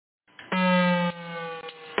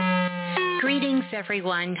Greetings,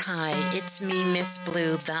 everyone. Hi, it's me, Miss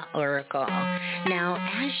Blue, the Oracle. Now,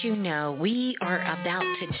 as you know, we are about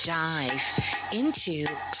to dive into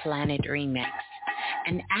Planet Remix.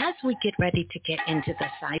 And as we get ready to get into the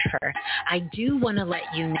cipher, I do want to let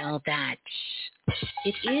you know that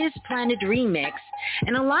it is Planet Remix,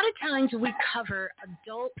 and a lot of times we cover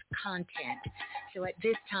adult content. So at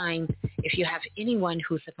this time, if you have anyone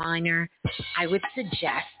who's a minor, I would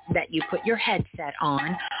suggest that you put your headset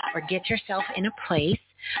on or get yourself in a place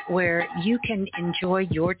where you can enjoy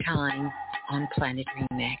your time on Planet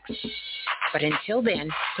Remix. But until then,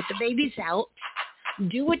 put the babies out,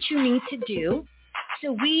 do what you need to do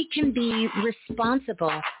so we can be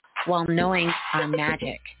responsible while knowing our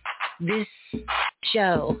magic. This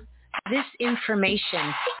show, this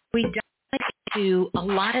information, we dive into a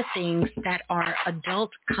lot of things that are adult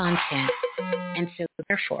content. And so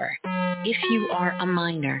therefore, if you are a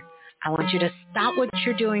minor, I want you to stop what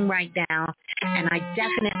you're doing right now, and I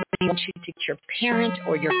definitely want you to get your parent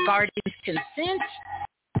or your guardian's consent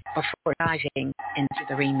before diving into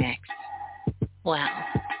the remix. Well,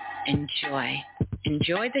 enjoy.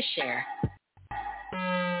 Enjoy the share.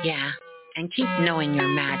 Yeah, and keep knowing your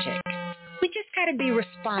magic. We just got to be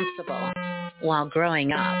responsible while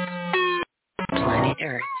growing up. Planet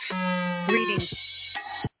Earth. Greetings.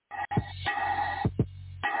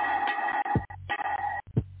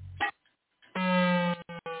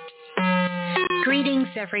 Greetings,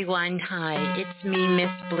 everyone. Hi, it's me, Miss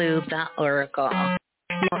Blue, the Oracle. Now,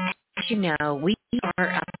 as you know, we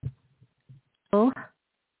are Oh,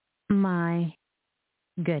 my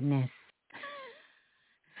goodness.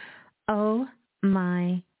 Oh,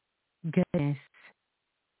 my goodness.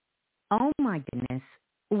 Oh, my goodness.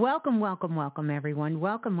 Welcome, welcome, welcome, everyone.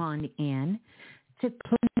 Welcome on in to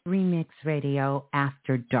Planet Remix Radio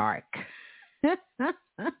After Dark.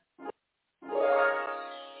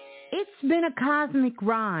 It's been a cosmic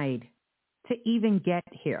ride to even get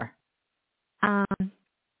here.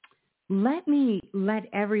 Let me let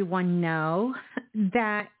everyone know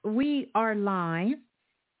that we are live,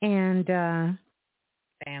 and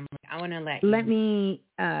family, I want to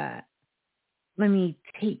let me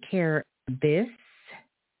take care of this.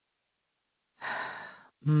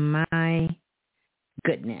 My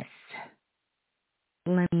goodness.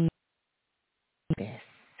 Let me do this.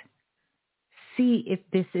 See if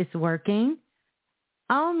this is working.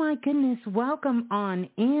 Oh my goodness, welcome on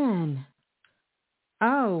in.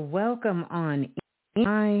 Oh, welcome on in.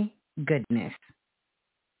 My goodness.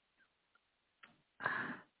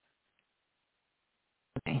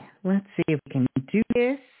 Okay, let's see if we can do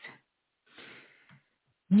this.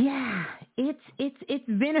 Yeah, it's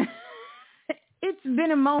been a it's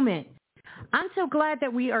been a moment. I'm so glad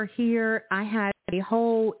that we are here. I had a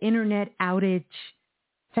whole internet outage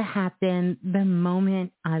to happen the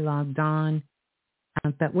moment I logged on,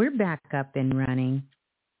 but we're back up and running.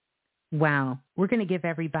 Wow. We're going to give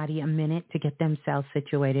everybody a minute to get themselves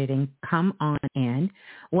situated and come on in.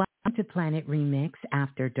 Welcome to Planet Remix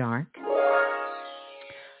After Dark.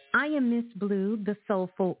 I am Miss Blue, the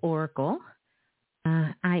Soulful Oracle.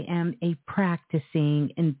 I am a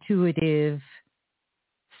practicing intuitive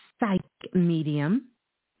psych medium.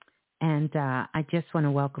 And I just want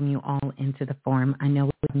to welcome you all into the forum. I know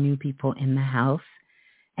we have new people in the house.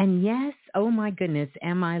 And yes, oh my goodness,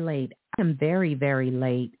 am I late? I am very, very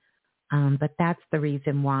late. But that's the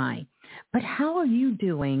reason why. But how are you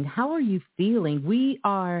doing? How are you feeling? We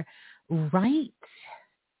are right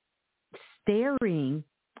staring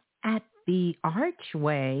at the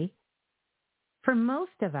archway. For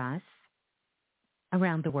most of us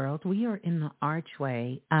around the world, we are in the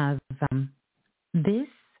archway of this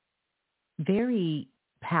very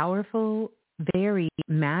powerful, very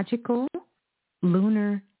magical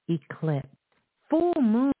lunar eclipse, full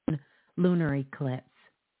moon lunar eclipse.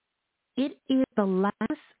 It is the last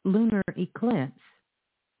lunar eclipse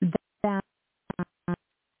that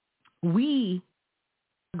we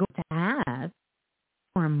are going to have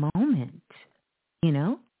for a moment,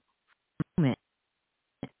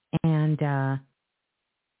 and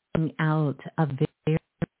coming out of a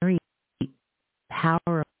very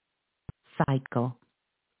powerful cycle,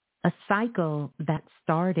 a cycle that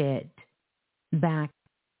started back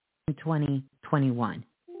in 2021.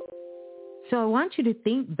 So I want you to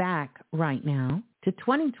think back right now to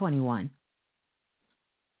 2021.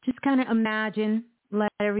 Just kind of imagine,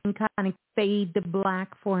 let everything kind of fade to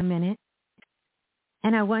black for a minute.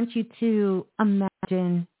 And I want you to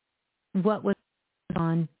imagine what was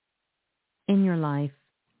on in your life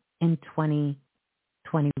in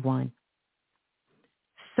 2021.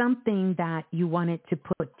 Something that you wanted to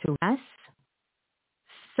put to rest,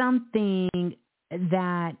 something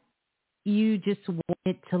that you just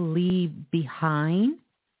wanted to leave behind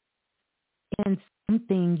and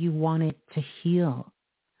something you wanted to heal.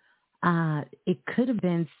 It could have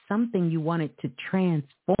been something you wanted to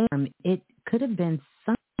transform. It could have been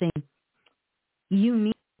something you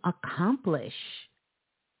need to accomplish.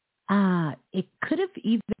 It could have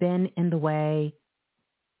even been in the way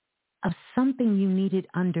of something you needed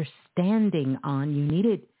understanding on, you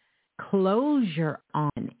needed closure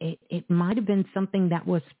on. It might have been something that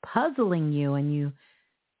was puzzling you and you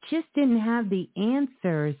just didn't have the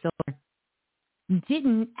answers or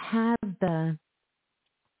didn't have the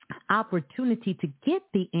opportunity to get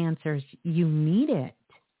the answers you needed.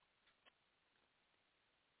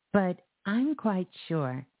 But I'm quite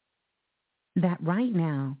sure that right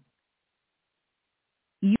now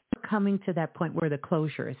you're coming to that point where the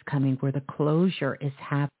closure is coming, where the closure is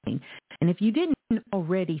happening. And if you didn't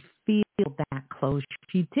already feel that closure,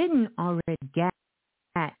 if you didn't already get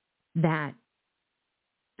that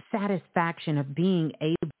satisfaction of being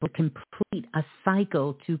able to complete a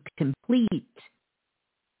cycle, to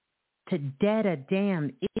dead a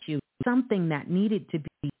damn issue, something that needed to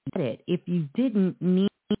be deaded, if you didn't need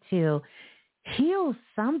to heal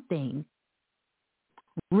something,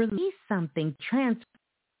 release something, transfer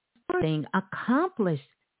something, accomplish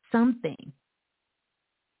something,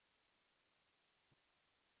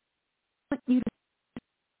 what you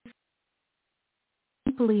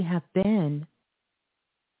simply have been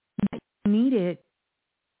that you needed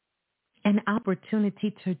an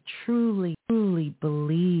opportunity to truly, truly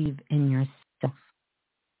believe in yourself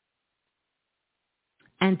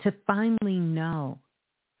and to finally know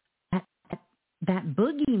that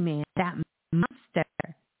boogeyman, that monster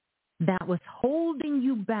that was holding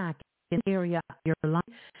you back in the area of your life,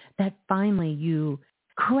 that finally you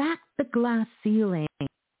cracked the glass ceiling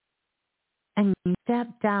and you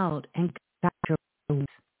stepped out and got your wings.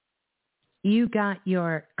 You got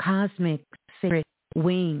your cosmic spirit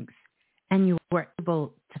wings and you were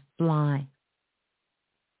able to fly,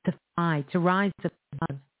 to rise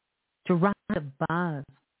above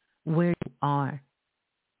where you are.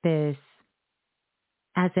 This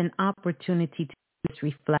as an opportunity to just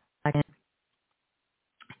reflect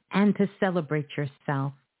and to celebrate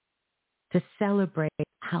yourself, to celebrate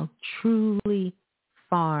how truly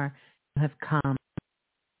far you have come.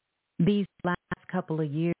 These last couple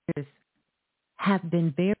of years have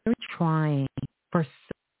been very trying for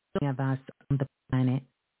so many of us on the planet.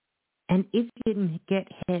 And if you didn't get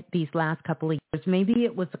hit these last couple of years, maybe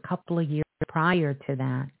it was a couple of years prior to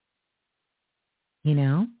that, you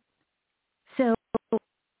know? So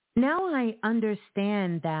now I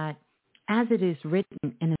understand that as it is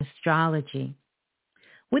written in astrology,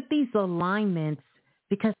 with these alignments,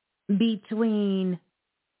 because between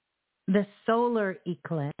the solar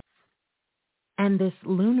eclipse and this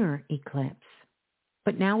lunar eclipse,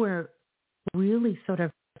 but now we're really sort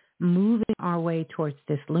of moving our way towards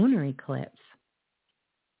this lunar eclipse,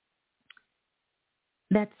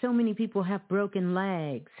 that so many people have broken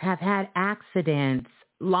legs, have had accidents,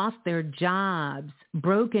 lost their jobs,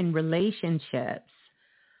 broken relationships.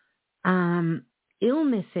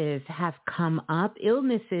 Illnesses have come up.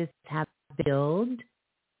 Illnesses have built,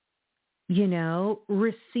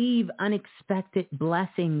 receive unexpected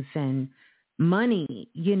blessings and money,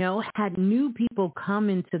 had new people come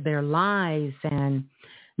into their lives and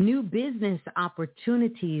new business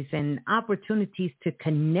opportunities and opportunities to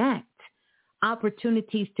connect,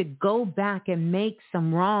 opportunities to go back and make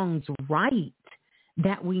some wrongs right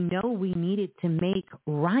that we know we needed to make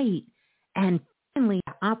right. And finally,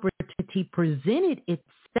 the opportunity presented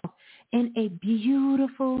itself in a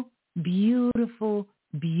beautiful, beautiful,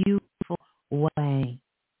 beautiful way.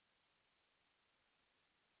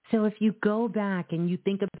 So if you go back and you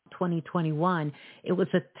think about 2021, it was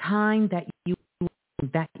a time that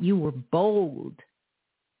you were bold,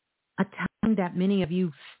 a time that many of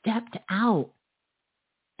you stepped out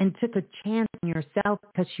and took a chance on yourself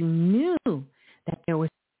because you knew that there was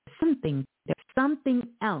something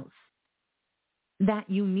else that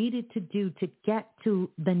you needed to do to get to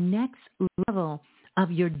the next level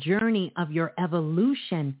of your journey, of your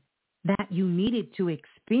evolution, that you needed to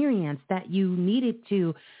experience, that you needed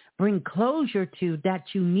to bring closure to, that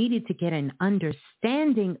you needed to get an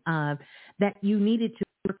understanding of, that you needed to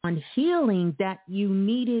work on healing, that you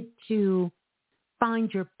needed to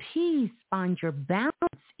find your peace, find your balance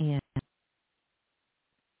in.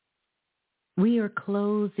 We are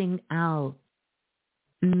closing out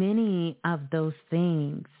many of those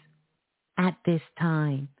things at this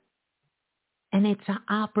time. And it's an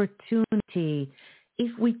opportunity.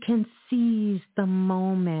 If we can seize the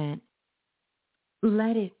moment,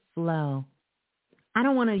 let it flow. I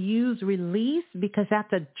don't want to use release because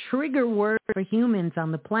that's a trigger word for humans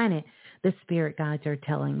on the planet, the spirit guides are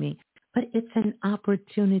telling me. But it's an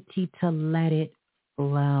opportunity to let it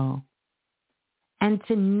flow and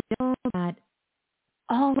to know that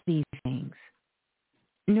all of these things,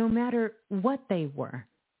 no matter what they were,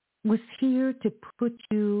 was here to put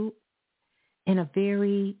you in a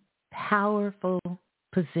very powerful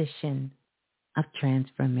position of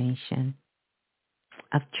transformation,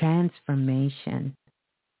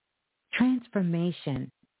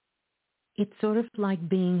 Transformation. It's sort of like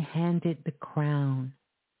being handed the crown.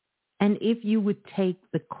 And if you would take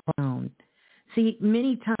the crown, see,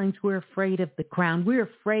 many times we're afraid of the crown. We're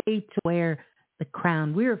afraid to wear the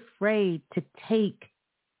crown. We're afraid to take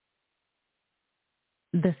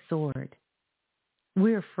the sword.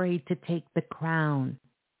 We're afraid to take the crown.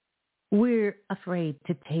 We're afraid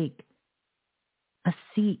to take a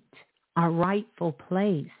seat, our rightful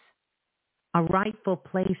place in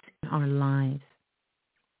our lives.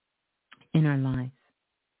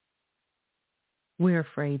 We're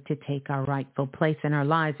afraid to take our rightful place in our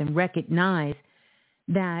lives and recognize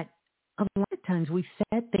that a lot of times we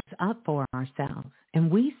set things up for ourselves.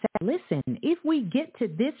 And we say, listen, if we get to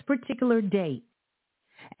this particular date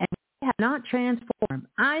and we have not transformed,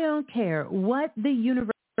 I don't care what the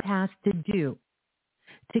universe has to do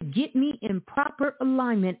to get me in proper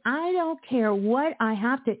alignment. I don't care what I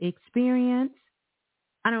have to experience.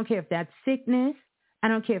 I don't care if that's sickness. I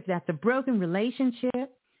don't care if that's a broken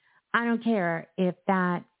relationship. I don't care if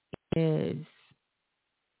that is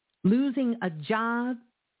losing a job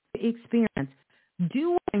experience.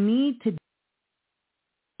 Do what I need to do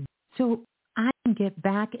so I can get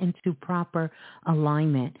back into proper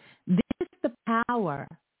alignment. This is the power,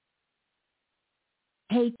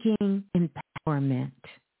 taking empowerment.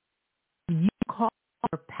 You call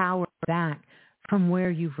your power back from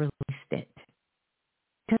where you've released it.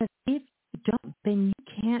 Because if you don't, then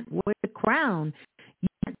you can't wear the crown. You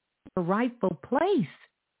can't take the rightful place.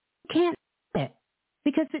 You can't do it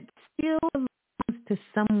because it still belongs to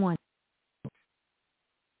someone else.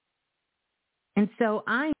 And so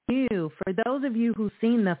I knew, for those of you who've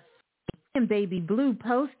seen the Baby Blue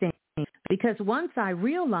posting, because once I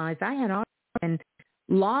realized I had already been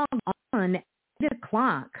logged on at 8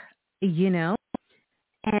 o'clock,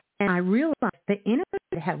 and I realized the internet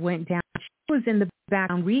had went down. She was in the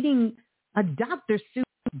background reading a Dr. Seuss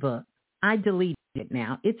book. I deleted it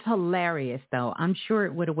now. It's hilarious, though. I'm sure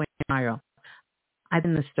it would have went viral. I've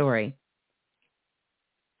in the story.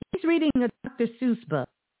 He's reading a Dr. Seuss book.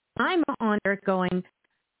 I'm on there going,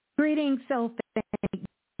 greetings, so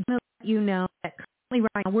you know that currently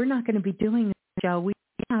right now we're not going to be doing this show. We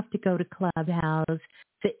have to go to Clubhouse.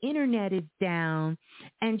 The internet is down.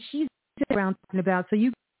 And she's around talking about, so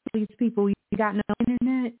you these people, you got no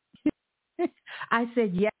internet? I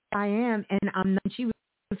said, yes, I am. And I'm not. She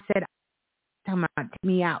said, come on, take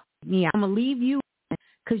me out. I'm going to leave you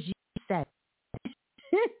because you said it.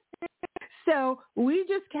 So we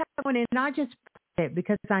just kept going, and I just posted it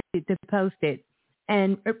because I need to post it.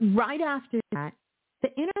 And right after that, the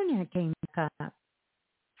internet came back up.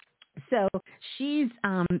 So she's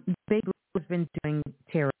Big has been doing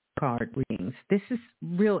tarot card readings. This is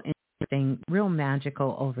real interesting, real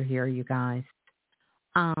magical over here, you guys.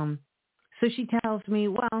 So she tells me,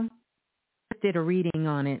 well, I did a reading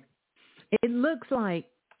on it. It looks like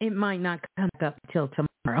it might not come up till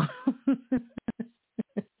tomorrow.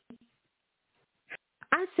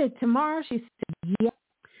 I said, tomorrow? She said, yeah.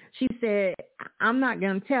 She said, I'm not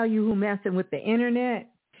going to tell you who messing with the internet,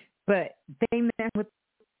 but they mess with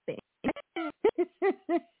the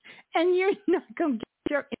internet. And you're not going to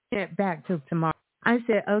get your internet back till tomorrow. I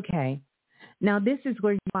said, okay. Now, this is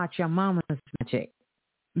where you watch your mama's magic.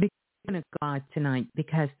 Because I'm going to go out tonight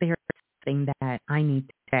because there's something that I need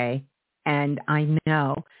to say. And I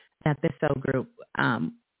know that the soul group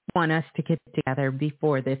want us to get together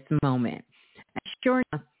before this moment. And sure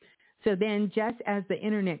enough, so then just as the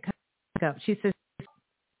internet comes up, she says,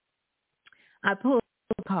 I pulled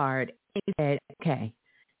a card and he said, okay,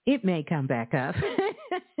 it may come back up.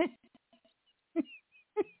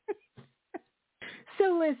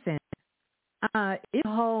 So listen, it's a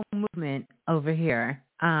whole movement over here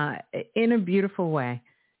in a beautiful way.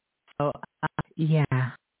 So yeah,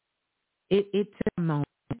 it took a moment.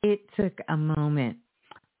 It took a moment.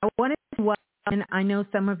 I wanted to watch, and I know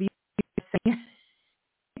some of you are saying,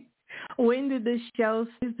 when did the show?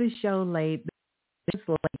 Is the show late? It's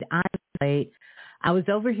late. I was late. I was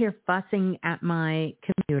over here fussing at my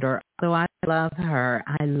computer. Although I love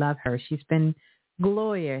her. She's been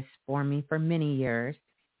glorious for me for many years.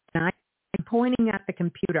 And I'm pointing at the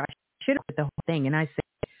computer. I should have put the whole thing. And I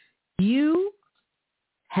said, you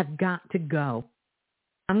have got to go.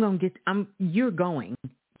 You're going.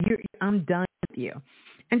 I'm done with you.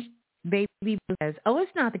 And baby Blue says, oh, it's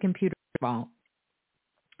not the computer's fault.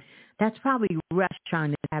 That's probably Rush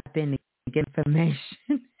trying to tap in to get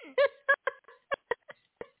information.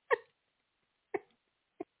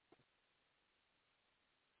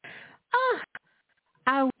 Oh,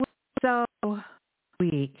 I was so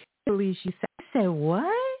weak. She said, I said, what?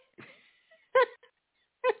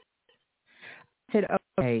 I said,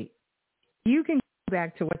 okay, you can go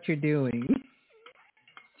back to what you're doing.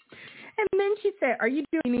 And then she said, are you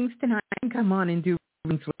doing readings tonight? I can come on and do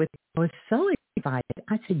readings with you. I was so excited.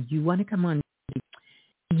 I said, you want to come on?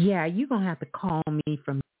 Yeah, you're going to have to call me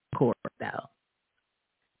from court, though.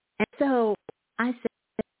 And so I said,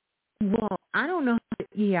 well, I don't know.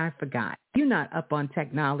 Yeah, I forgot. You're not up on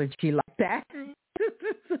technology like that.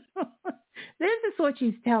 This is what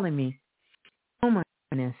she's telling me. Oh, my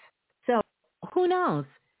goodness. So who knows?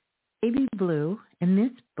 Baby Blue and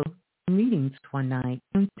Ms. Blue meetings one night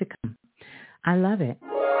to come. I love it.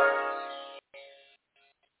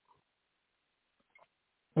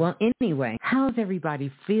 Well, anyway, how's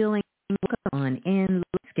everybody feeling? Come on in.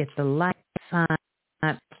 Let's get the lights on.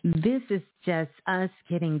 This is just us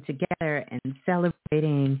getting together and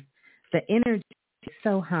celebrating. The energy is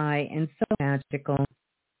so high and so magical.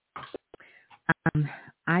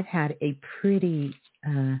 I've had a pretty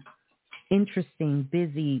interesting,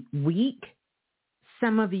 busy week.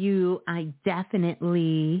 Some of you I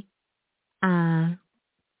definitely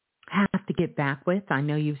have to get back with. I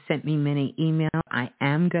know you've sent me many emails. I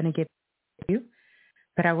am going to get back to you.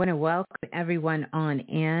 But I want to welcome everyone on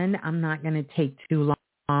in. I'm not going to take too long.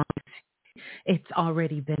 It's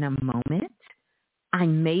already been a moment. I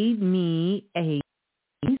made me a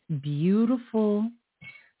beautiful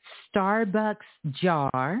Starbucks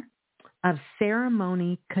jar of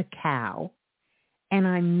ceremony cacao, and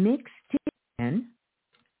I mixed it in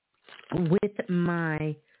with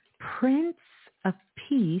my Prince of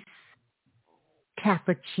Peace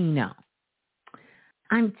cappuccino.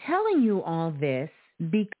 I'm telling you all this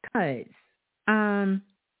because,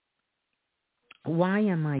 why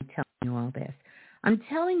am I telling you all this? I'm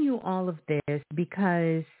telling you all of this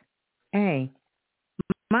because, hey,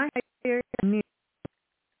 my higher knew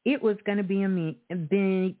it was going to be a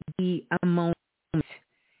moment.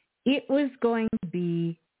 It was going to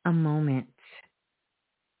be a moment.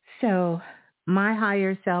 So my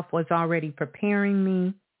higher self was already preparing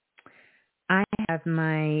me. I have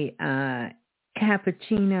my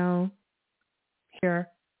cappuccino here,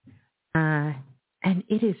 and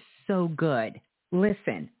it is so good.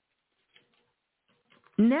 Listen,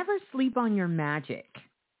 never sleep on your magic,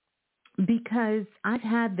 because I've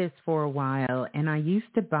had this for a while, and I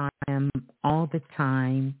used to buy them all the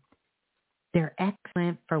time. They're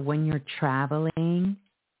excellent for when you're traveling,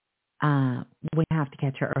 when you have to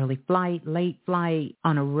catch an early flight, late flight,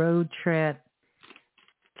 on a road trip,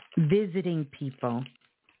 visiting people.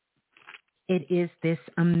 It is this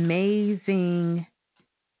amazing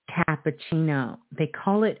cappuccino. They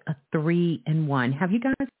call it a 3-in-1. Have you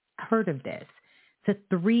guys heard of this? It's a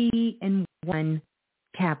 3-in-1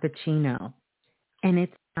 cappuccino. And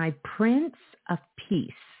it's by Prince of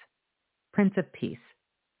Peace. Prince of Peace.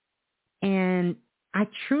 And I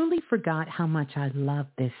truly forgot how much I love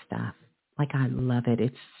this stuff. Like, I love it.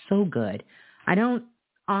 It's so good. I don't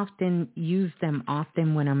often use them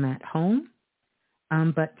when I'm at home.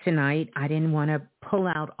 But tonight I didn't want to pull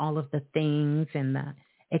out all of the things and the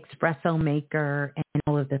espresso maker and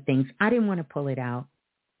all of the things. I didn't want to pull it out.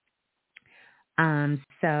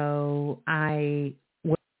 So I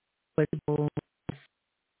was able to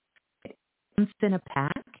in a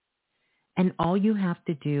pack, and all you have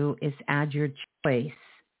to do is add your choice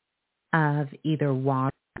of either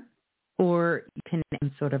water, or you can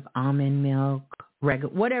add sort of almond milk,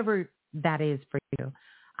 regular, whatever that is for you.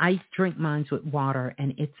 I drink mine with water,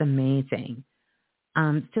 and it's amazing.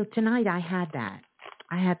 So tonight I had that.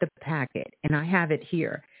 I had the packet, and I have it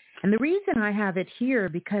here. And the reason I have it here,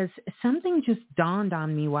 because something just dawned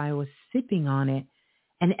on me while I was sipping on it.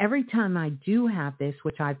 And every time I do have this,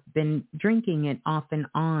 which I've been drinking it off and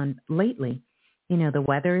on lately, you know, the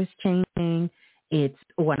weather is changing. It's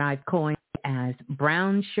what I've coined as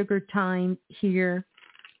brown sugar time here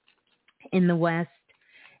in the West.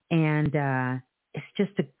 And it's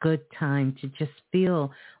just a good time to just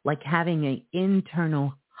feel like having an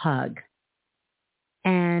internal hug.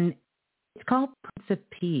 And it's called Prince of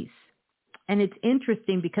Peace. And it's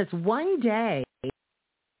interesting because one day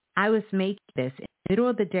I was making this in the middle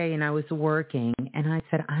of the day, and I was working, and I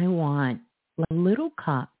said, I want a little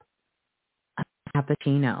cup of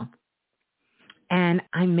cappuccino. And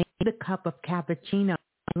I made a cup of cappuccino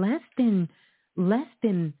less than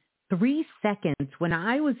 3 seconds when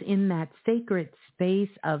I was in that sacred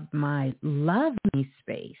space of my love me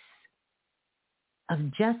space, of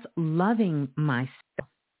just loving myself,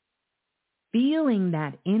 feeling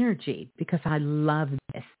that energy because I love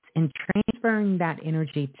this and transferring that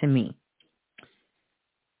energy to me.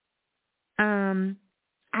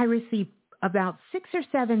 I received about 6 or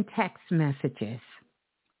 7 text messages,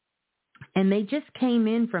 and they just came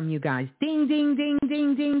in from you guys. Ding, ding, ding,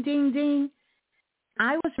 ding, ding, ding, ding.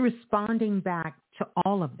 I was responding back to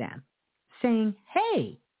all of them saying,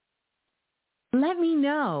 hey, let me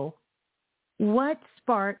know what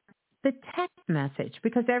sparked the text message,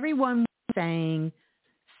 because everyone was saying,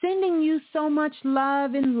 sending you so much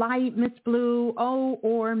love and light, Ms. Blue. Oh,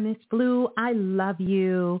 or Ms. Blue, I love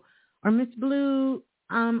you. Or Ms. Blue,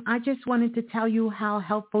 I just wanted to tell you how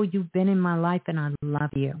helpful you've been in my life and I love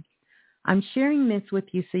you. I'm sharing this with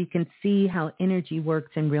you so you can see how energy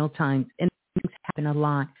works in real time. And things happen a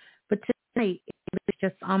lot. But tonight, it was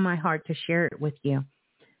just on my heart to share it with you.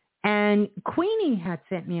 And Queenie had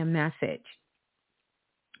sent me a message.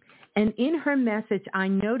 And in her message, I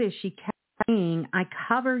noticed she kept saying, I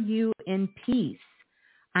cover you in peace.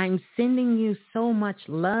 I'm sending you so much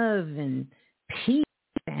love and peace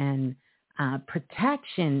and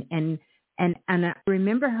protection. And I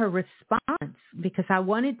remember her response because I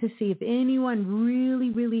wanted to see if anyone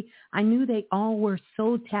really, I knew they all were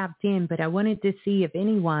so tapped in, but I wanted to see if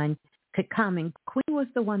anyone could come. And Queen was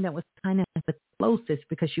the one that was kind of the closest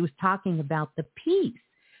because she was talking about the peace.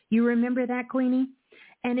 You remember that, Queenie?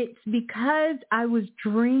 And it's because I was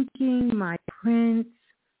drinking my Prince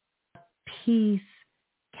of Peace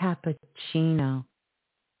cappuccino.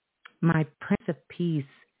 My Prince of Peace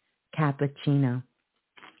cappuccino.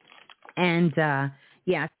 And, I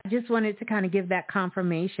just wanted to kind of give that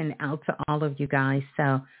confirmation out to all of you guys.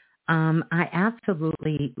 So I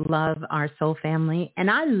absolutely love our soul family.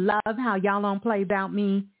 And I love how y'all don't play about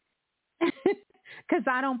me because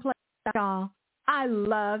I don't play about y'all. I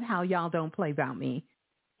love how y'all don't play about me.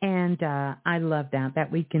 And I love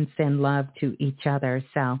that we can send love to each other.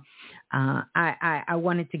 So I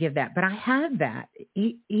wanted to give that. But I have that.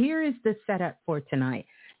 Here is the setup for tonight.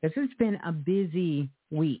 This has been a busy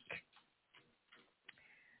week.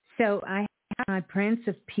 So I had my Prince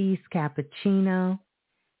of Peace cappuccino.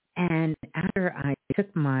 And after I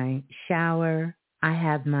took my shower, I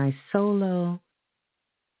had my Solo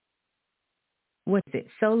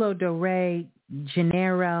de Rey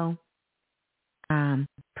Janeiro,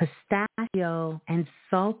 pistachio and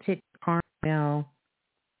salted caramel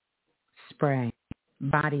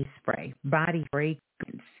body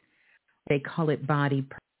fragrance. They call it body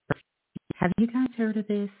perfume. Have you guys heard of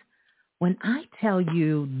this? When I tell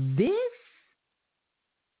you this,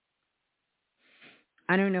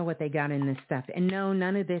 I don't know what they got in this stuff. And no,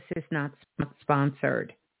 none of this is not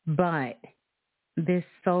sponsored. But this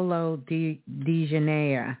Solo de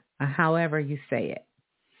Janeiro, however you say it,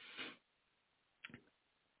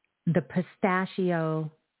 the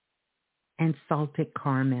pistachio and salted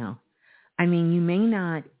caramel. I mean, you may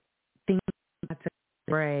not think that's a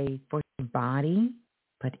spray for your body,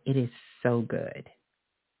 but it is so good.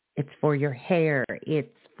 It's for your hair.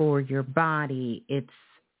 It's for your body. It's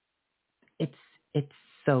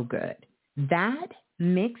so good. That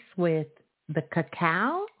mixed with the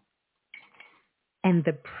cacao and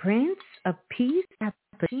the Prince of Peace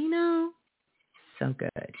cappuccino, so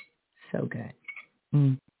good. So good.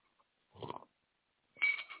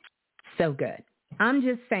 So good. I'm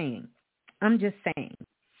just saying.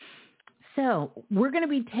 So we're going to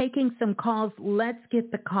be taking some calls. Let's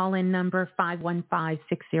get the call-in number.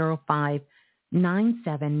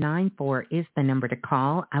 515-605-9794 is the number to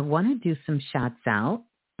call. I want to do some shots out.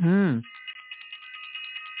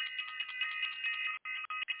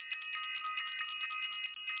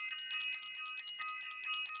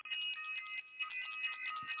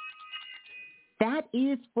 That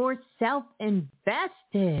is for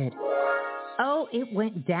self-invested. Oh, it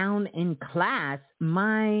went down in class.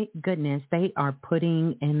 My goodness, they are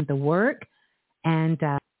putting in the work. And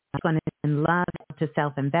I want to send love to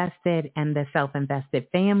Self-Invested and the Self-Invested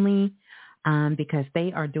family because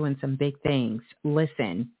they are doing some big things.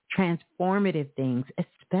 Listen, transformative things,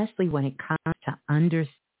 especially when it comes to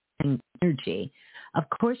understanding energy. Of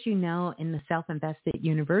course, you know, in the Self-Invested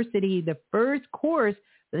University, the first course,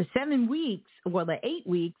 the 7 weeks, well, the 8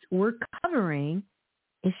 weeks we're covering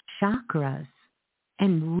is chakras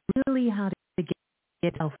and really how to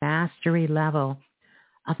get a mastery level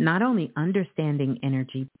of not only understanding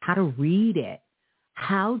energy, how to read it,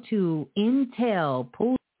 how to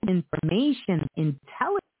pull information,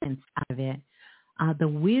 intelligence out of it. the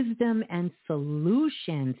wisdom and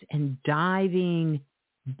solutions and diving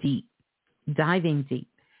deep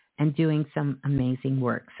and doing some amazing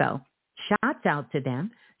work. So shouts out to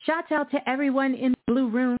them. Shouts out to everyone in the Blue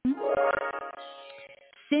Room.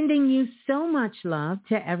 Sending you so much love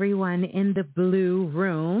to everyone in the Blue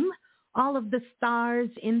Room. All of the stars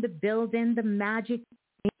in the building, the magic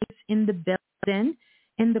in the building,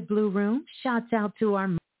 in the Blue Room. Shouts out to our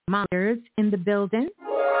mothers in the building.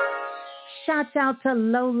 Shouts out to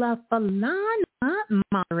Lola Falana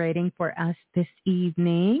moderating for us this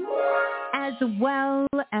evening, as well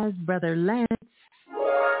as Brother Lance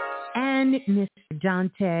and Mr.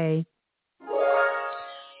 Dante.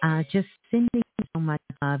 Just sending you so much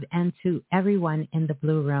love, and to everyone in the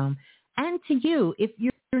Blue Room, and to you if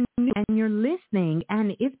you're new and you're listening,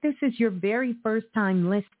 and if this is your very first time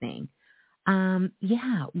listening,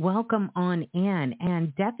 welcome on in.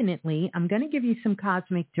 And definitely, I'm going to give you some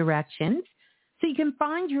cosmic directions so you can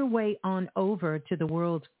find your way on over to the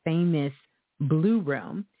world famous Blue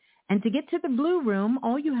Room. And to get to the Blue Room,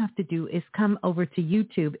 all you have to do is come over to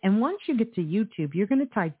YouTube. And once you get to YouTube, you're going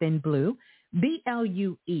to type in Blue,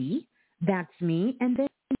 B-L-U-E, that's me, and then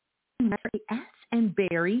S and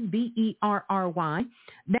Berry, B-E-R-R-Y,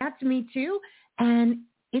 that's me too. And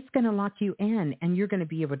it's going to lock you in, and you're going to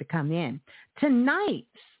be able to come in. Tonight,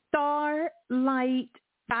 Starlight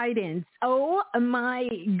Guidance. Oh, my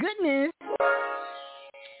goodness.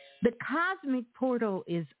 The cosmic portal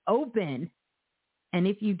is open. And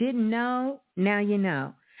if you didn't know, now you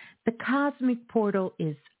know. The cosmic portal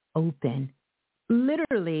is open.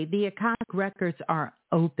 Literally, the Akashic records are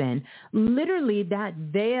open. Literally, that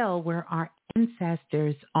veil where our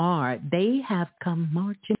ancestors are, they have come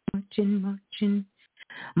marching.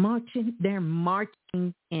 They're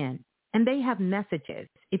marching in. And they have messages.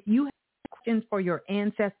 If you have questions for your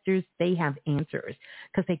ancestors, they have answers.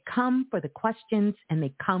 Because they come for the questions and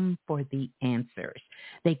they come for the answers.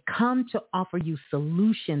 They come to offer you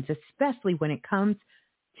solutions, especially when it comes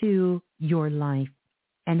to your life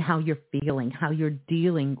and how you're feeling, how you're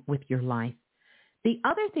dealing with your life. The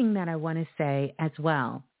other thing that I want to say as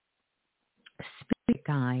well, spirit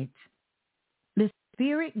guides. The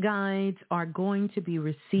spirit guides are going to be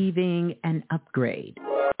receiving an upgrade,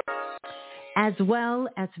 as well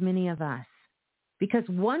as many of us. Because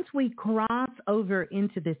once we cross over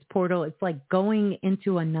into this portal, it's like going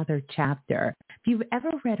into another chapter. If you've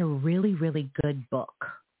ever read a really, really good book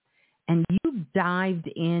and you dived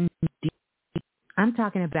in deep, I'm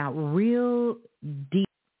talking about real deep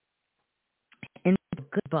into a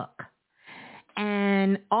good book.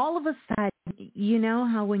 And all of a sudden, you know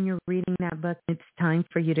how when you're reading that book, it's time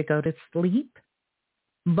for you to go to sleep?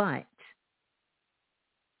 But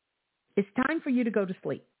it's time for you to go to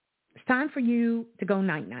sleep. It's time for you to go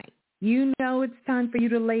night-night. You know it's time for you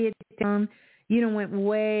to lay it down. You done went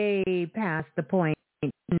way past the point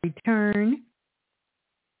in return,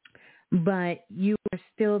 but you are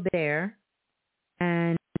still there,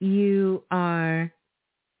 and you are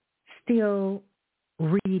still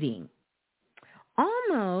reading.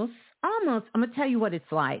 Almost, I'm going to tell you what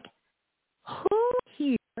it's like. Who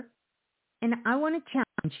here, and I want to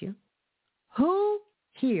challenge you, who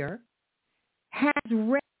here has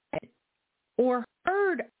read or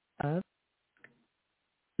heard of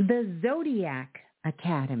the Zodiac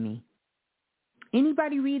Academy?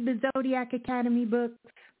 Anybody read the Zodiac Academy books?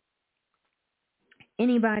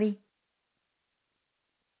 Anybody?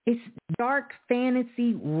 It's dark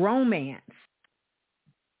fantasy romance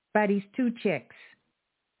by these two chicks.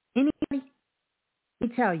 Anybody? Let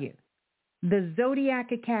me tell you, the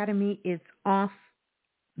Zodiac Academy is off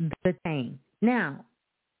the chain. Now,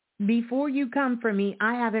 before you come for me,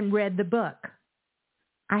 I haven't read the book.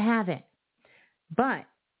 I haven't. But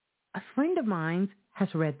a friend of mine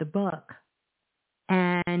has read the book.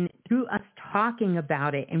 And through us talking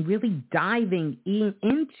about it and really diving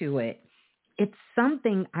into it, it's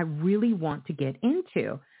something I really want to get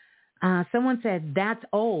into. Someone said, that's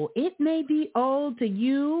old. It may be old to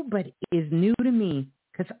you, but it is new to me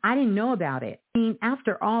because I didn't know about it. I mean,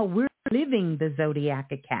 after all, we're living the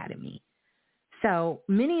Zodiac Academy. So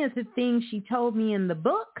many of the things she told me in the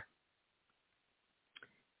book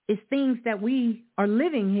is things that we are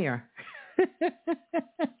living here.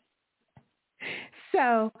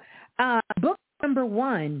 So book number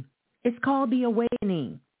 1 is called The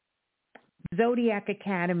Awakening, Zodiac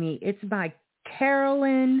Academy. It's by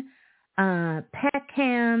Carolyn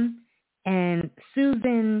Peckham and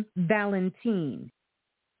Susan Valentine.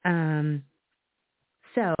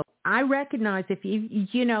 So I recognize if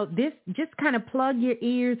you know, this, just kind of plug your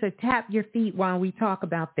ears or tap your feet while we talk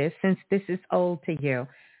about this, since this is old to you.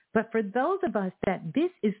 But for those of us that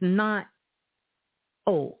this is not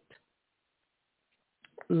told.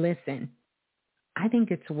 Listen, I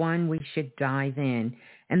think it's one we should dive in.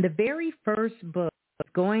 And the very first book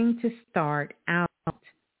is going to start out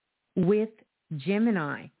with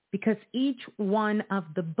Gemini, because each one of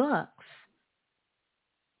the books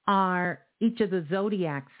are each of the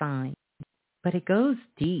zodiac signs, but it goes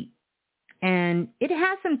deep. And it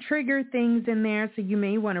has some trigger things in there, so you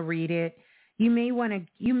may want to read it. You may want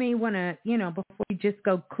to, before you just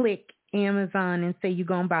go click Amazon and say you're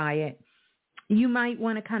going to buy it, you might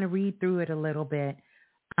want to kind of read through it a little bit.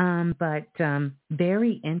 But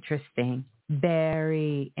very interesting,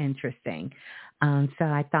 very interesting. So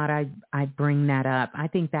I thought I'd bring that up. I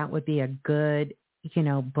think that would be a good,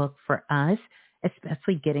 book for us,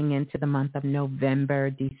 especially getting into the month of November,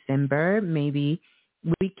 December. Maybe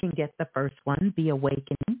we can get the first one, The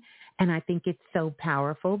Awakening. And I think it's so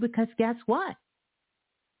powerful because guess what?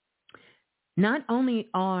 Not only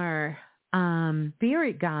are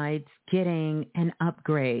spirit guides getting an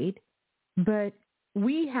upgrade, but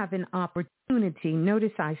we have an opportunity,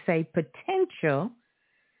 notice I say potential,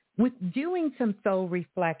 with doing some soul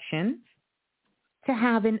reflections to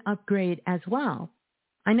have an upgrade as well.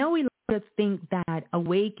 I know we like to think that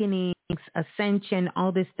awakenings, ascension,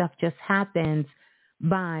 all this stuff just happens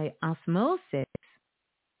by osmosis,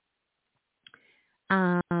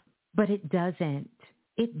 but it doesn't.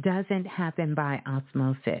 It doesn't happen by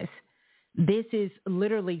osmosis. This is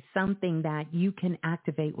literally something that you can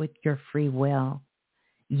activate with your free will.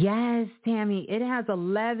 Yes, Tammy, it has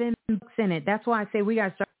 11 books in it. That's why I say we got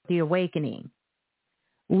to start with The Awakening.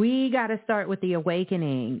 We got to start with The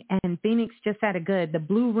Awakening. And Phoenix just had the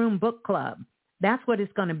Blue Room Book Club. That's what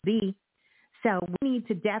it's going to be. So we need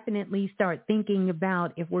to definitely start thinking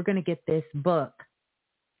about if we're going to get this book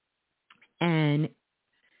and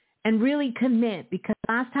really commit, because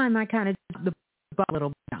last time I kind of did a little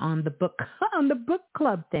bit on the book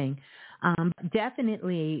club thing.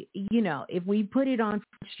 Definitely, if we put it on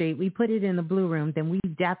Front Street, we put it in the Blue Room, then we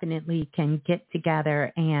definitely can get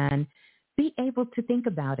together and be able to think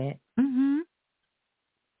about it. Mm-hmm.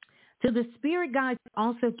 So the spirit guides are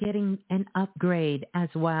also getting an upgrade as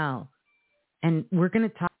well. And we're going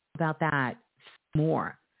to talk about that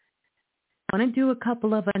more. I want to do a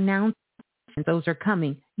couple of announcements. Those are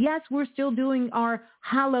coming. Yes, we're still doing our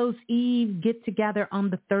Hallows Eve get-together on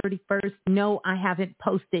the 31st. No, I haven't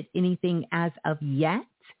posted anything as of yet,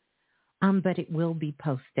 but it will be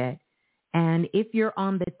posted. And if you're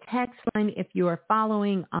on the text line, if you are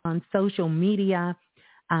following on social media,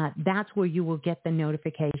 that's where you will get the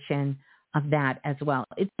notification of that as well.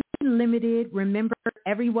 It's limited. Remember,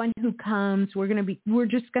 everyone who comes, we're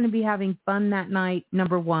just going to be having fun that night.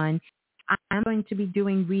 Number one, I'm going to be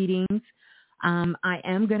doing readings. I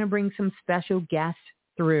am going to bring some special guests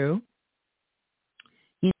through.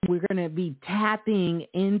 We're going to be tapping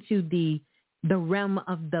into the realm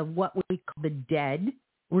of what we call the dead.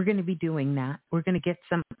 We're going to be doing that. We're going to get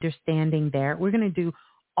some understanding there. We're going to do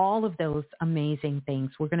all of those amazing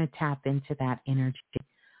things. We're going to tap into that energy.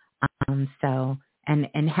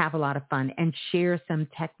 And have a lot of fun and share some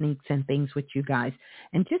techniques and things with you guys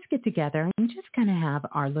and just get together and just kind of have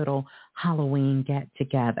our little Halloween get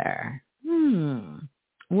together.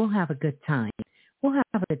 We'll have a good time.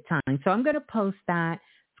 So I'm going to post that.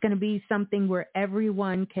 It's going to be something where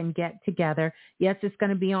everyone can get together. Yes, it's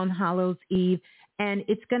going to be on Hallows Eve, and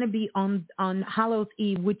it's going to be on Hallows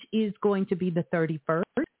Eve, which is going to be the 31st,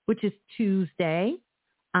 which is Tuesday,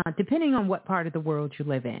 depending on what part of the world you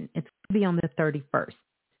live in. It's going to be on the 31st.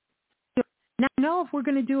 Now, I know if we're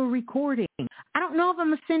going to do a recording. I don't know if I'm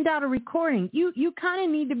going to send out a recording. You kind of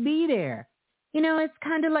need to be there. It's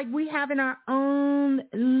kind of like we have in our own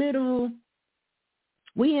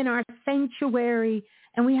we in our sanctuary,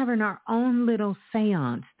 and we have in our own little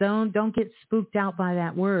seance. Don't get spooked out by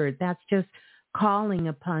that word. That's just calling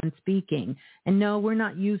upon speaking. And no, we're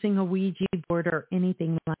not using a Ouija board or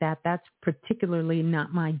anything like that. That's particularly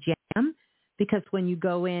not my jam, because when you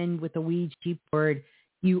go in with a Ouija board,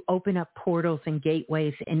 you open up portals and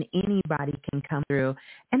gateways and anybody can come through.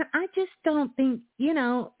 And I just don't think,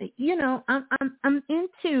 I'm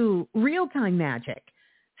into real-time magic.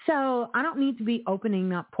 So I don't need to be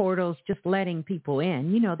opening up portals, just letting people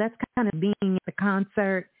in. That's kind of being at the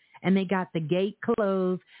concert and they got the gate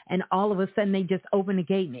closed and all of a sudden they just open the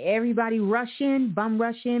gate and everybody bum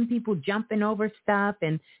rush in, people jumping over stuff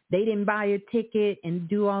and they didn't buy a ticket and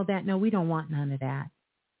do all that. No, we don't want none of that.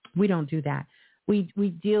 We don't do that. We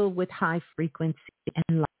deal with high frequency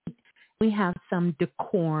and light. We have some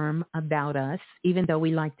decorum about us, even though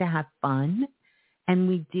we like to have fun. And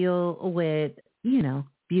we deal with,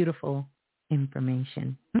 beautiful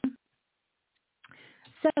information.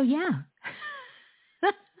 So, yeah.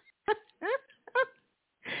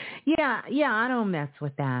 Yeah, I don't mess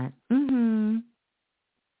with that.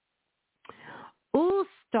 Ooh,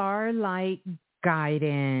 starlight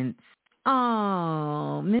guidance.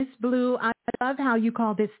 Oh, Miss Blue, I love how you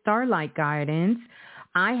call this starlight guidance.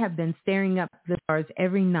 I have been staring up the stars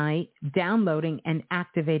every night, downloading and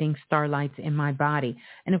activating starlights in my body.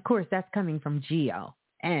 And of course, that's coming from Geo.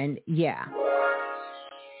 And yeah,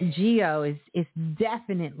 Geo is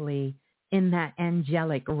definitely in that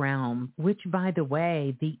angelic realm, which, by the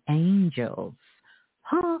way, the angels,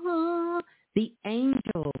 the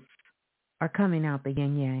angels are coming out the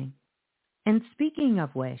yin yang. And speaking of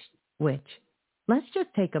which, let's just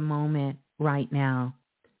take a moment right now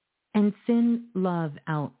and send love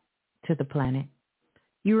out to the planet.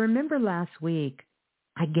 You remember last week,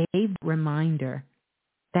 I gave a reminder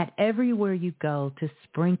that everywhere you go to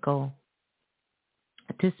sprinkle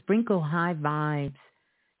high vibes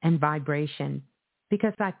and vibration,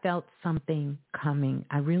 because I felt something coming.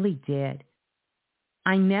 I really did.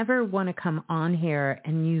 I never want to come on here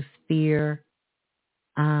and use fear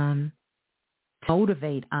to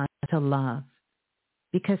motivate us to love,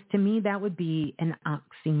 because to me that would be an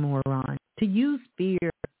oxymoron, to use fear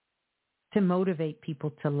to motivate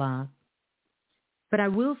people to love. But I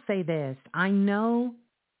will say this, I know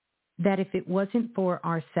that if it wasn't for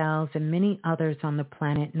ourselves and many others on the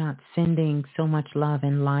planet not sending so much love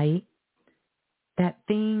and light, that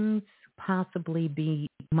things possibly be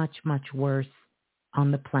much, much worse on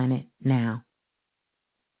the planet now.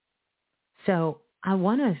 So I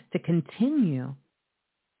want us to continue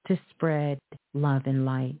to spread love and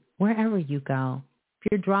light wherever you go.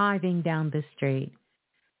 If you're driving down the street,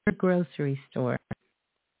 your grocery store,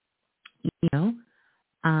 you know,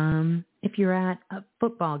 if you're at a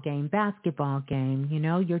football game, basketball game, you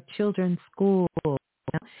know, your children's school, you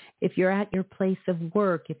know, if you're at your place of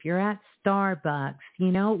work, if you're at Starbucks,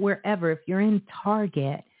 you know, wherever, if you're in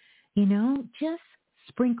Target, you know, just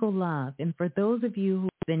sprinkle love. And for those of you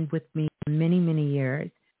who've been with me for many, many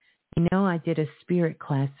years, you know, I did a spirit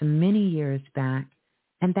class many years back,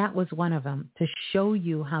 and that was one of them, to show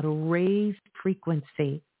you how to raise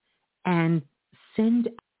frequency and send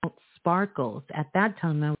out sparkles. At that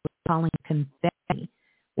time, I was calling confetti,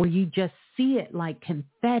 where you just see it like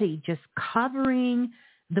confetti just covering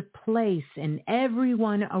the place and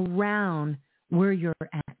everyone around where you're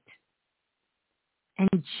at.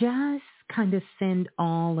 And just kind of send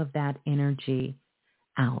all of that energy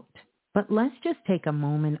out. But let's just take a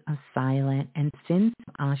moment of silence and send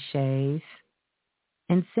some ashes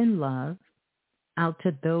and send love out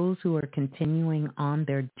to those who are continuing on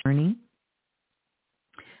their journey,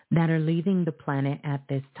 that are leaving the planet at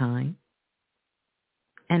this time,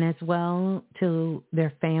 and as well to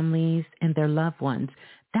their families and their loved ones.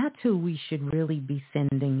 That's who we should really be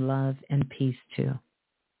sending love and peace to.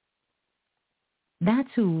 That's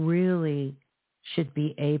who really should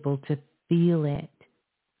be able to feel it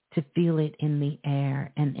in the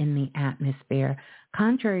air and in the atmosphere.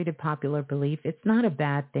 Contrary to popular belief, it's not a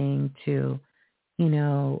bad thing to, you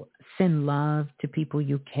know, send love to people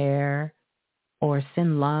you care, or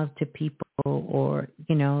send love to people, or,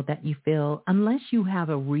 you know, that you feel, unless you have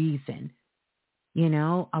a reason, you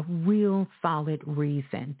know, a real solid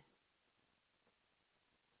reason.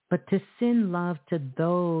 But to send love to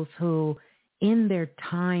those who, in their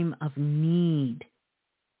time of need,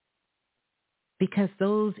 because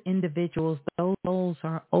those individuals, those souls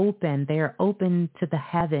are open. They're open to the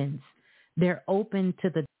heavens. They're open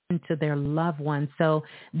to their loved ones. So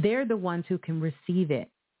they're the ones who can receive it.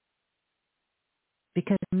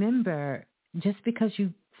 Because remember, just because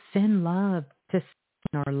you send love to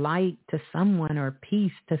someone, or light to someone, or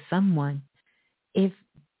peace to someone, if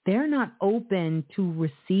they're not open to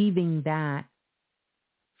receiving that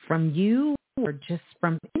from you or just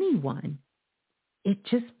from anyone, it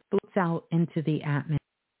just floats out into the atmosphere.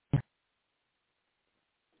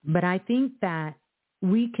 But I think that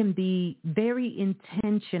we can be very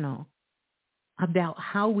intentional about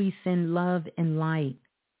how we send love and light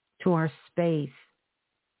to our space,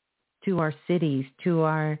 to our cities, to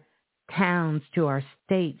our towns, to our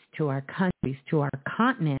states, to our countries, to our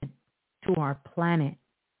continent, to our planet,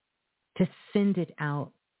 to send it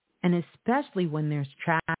out. And especially when there's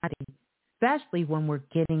tragedy, especially when we're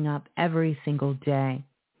getting up every single day,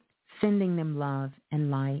 sending them love and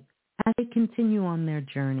light as they continue on their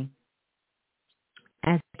journey,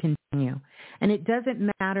 as they continue. And it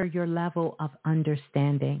doesn't matter your level of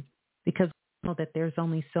understanding, because we know that there's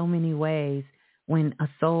only so many ways when a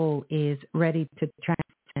soul is ready to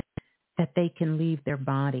transcend that they can leave their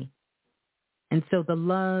body. And so the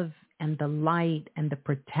love and the light and the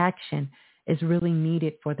protection is really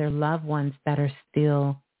needed for their loved ones that are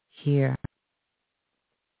still here.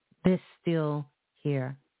 this still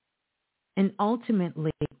here. And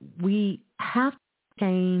ultimately, we have to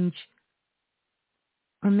change,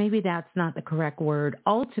 or maybe that's not the correct word.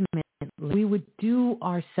 Ultimately, we would do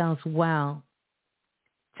ourselves well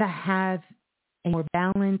to have a more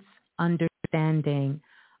balanced understanding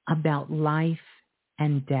about life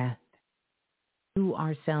and death. Do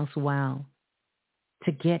ourselves well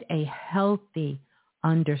to get a healthy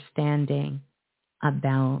understanding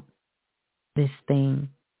about this thing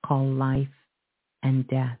called life and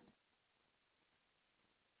death.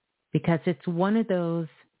 Because it's one of those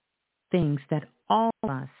things that all of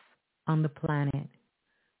us on the planet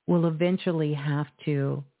will eventually have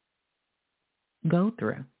to go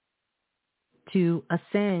through to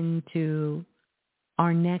ascend to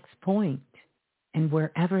our next point, and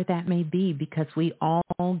wherever that may be, because we all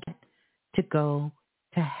get to go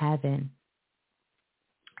to heaven.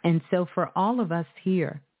 And so for all of us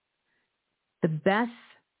here, the best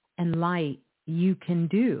and light you can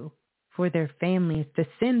do for their family is to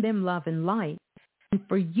send them love and light, and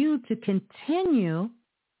for you to continue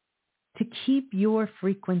to keep your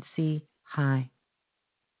frequency high.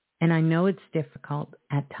 And I know it's difficult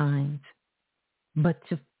at times, but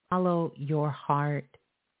to follow your heart,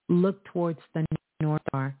 look towards the North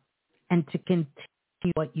Star, and to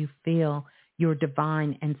continue what you feel your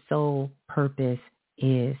divine and soul purpose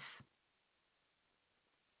is.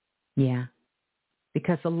 Yeah.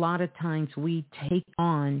 Because a lot of times we take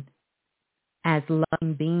on, as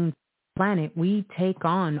loving beings on the planet, we take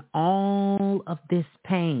on all of this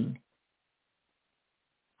pain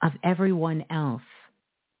of everyone else.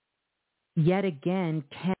 Yet again,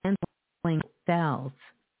 canceling cells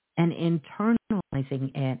and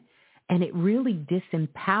internalizing it. And it really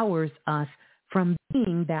disempowers us from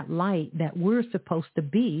being that light that we're supposed to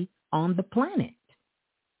be on the planet.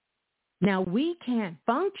 Now, we can't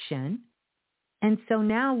function. And so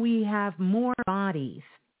now we have more bodies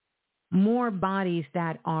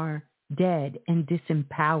that are dead and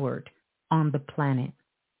disempowered on the planet,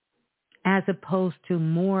 as opposed to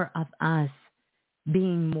more of us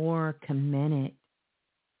being more committed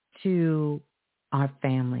to our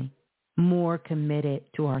family, more committed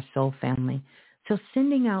to our soul family. So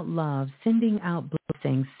sending out love, sending out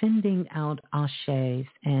blessings, sending out ashes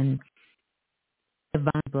and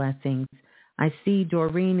divine blessings. I see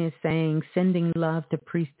Doreen is saying, sending love to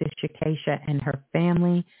Priestess Shakesha and her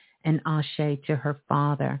family, and ashe to her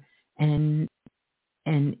father and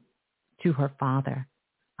to her father.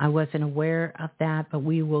 I wasn't aware of that, but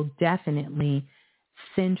we will definitely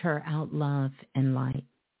send her out love and light.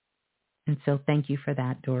 And so thank you for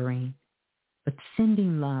that, Doreen. But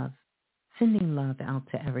sending love out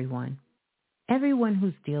to everyone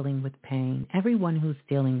who's dealing with pain, everyone who's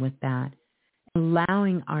dealing with that,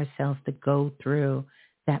 allowing ourselves to go through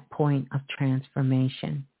that point of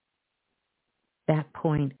transformation, that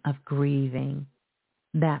point of grieving,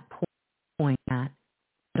 that point that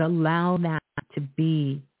allow that to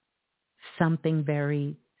be something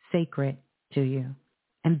very sacred to you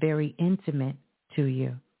and very intimate to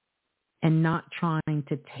you, and not trying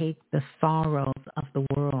to take the sorrows of the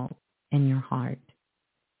world in your heart.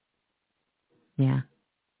 Yeah.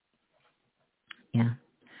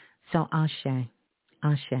 So ashe,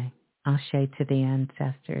 ashe to the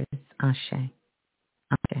ancestors, ashe.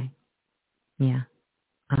 Yeah,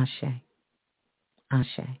 ashe.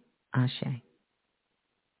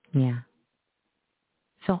 Yeah.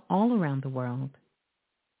 So all around the world.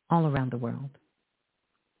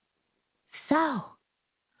 So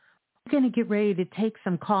we're going to get ready to take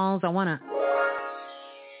some calls. I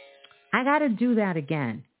got to do that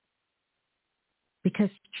again.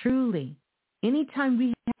 Because truly, anytime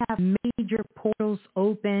we have major portals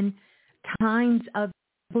open, times of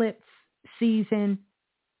eclipse season,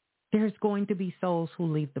 there's going to be souls who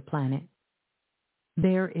leave the planet.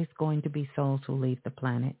 There is going to be souls who leave the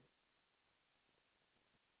planet.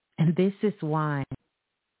 And this is why,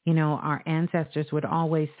 our ancestors would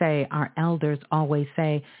always say, our elders always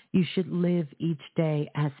say, you should live each day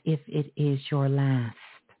as if it is your last.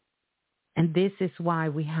 And this is why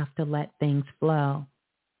we have to let things flow.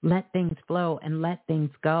 Let things flow and let things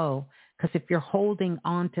go. Because if you're holding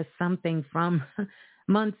on to something from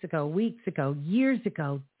months ago, weeks ago, years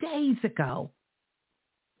ago, days ago,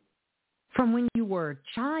 from when you were a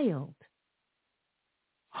child,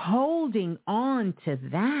 holding on to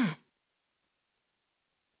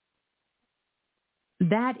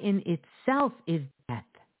that in itself is death.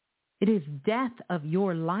 It is death of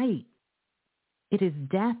your light. It is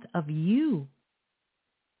death of you.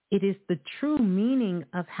 It is the true meaning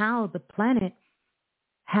of how the planet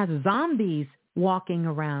has zombies walking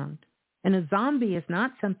around. And a zombie is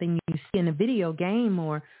not something you see in a video game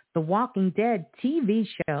or the Walking Dead TV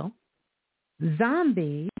show.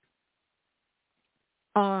 Zombies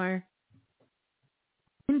are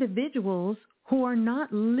individuals who are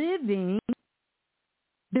not living.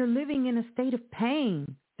 They're living in a state of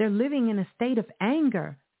pain. They're living in a state of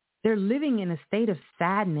anger. They're living in a state of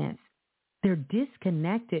sadness. They're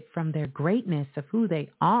disconnected from their greatness of who they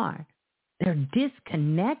are. They're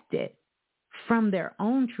disconnected from their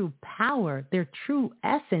own true power, their true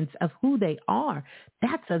essence of who they are.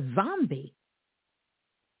 That's a zombie.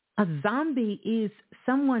 A zombie is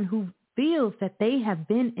someone who feels that they have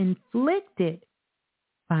been inflicted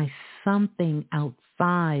by something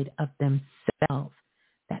outside of themselves,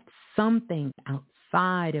 that something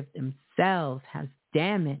outside of themselves has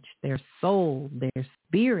damaged their soul, their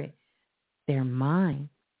spirit, their mind.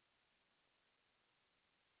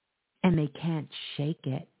 And they can't shake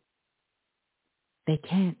it. They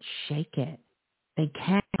can't shake it. They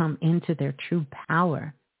can't come into their true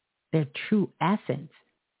power, their true essence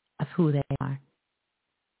of who they are.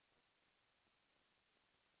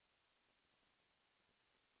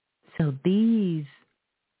 So these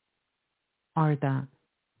are the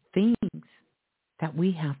things that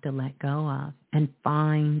we have to let go of and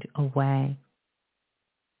find a way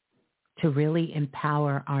to really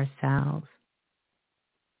empower ourselves,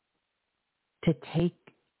 to take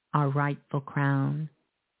our rightful crown,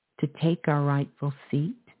 to take our rightful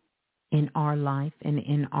seat in our life and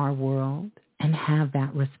in our world and have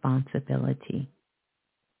that responsibility.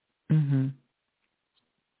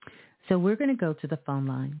 So we're going to go to the phone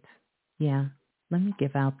lines. Yeah, let me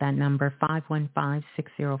give out that number.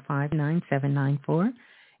 515-605-9794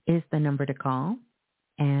 is the number to call.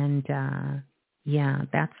 And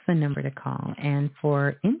that's the number to call. And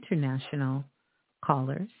for international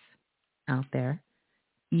callers out there,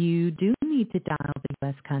 you do need to dial the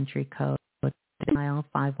U.S. country code, dial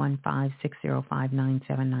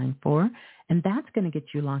 515-605-9794, and that's going to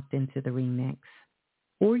get you locked into the remix.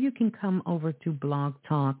 Or you can come over to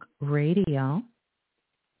blogtalkradio.com/the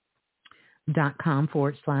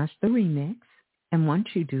remix, and once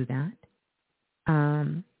you do that,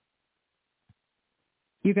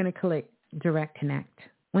 you're going to click Direct Connect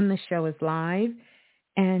when the show is live,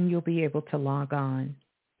 and you'll be able to log on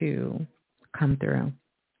to come through.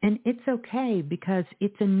 And it's okay because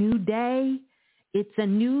it's a new day. It's a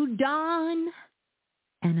new dawn.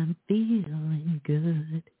 And I'm feeling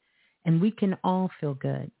good. And we can all feel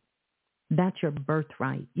good. That's your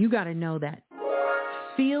birthright. You got to know that.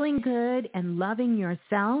 Feeling good and loving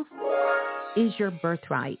yourself is your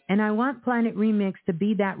birthright. And I want Planet Remix to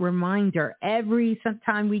be that reminder every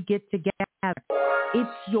time we get together. It's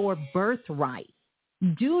your birthright.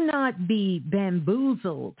 Do not be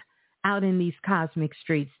bamboozled out in these cosmic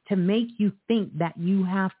streets to make you think that you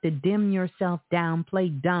have to dim yourself down, play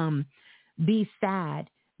dumb, be sad,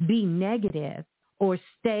 be negative, or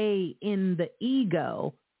stay in the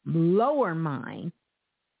ego, lower mind.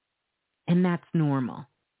 And that's normal.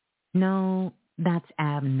 No, that's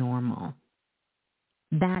abnormal.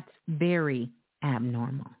 That's very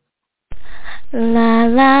abnormal. La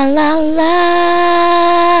la la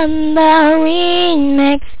la, the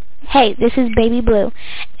remix. Hey, this is Baby Blue.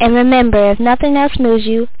 And remember, if nothing else moves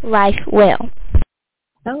you, life will.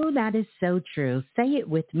 Oh, that is so true. Say it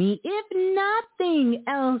with me. If nothing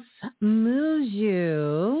else moves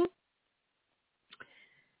you,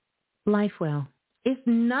 life will. If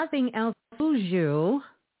nothing else moves you,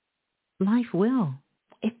 life will.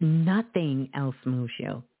 If nothing else moves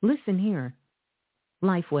you, listen here.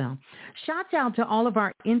 Life will. Shouts out to all of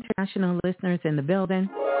our international listeners in the building.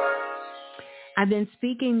 I've been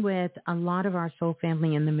speaking with a lot of our soul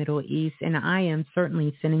family in the Middle East, and I am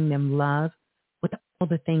certainly sending them love with all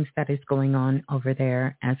the things that is going on over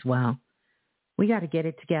there as well. We got to get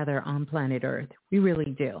it together on planet Earth. We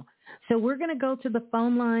really do. So we're going to go to the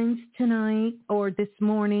phone lines tonight or this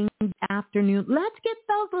morning, afternoon. Let's get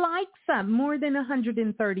those likes up. More than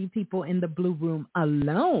 130 people in the Blue Room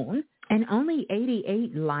alone and only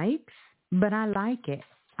 88 likes, but I like it.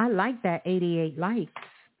 I like that 88 likes.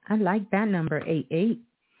 I like that number 88.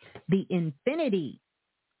 The infinity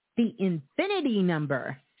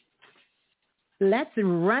number. Let's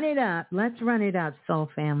run it up. Let's run it up, soul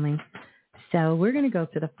family. So we're going to go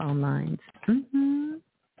to the phone lines.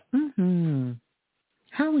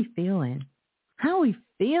 How are we feeling? How are we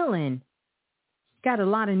feeling? Got a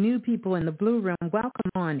lot of new people in the Blue Room.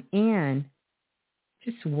 Welcome on in.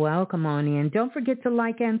 Just welcome on in. Don't forget to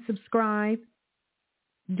like and subscribe.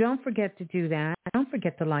 Don't forget to do that. Don't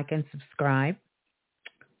forget to like and subscribe.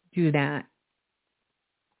 Do that.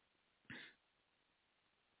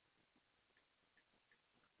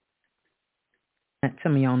 Let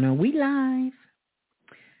some of y'all know we live.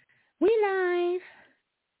 We live.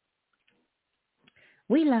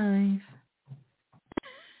 We live.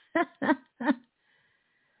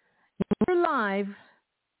 We're live,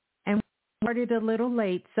 and we started a little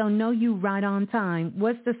late, so know you right on time.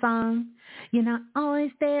 What's the song? You're not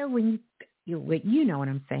always there when you know what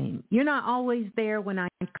I'm saying. You're not always there when I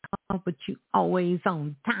call, but you always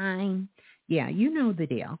on time. Yeah, you know the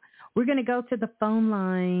deal. We're going to go to the phone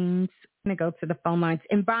lines. And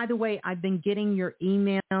by the way, I've been getting your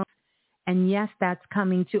emails, and yes, that's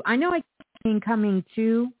coming too. I know it's coming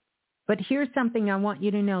too, but here's something I want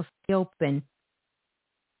you to know. Stay open.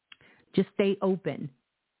 Just stay open.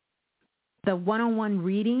 The one-on-one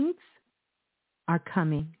readings are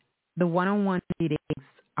coming. The one-on-one readings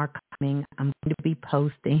are coming. I'm going to be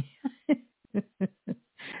posting.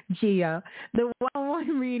 Gia, the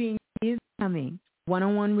one-on-one reading is coming.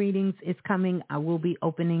 One-on-one readings is coming. I will be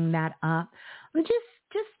opening that up. I'm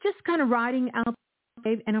just kind of riding out,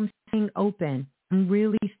 and I'm staying open. I'm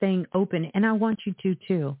really staying open, and I want you to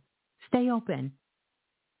too. Stay open.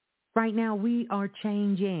 Right now, we are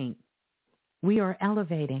changing. We are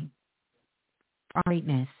elevating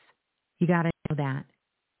greatness. You got to know that.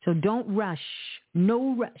 So don't rush.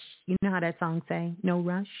 No rush. You know how that song say? No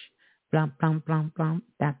rush. Blum, blum, blum, blum.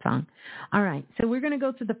 That song. All right. So we're going to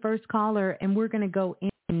go to the first caller, and we're going to go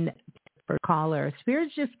in for caller.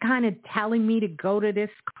 Spirit's just kind of telling me to go to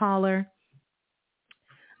this caller,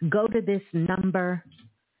 go to this number,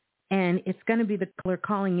 and it's going to be the caller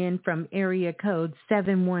calling in from area code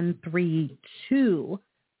 7132.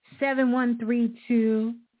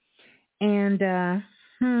 7132. And,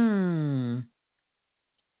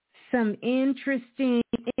 some interesting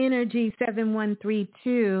energy,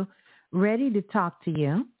 7132, ready to talk to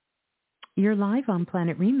you. You're live on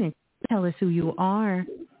Planet Remix. Tell us who you are,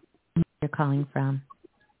 where you're calling from.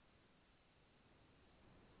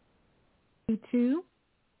 2,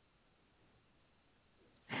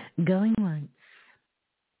 going once.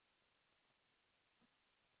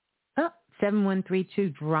 Oh,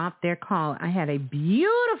 7132 dropped their call. I had a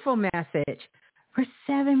beautiful message for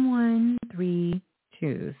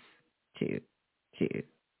 7132.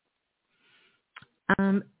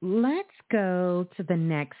 Let's go to the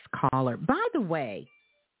next caller. By the way,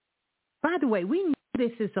 we know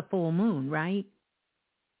this is a full moon, right?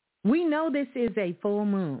 We know this is a full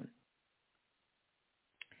moon.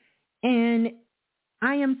 And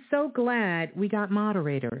I am so glad we got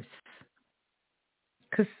moderators.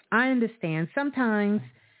 Because I understand sometimes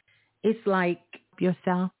it's like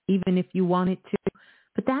yourself, even if you wanted to.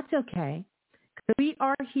 But that's okay. Because we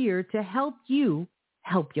are here to help you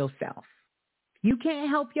help yourself. You can't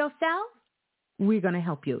help yourself? We're going to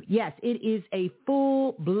help you. Yes, it is a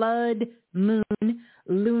full blood moon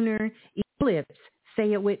lunar eclipse.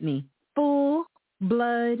 Say it with me. Full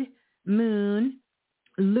blood moon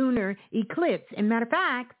lunar eclipse. And matter of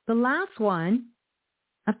fact, the last one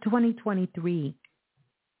of 2023.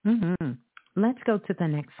 Let's go to the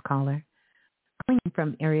next caller. Calling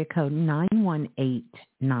from area code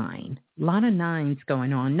 9189. A lot of nines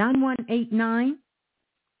going on. 9189.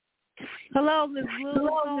 Hello, Ms.Blue.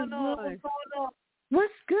 What's going on?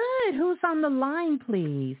 What's good? Who's on the line,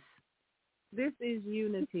 please? This is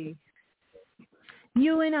Unity.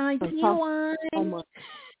 UNITY.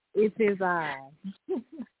 It is I.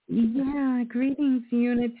 Yeah, greetings,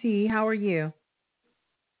 Unity. How are you?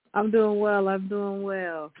 I'm doing well.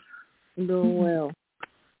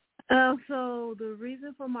 So the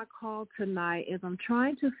reason for my call tonight is I'm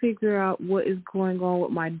trying to figure out what is going on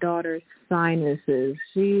with my daughter's sinuses.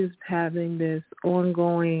 She's having this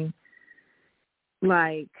ongoing,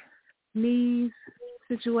 sneeze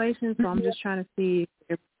situation, so I'm just trying to see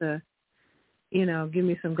if to, give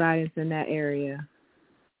me some guidance in that area.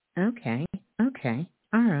 Okay.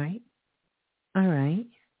 All right.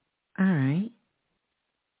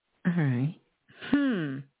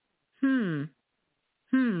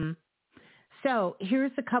 So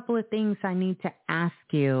here's a couple of things I need to ask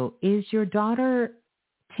you. Is your daughter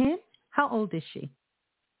 10? How old is she?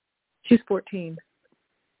 She's 14.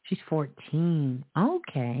 She's 14.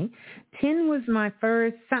 Okay. 10 was my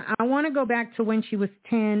first. I want to go back to when she was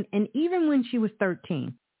 10 and even when she was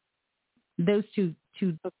 13. Those two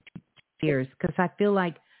years, because I feel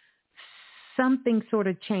like something sort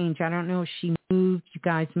of changed. I don't know if she moved, you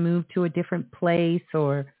guys moved to a different place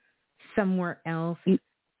or somewhere else.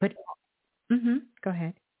 But go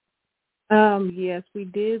ahead. Yes, we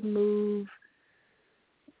did move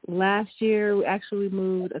last year. We actually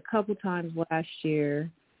moved a couple times last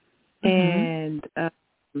year. And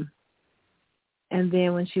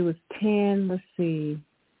then when she was 10, let's see,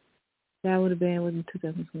 that would have been within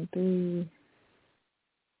 2023.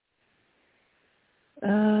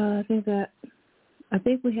 I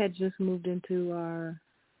think we had just moved into our.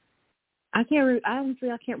 Honestly,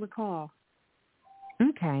 I can't recall.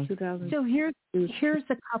 Okay. 2000. So here's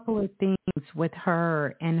a couple of things with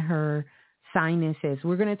her and her sinuses.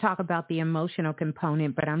 We're going to talk about the emotional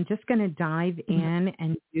component, but I'm just going to dive in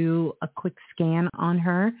and do a quick scan on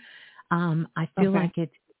her. I feel like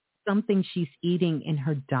it's something she's eating in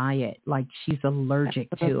her diet, like she's allergic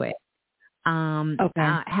to it.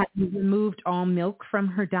 Have you removed all milk from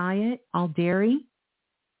her diet, all dairy?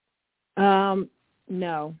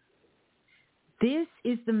 No. This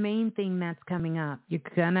is the main thing that's coming up. You're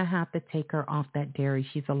going to have to take her off that dairy.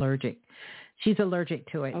 She's allergic. She's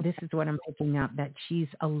allergic to it. Okay. This is what I'm picking up, that she's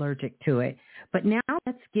allergic to it. But now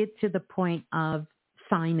let's get to the point of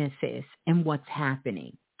sinuses and what's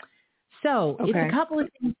happening. So it's a couple of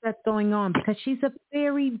things that's going on because she's a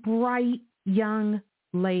very bright young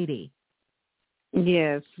lady.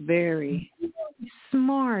 Yes, very.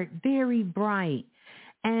 Smart, very bright.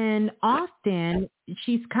 And often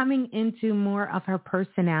she's coming into more of her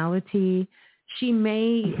personality. She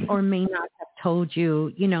may or may not have told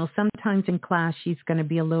you, sometimes in class she's going to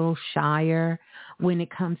be a little shyer when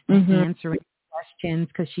it comes to answering questions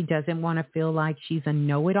because she doesn't want to feel like she's a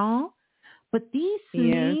know-it-all. But these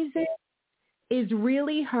sneezes is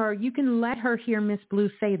really her. You can let her hear Ms.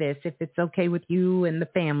 Blue say this if it's okay with you and the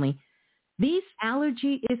family. This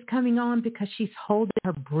allergy is coming on because she's holding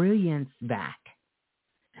her brilliance back.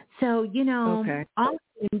 So, often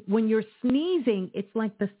when you're sneezing, it's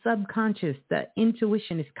like the subconscious, the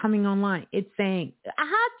intuition is coming online. It's saying,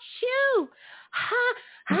 ha-choo,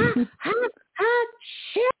 ha-choo,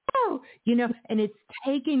 and it's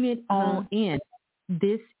taking it all in.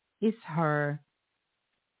 This is her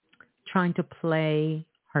trying to play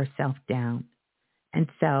herself down. And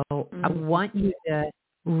so I want you to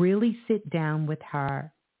really sit down with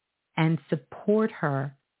her and support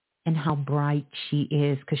her and how bright she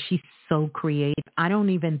is because she's so creative. I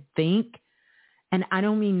don't even think, and I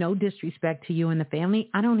don't mean no disrespect to you and the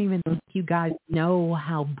family, I don't even think you guys know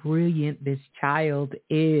how brilliant this child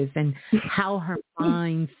is and how her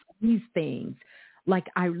mind sees things. Like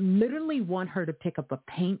I literally want her to pick up a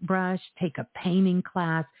paintbrush, take a painting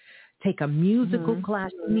class, take a musical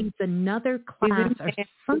class. She needs another class or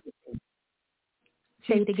something.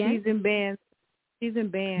 Say it again. She's in band. She's in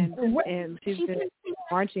band, and she's been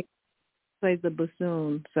marching. Plays the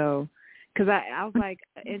bassoon, so because I was like,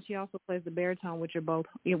 and she also plays the baritone, which are both.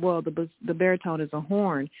 Well, the baritone is a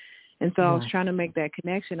horn, and so I was trying to make that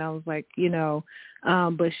connection. I was like,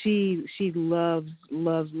 but she loves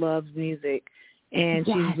music, and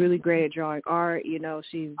she's really great at drawing art.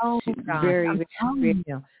 She's very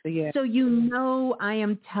creative. So, yeah. So I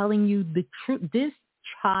am telling you the truth. This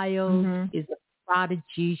child is a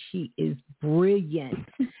prodigy. She is brilliant,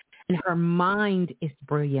 and her mind is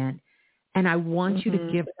brilliant. And I want you to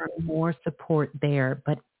give her more support there,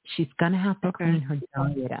 but she's going to have to clean her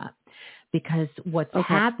diet up because what's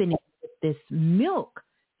happening with this milk,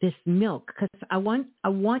 because I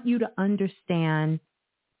want you to understand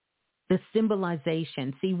the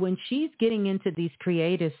symbolization. See, when she's getting into these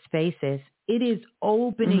creative spaces, it is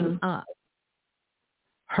opening up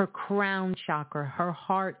her crown chakra, her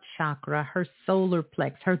heart chakra, her solar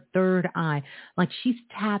plex, her third eye. Like she's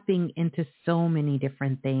tapping into so many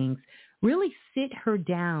different things. Really sit her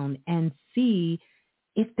down and see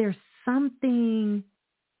if there's something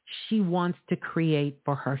she wants to create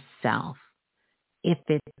for herself. If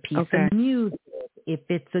it's a piece of music, if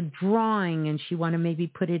it's a drawing and she want to maybe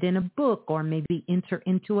put it in a book or maybe enter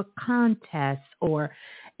into a contest, or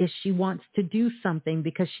if she wants to do something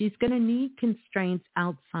because she's going to need constraints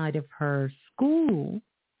outside of her school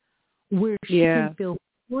where she can feel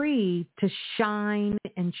free to shine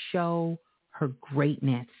and show her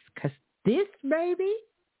greatness. Because this baby,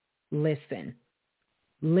 listen.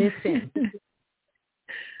 Yep.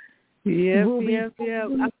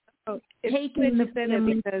 Taking the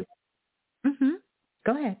family. Because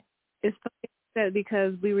go ahead. It's funny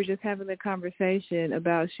because we were just having a conversation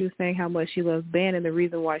about, she was saying how much she loves band, and the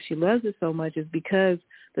reason why she loves it so much is because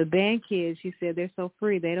the band kids, she said, they're so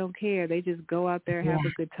free. They don't care. They just go out there and have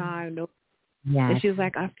a good time. And she was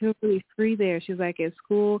like, I feel really free there. She was like, at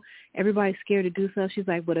school, everybody's scared to do stuff. She's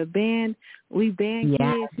like, but a band, we band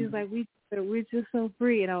kids. She was like, we're just so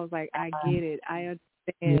free. And I was like, I get it. I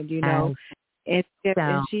understand, And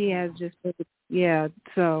she has just,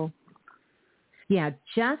 so. Yeah,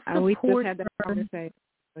 just support we just had that conversation.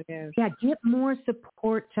 Yeah, get more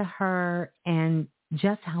support to her and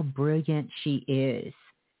just how brilliant she is.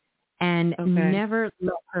 And never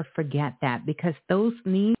let her forget that, because those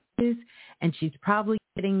sneezes and she's probably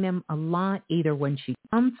getting them a lot either when she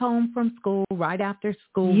comes home from school, right after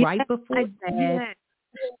school, right before bed.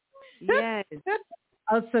 Yes.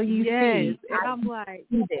 Oh, so you see. And I'm like,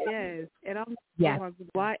 yes. And I'm like, oh,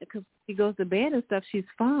 why? Because she goes to bed and stuff, she's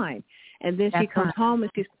fine. And then she comes home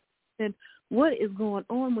and she said, what is going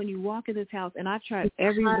on when you walk in this house? And I tried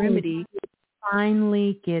every remedy.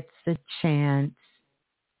 Finally gets the chance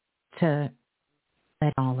to let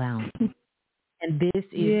it all out. And this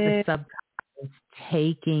is the subconscious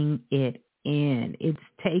taking it in. It's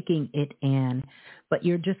taking it in. But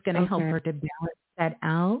you're just going to help her to balance that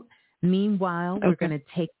out. Meanwhile, we're going to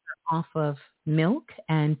take her off of milk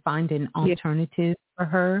and find an alternative for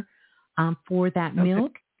her for that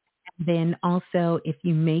milk. And then also, if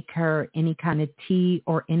you make her any kind of tea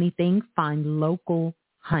or anything, find local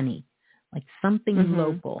honey, like something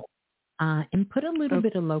local. And put a little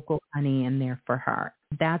bit of local honey in there for her.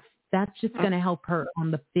 That's just going to help her on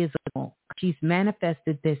the physical. She's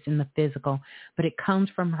manifested this in the physical, but it comes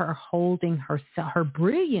from her holding her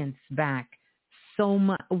brilliance back so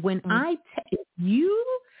much. When I tell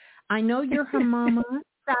you, I know you're her mama.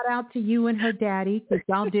 Shout out to you and her daddy because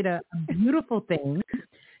y'all did a beautiful thing.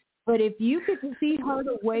 But if you could see her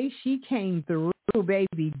the way she came through,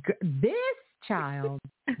 baby, this child.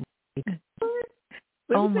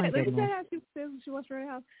 My goodness. Look at how she says when she walks around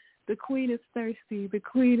the house. The queen is thirsty. The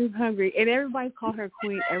queen is hungry. And everybody called her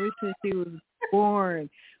queen ever since she was born.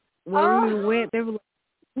 When we went, they were like,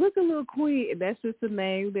 look, a little queen. And that's just the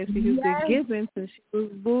name that she has been given since she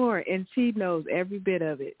was born. And she knows every bit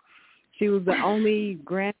of it. She was the only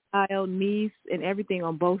grandchild, niece, and everything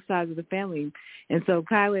on both sides of the family. And so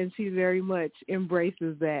Kyla, she very much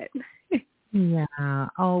embraces that. Yeah.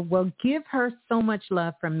 Oh, well, give her so much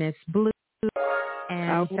love from Ms.Blue.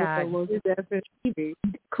 And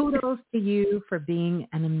kudos to you for being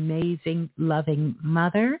an amazing, loving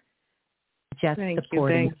mother. Just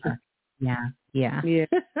supporting her. Yeah.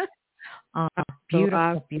 Oh,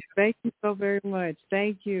 beautiful, beautiful. Thank you so very much.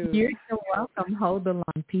 Thank you. You're so welcome. Hold the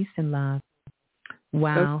line. Peace and love.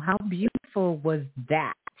 Wow, how beautiful was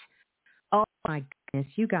that? Oh, my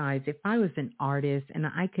goodness. You guys, if I was an artist and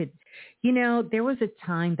I could, there was a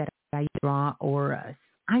time that I draw auras.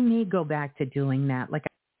 I may go back to doing that. Like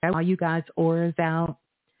I draw you guys auras out,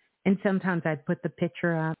 and sometimes I'd put the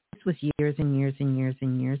picture up. This was years and years and years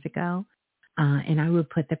and years ago. And I would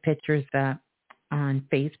put the pictures up on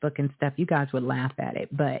Facebook and stuff. You guys would laugh at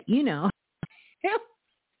it. But, it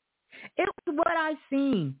was what I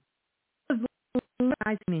seen. It was what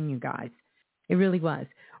I seen in you guys. It really was.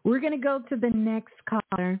 We're going to go to the next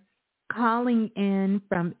caller calling in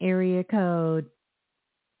from area code.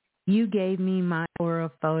 You gave me my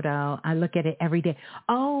aura photo. I look at it every day.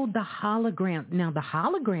 Oh, the hologram. Now, the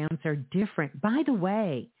holograms are different. By the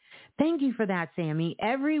way, thank you for that, Sammy.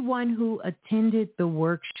 Everyone who attended the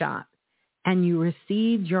workshop and you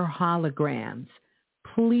received your holograms,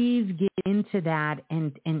 please get into that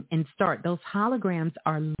and start. Those holograms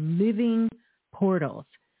are living portals.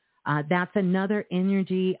 That's another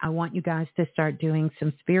energy I want you guys to start doing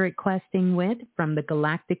some spirit questing with from the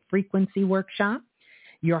Galactic Frequency Workshop.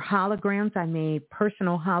 Your holograms, I made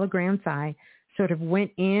personal holograms. I sort of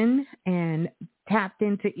went in and tapped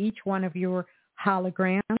into each one of your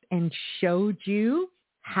holograms and showed you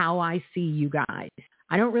how I see you guys.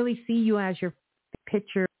 I don't really see you as your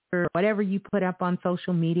picture or whatever you put up on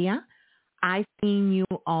social media. I've seen you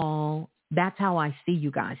all. That's how I see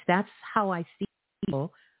you guys. That's how I see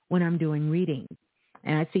people when I'm doing readings.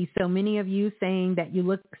 And I see so many of you saying that you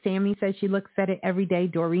look, Sammy says she looks at it every day.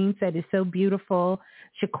 Doreen said it's so beautiful.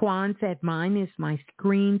 Shaquan said mine is my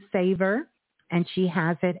screensaver, and she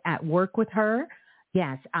has it at work with her.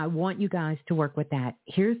 Yes, I want you guys to work with that.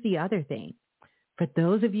 Here's the other thing. For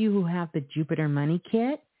those of you who have the Jupiter Money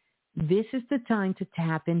Kit, this is the time to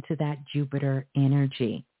tap into that Jupiter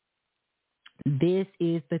energy. This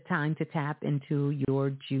is the time to tap into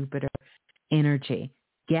your Jupiter energy.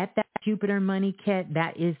 Get that Jupiter Money Kit.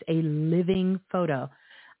 That is a living photo.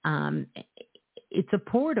 It's a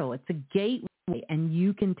portal. It's a gateway, and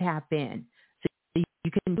you can tap in. So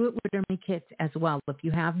you can do it with Jupiter Money Kits as well. If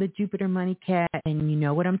you have the Jupiter Money Kit and you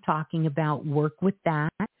know what I'm talking about, work with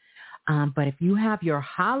that. But if you have your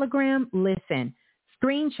hologram, listen,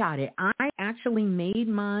 screenshot it. I actually made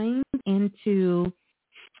mine into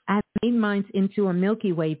a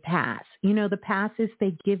Milky Way pass. You know, the passes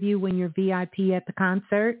they give you when you're VIP at the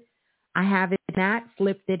concert? I have it in that,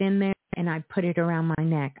 slipped it in there, and I put it around my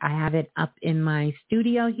neck. I have it up in my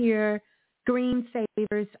studio here.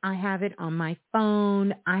 Screensavers, I have it on my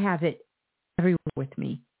phone. I have it everywhere with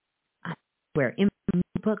me. In my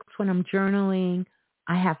books when I'm journaling,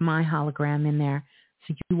 I have my hologram in there.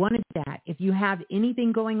 So you want to do that. If you have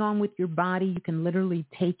anything going on with your body, you can literally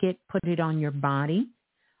take it, put it on your body.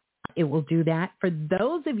 It will do that. For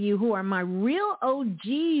those of you who are my real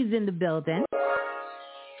OGs in the building,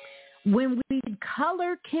 when we did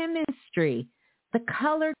color chemistry, the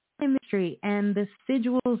color chemistry and the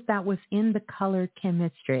sigils that was in the color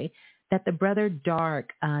chemistry that the Brother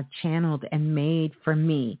Dark channeled and made for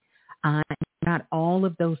me, got all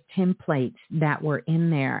of those templates that were in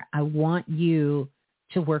there. I want you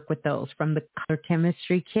to work with those from the color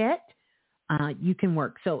chemistry kit. You can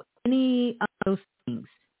work. So any of those things,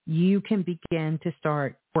 you can begin to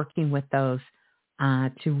start working with those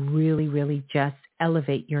to really, really just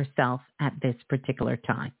elevate yourself at this particular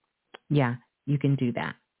time. Yeah, you can do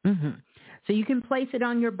that. Mm-hmm. So you can place it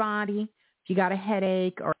on your body if you got a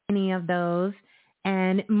headache or any of those.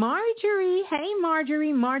 And Marjorie, hey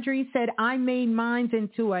Marjorie said, I made mine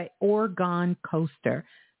into an Oregon coaster.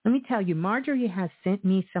 Let me tell you, Marjorie has sent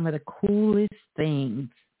me some of the coolest things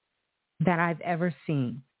that I've ever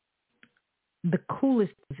seen. The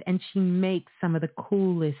coolest things, and she makes some of the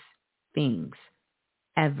coolest things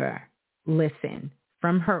ever. Listen,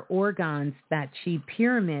 from her organs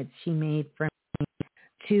pyramids she made from me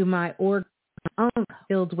to my organ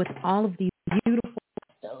filled with all of these beautiful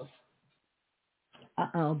crystals.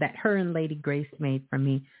 That her and Lady Grace made for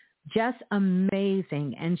me. Just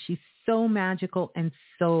amazing. And she's so magical and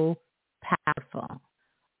so powerful.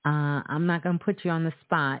 I'm not going to put you on the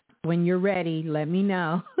spot. When you're ready, let me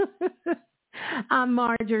know. I'm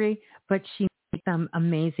Marjorie, but she made some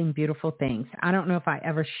amazing, beautiful things. I don't know if I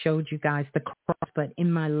ever showed you guys the cross, but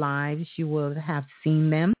in my lives, you will have seen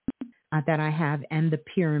them that I have, and the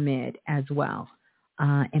pyramid as well.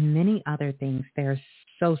 And many other things. They're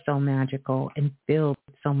so magical and filled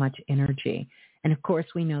with so much energy. And of course,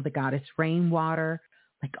 we know the goddess rainwater,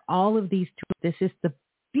 like all of these tools. This is the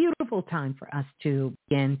beautiful time for us to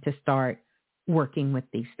begin to start working with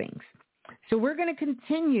these things. So we're going to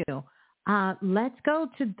continue. Let's go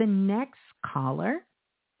to the next caller.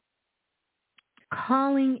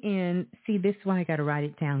 Calling in. See, this one I got to write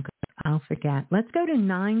it down because I'll forget. Let's go to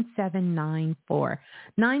 9794.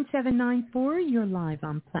 9794, you're live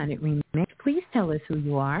on Planet Remix. Please tell us who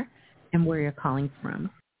you are and where you're calling from.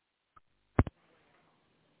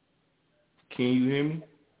 Can you hear me?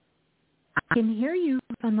 I can hear you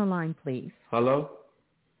on the line, please. Hello?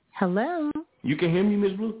 Hello? You can hear me,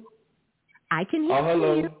 Ms.Blue? I can hear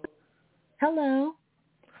hello. you. Hello?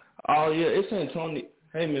 Oh, yeah, it's Antonio.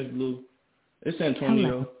 Hey, Ms.Blue. It's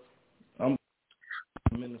Antonio. Hello.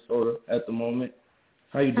 I'm in Minnesota at the moment.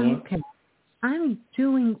 How you doing? Okay. I'm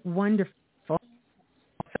doing wonderful.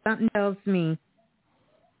 Something tells me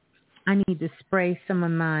I need to spray some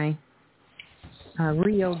of my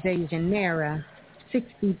Rio de Janeiro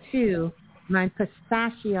 62, my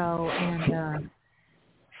pistachio and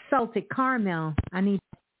salted caramel. I need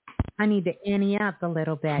to ante up a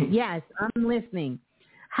little bit. Yes, I'm listening.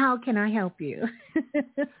 How can I help you?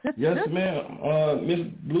 Yes, ma'am. Ms.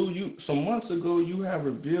 Blue, some months ago you have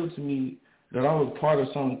revealed to me that I was part of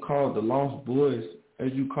something called the Lost Boys,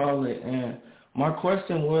 as you call it. And my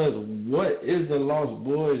question was, what is the Lost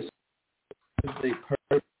Boys?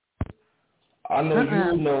 I know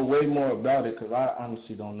you know way more about it because I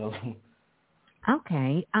honestly don't know.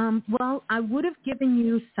 Okay. Well, I would have given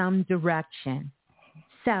you some direction.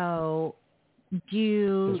 So,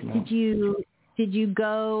 did you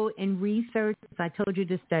go and research? I told you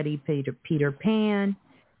to study Peter Pan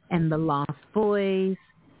and the Lost Boys.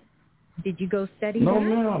 Did you go study that? No,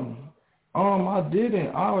 ma'am. I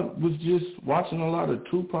didn't. I was just watching a lot of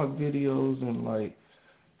Tupac videos and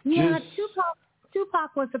Yeah,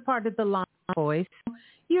 Tupac was a part of the Lost Boys.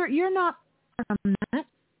 You're not from that.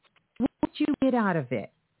 What did you get out of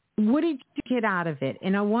it? What did you get out of it?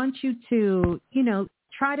 And I want you to,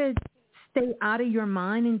 try to stay out of your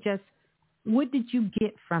mind and just, what did you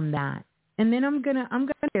get from that? And then I'm gonna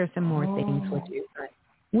share some more things with you.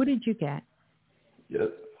 What did you get? Yeah.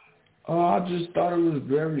 I just thought it was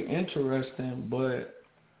very interesting, but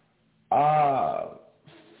I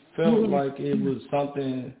felt like it was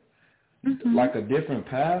something like a different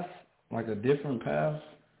path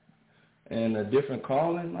and a different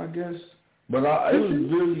calling, I guess. But it was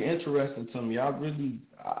really interesting to me. I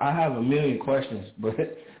have a million questions, but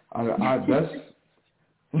that's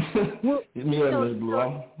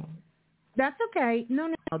Blue. That's okay.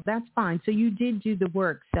 No, that's fine. So you did do the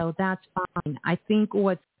work, so that's fine. I think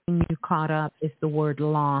what's getting you caught up is the word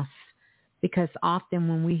loss, because often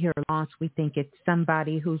when we hear loss, we think it's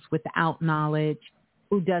somebody who's without knowledge,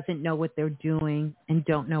 who doesn't know what they're doing and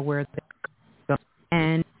don't know where they're going.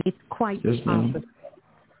 And it's quite opposite.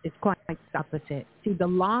 It's quite opposite. See, the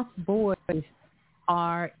Lost Boys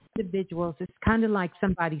are individuals. It's kind of like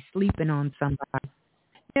somebody sleeping on somebody.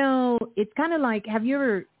 It's kind of like, have you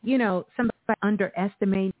ever, somebody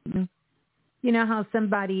underestimating? You know how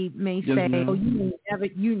somebody may say, "Oh,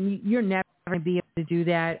 you're never going to be able to do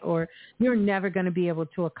that," or "You're never going to be able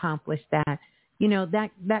to accomplish that."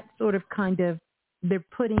 That sort of kind of, they're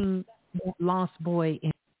putting that lost boy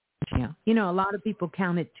in. A lot of people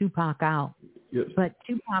counted Tupac out, yes. But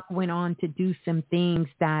Tupac went on to do some things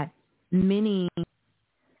that many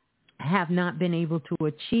have not been able to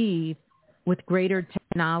achieve, with greater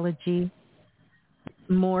technology,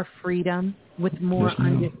 more freedom, with more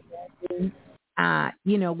understanding.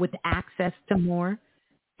 With access to more.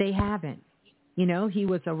 They haven't. He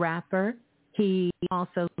was a rapper. He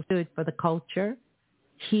also stood for the culture.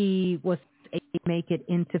 He was able to make it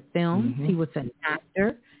into films. Mm-hmm. He was an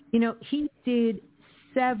actor. He did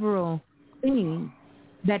several things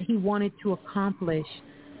that he wanted to accomplish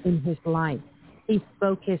in his life. He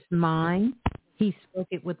spoke his mind. He spoke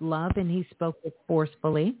it with love, and he spoke it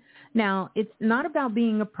forcefully. Now, it's not about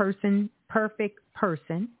being a perfect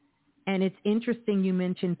person. And it's interesting you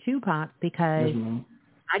mentioned Tupac, because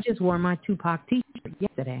I just wore my Tupac T-shirt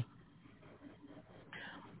yesterday.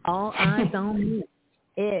 All eyes on me,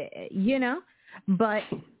 But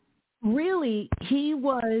really, he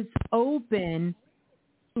was open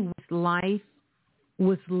to what life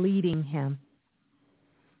was leading him.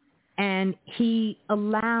 And he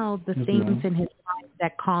allowed the things in his life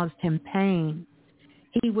that caused him pain.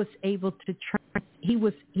 He was able to he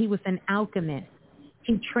was an alchemist.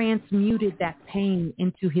 He transmuted that pain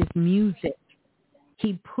into his music.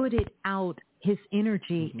 He put it out, his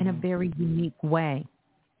energy, in a very unique way.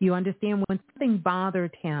 You understand? When something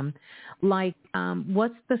bothered him, like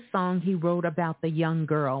what's the song he wrote about the young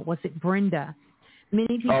girl? Was it Brenda?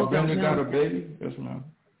 Many people don't know. Brenda Got a Baby? Yes, ma'am.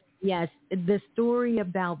 Yes, the story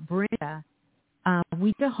about Brenda,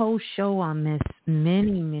 we did a whole show on this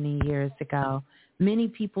many, many years ago. Many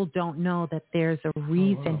people don't know that there's a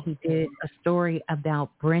reason he did a story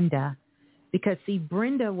about Brenda, because, see,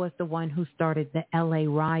 Brenda was the one who started the L.A.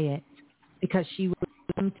 riots, because she was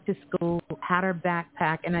going to school, had her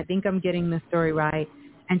backpack, and I think I'm getting the story right,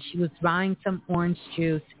 and she was buying some orange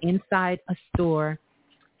juice inside a store,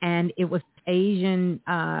 and it was Asian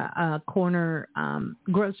corner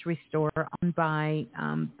grocery store owned by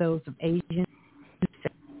those of Asian.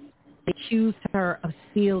 They accused her of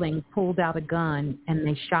stealing, pulled out a gun, and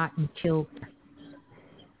they shot and killed her.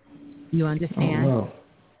 You understand? Oh,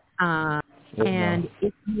 wow. And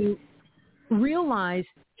if you realize,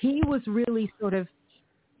 he was really sort of,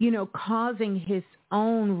 causing his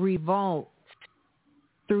own revolt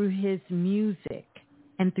through his music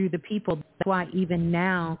and through the people. That's why even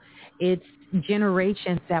now it's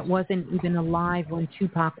generations that wasn't even alive when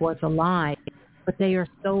Tupac was alive, but they are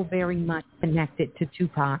so very much connected to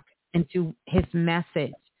Tupac and to his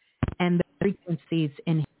message and the frequencies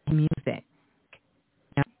in his music.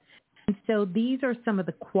 And so these are some of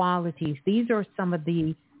the qualities. These are some of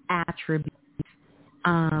the attributes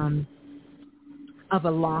of a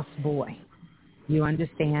lost boy. You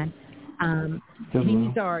understand?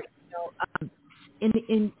 These are,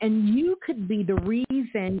 and you could be the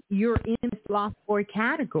reason you're in this lost boy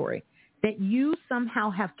category, that you somehow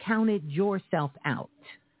have counted yourself out.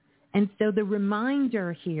 And so the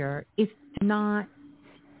reminder here is to not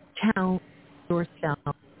count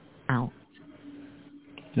yourself out.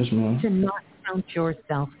 Yes, ma'am. To not count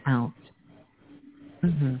yourself out.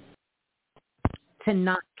 Mm-hmm. To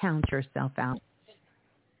not count yourself out.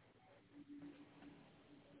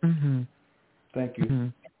 Mm-hmm. Thank you. Mm-hmm.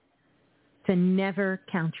 To never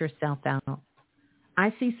count yourself out.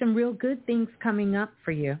 I see some real good things coming up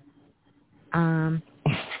for you. And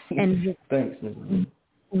thanks.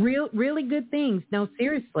 Really good things. No,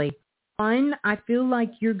 seriously. One, I feel like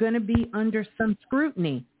you're going to be under some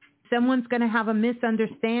scrutiny. Someone's going to have a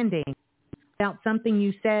misunderstanding about something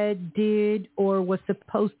you said, did, or was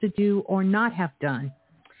supposed to do or not have done.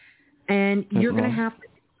 And you're going to have to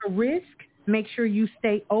take a risk, make sure you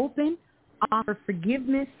stay open, offer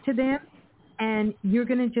forgiveness to them, and you're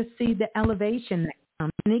going to just see the elevation that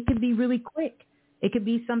comes. And it could be really quick. It could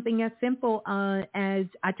be something as simple as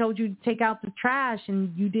I told you to take out the trash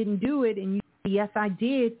and you didn't do it, and you say, yes, I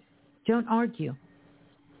did. Don't argue.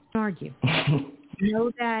 Don't argue.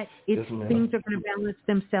 Know that things are going to balance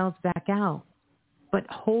themselves back out. But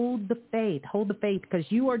hold the faith, because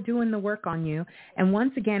you are doing the work on you. And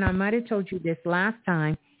once again, I might have told you this last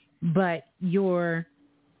time, but your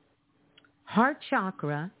heart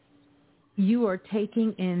chakra, you are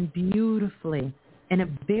taking in beautifully in a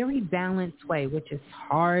very balanced way, which is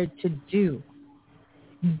hard to do.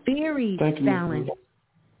 Very balanced.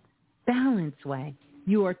 balanced way.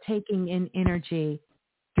 You are taking in energy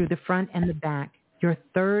through the front and the back. Your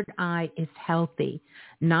third eye is healthy,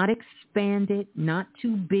 not expanded, not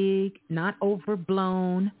too big, not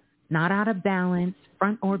overblown, not out of balance,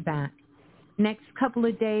 front or back. Next couple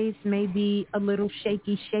of days may be a little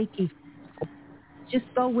shaky. Just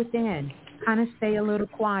go within, kind of stay a little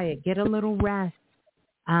quiet, get a little rest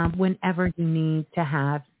whenever you need to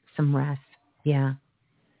have some rest. Yeah.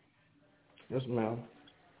 Yes, ma'am.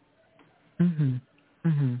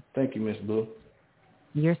 Thank you, Miss Blue.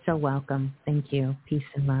 You're so welcome. Thank you. Peace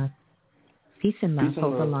and love. Peace and love.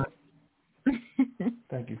 Hold the line.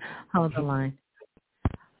 Thank you. Hold the line.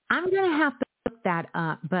 I'm going to have to look that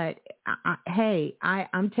up, but hey,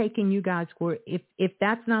 I'm taking you guys for if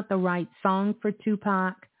that's not the right song for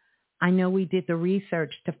Tupac, I know we did the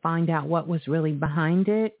research to find out what was really behind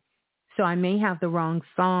it. So I may have the wrong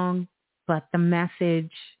song, but the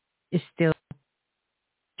message is still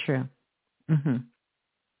true.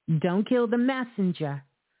 Don't kill the messenger.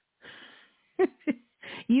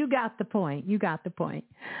 You got the point.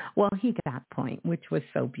 Well, he got the point, which was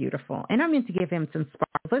so beautiful. And I meant to give him some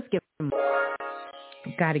sparkles.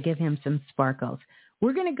 Got to give him some sparkles.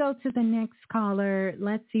 We're going to go to the next caller.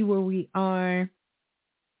 Let's see where we are.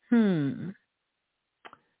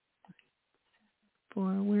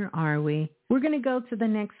 Where are we? We're going to go to the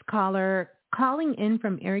next caller. Calling in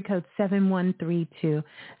from area code 7132.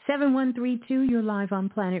 7132, you're live on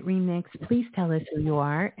Planet Remix. Please tell us who you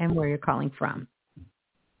are and where you're calling from.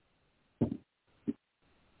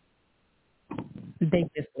 They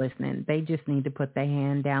just listening. They just need to put their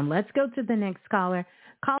hand down. Let's go to the next caller.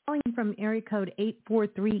 Calling from area code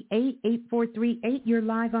 8438. 8438, you're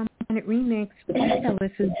live on Planet Remix. Please tell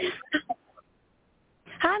us who.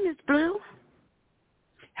 Hi, Ms. Blue.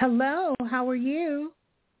 Hello, how are you?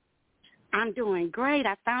 I'm doing great.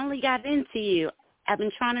 I finally got into you. I've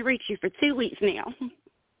been trying to reach you for 2 weeks now.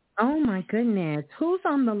 Oh, my goodness. Who's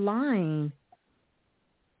on the line?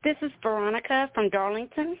 This is Veronica from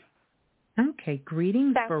Darlington. Okay,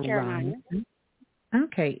 greetings, South Veronica. Carolina.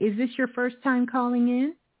 Okay, is this your first time calling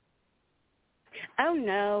in? Oh,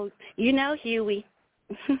 no. You know Huey.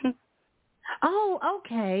 Oh,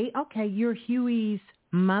 okay. You're Huey's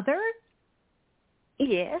mother?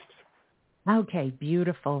 Yes. Okay,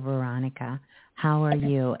 beautiful, Veronica. How are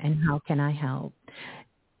you, and how can I help?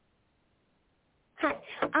 Hi.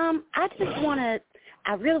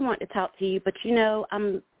 I really want to talk to you, but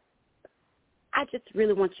I just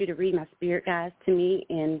really want you to read my spirit guides to me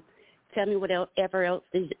and tell me whatever else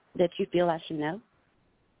that you feel I should know.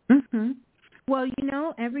 Well,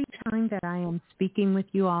 every time that I am speaking with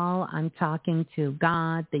you all, I'm talking to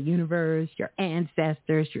God, the universe, your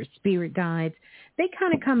ancestors, your spirit guides. They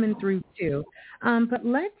kind of coming through too. But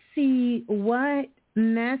let's see what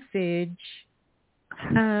message.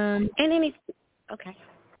 Okay.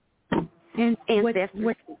 And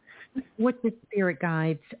what the spirit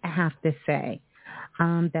guides have to say.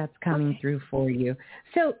 That's coming through for you.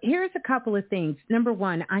 So here's a couple of things. Number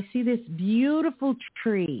one, I see this beautiful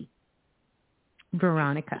tree,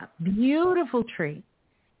 Veronica, beautiful tree.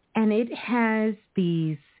 And it has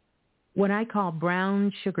these, what I call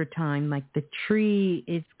brown sugar time, like the tree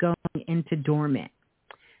is going into dormant.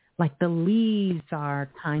 Like the leaves are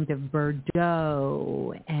kind of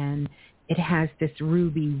Bordeaux, and it has this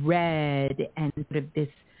ruby red and sort of this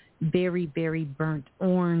very, very burnt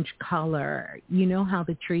orange color. You know how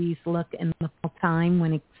the trees look in the fall time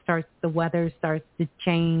when the weather starts to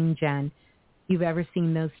change, and you've ever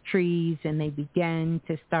seen those trees and they begin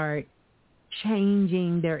to start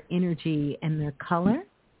changing their energy and their color?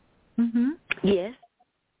 Yes.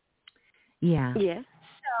 Yeah. Yes.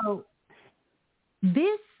 So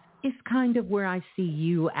this is kind of where I see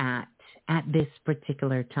you at this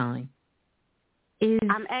particular time.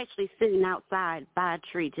 I'm actually sitting outside by a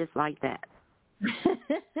tree just like that.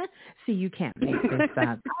 See, you can't make this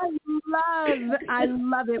up. I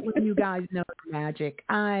love it when you guys know magic.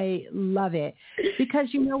 I love it. Because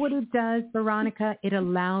you know what it does, Veronica? It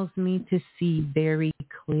allows me to see very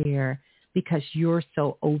clear because you're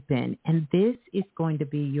so open. And this is going to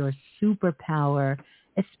be your superpower,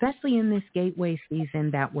 especially in this gateway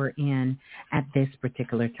season that we're in at this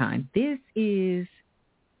particular time. This is...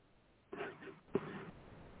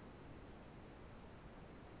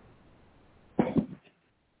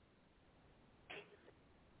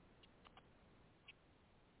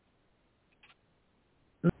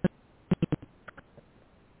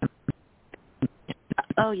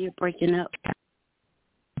 Oh, you're breaking up.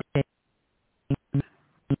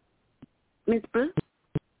 Ms. Blue?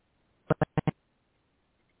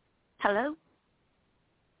 Hello?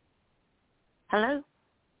 Hello?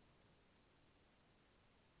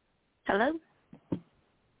 Hello?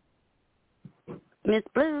 Miss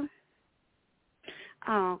Blue?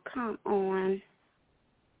 Oh, come on.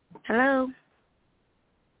 Hello?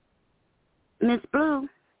 Miss Blue?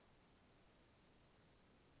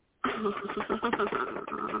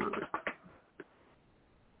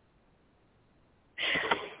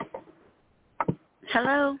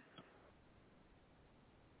 Hello?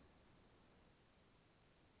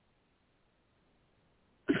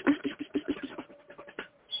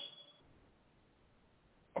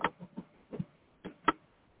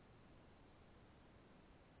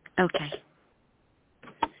 Okay.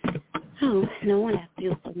 Oh, no wonder I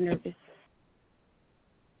feel so nervous.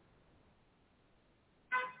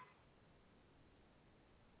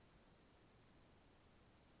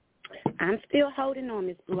 I'm still holding on,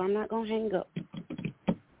 Miss Blue. I'm not going to hang up.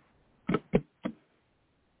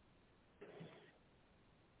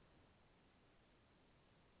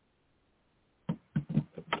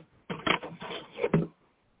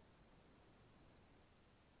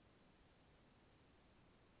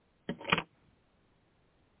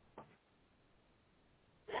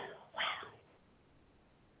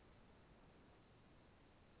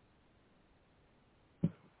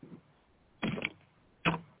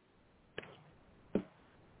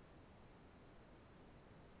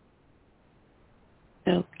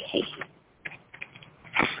 Okay.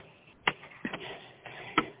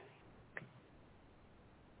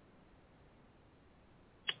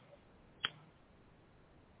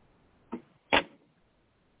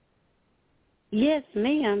 Yes,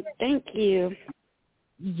 ma'am. Thank you.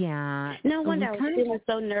 Yeah. No wonder I was feeling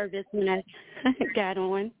so nervous when I got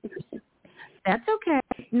on. That's okay.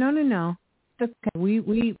 No. That's okay.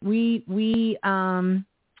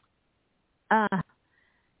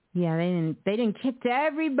 Yeah, they didn't kick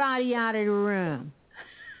everybody out of the room.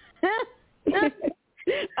 Oh,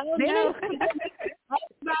 no.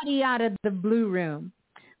 Everybody out of the blue room.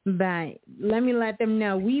 But let me let them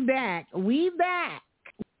know we back. We back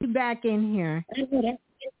in here.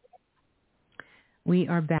 We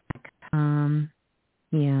are back.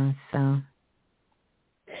 Yeah, so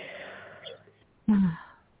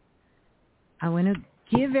I want to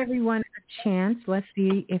give everyone a chance. Let's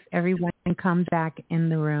see if everyone comes back in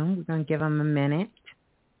the room. We're going to give them a minute.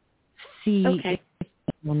 See if they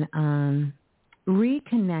can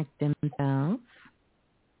reconnect themselves.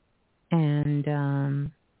 And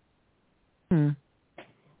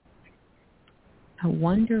I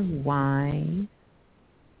wonder why.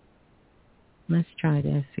 Let's try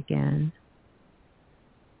this again.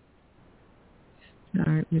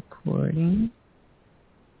 Start recording.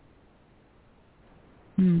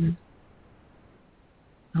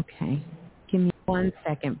 Okay. Give me 1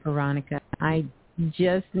 second, Veronica. I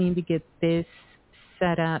just need to get this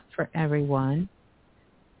set up for everyone.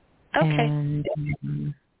 Okay.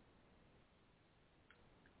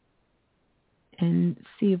 And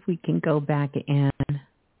see if we can go back in.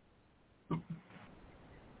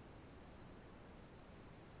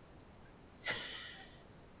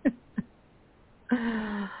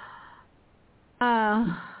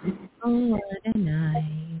 Oh, what a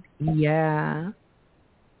night. Yeah.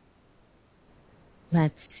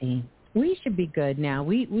 Let's see. We should be good now.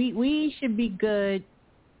 We should be good.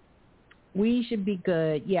 We should be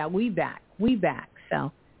good. Yeah, we back.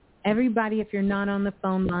 So everybody, if you're not on the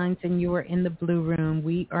phone lines and you are in the blue room,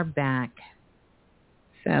 we are back.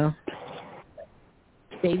 So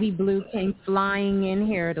Baby Blue came flying in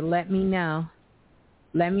here to let me know.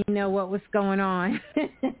 Let me know what was going on.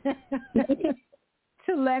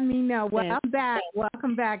 To let me know.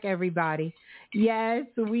 Welcome back, everybody. Yes,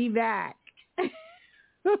 we back.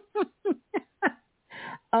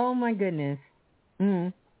 Oh my goodness.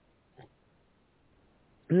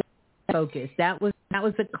 Focus. That was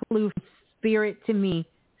a clue from spirit to me.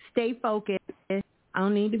 Stay focused. I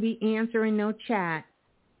don't need to be answering no chat.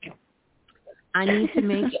 I need to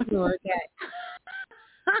make sure that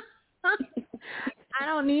I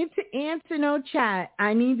don't need to answer no chat.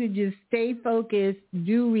 I need to just stay focused,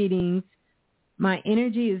 do readings. My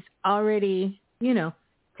energy is already,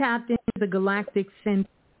 tapped into the galactic center,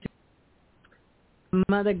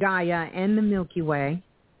 Mother Gaia, and the Milky Way.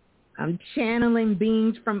 I'm channeling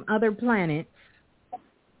beings from other planets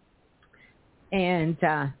and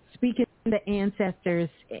speaking to the ancestors.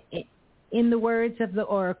 In the words of the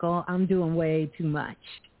Oracle, I'm doing way too much.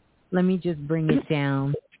 Let me just bring it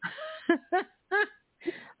down.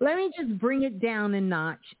 Let me just bring it down a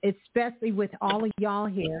notch, especially with all of y'all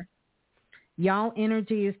here. Y'all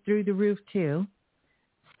energy is through the roof too.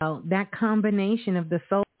 So that combination of the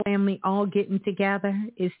soul family all getting together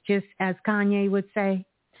is just, as Kanye would say,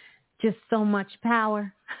 just so much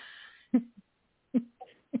power.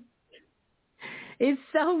 It's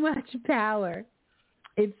so much power.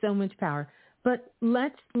 It's so much power. But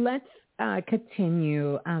let's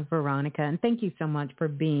continue, Veronica, and thank you so much for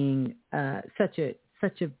being such a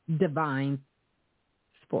divine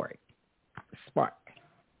spark.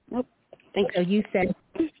 Nope. Thanks. So you said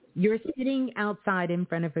you're sitting outside in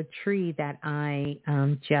front of a tree that I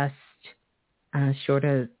just sort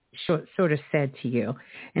of said to you,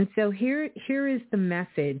 and so here is the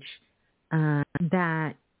message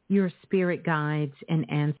that your spirit guides and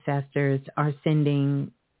ancestors are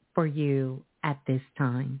sending for you at this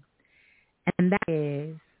time. And that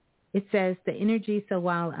is, it says the energy, so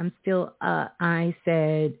while I'm still, I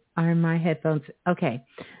said, are my headphones, okay.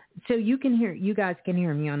 So you guys can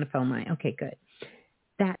hear me on the phone line. Okay, good.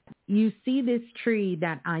 That you see this tree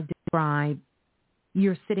that I described,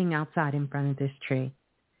 you're sitting outside in front of this tree.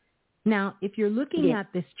 Now, if you're looking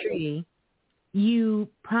at this tree, you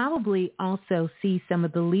probably also see some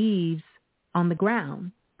of the leaves on the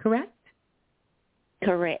ground, correct?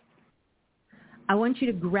 Correct. I want you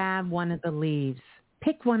to grab one of the leaves.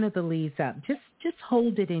 Pick one of the leaves up. Just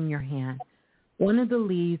hold it in your hand. One of the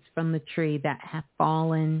leaves from the tree that have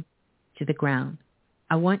fallen to the ground.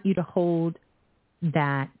 I want you to hold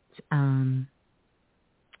that. I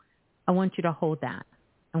want you to hold that.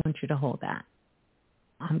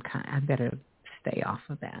 I better stay off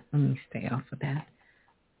of that. Let me stay off of that.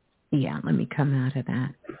 Yeah, let me come out of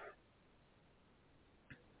that.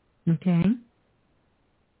 Okay.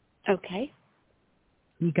 Okay.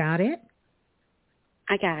 You got it?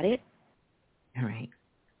 I got it. All right.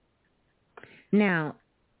 Now,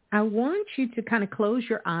 I want you to kind of close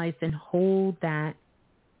your eyes and hold that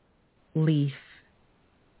leaf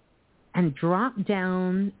and drop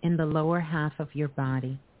down in the lower half of your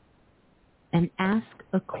body and ask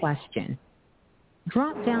a question.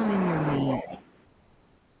 Drop down in your knees.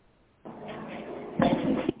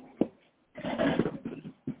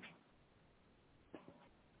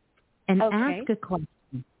 And ask a question.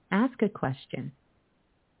 Ask a question.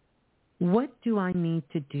 What do I need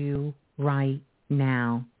to do right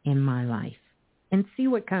now in my life? And see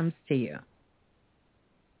what comes to you.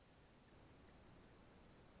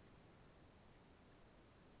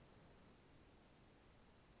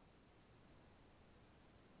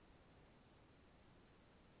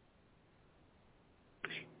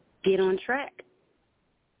 Get on track.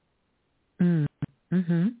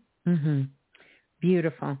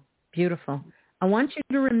 Beautiful. Beautiful. I want you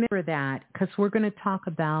to remember that because we're going to talk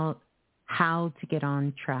about how to get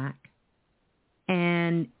on track.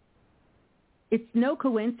 And it's no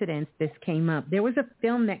coincidence this came up. There was a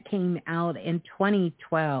film that came out in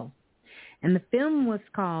 2012, and the film was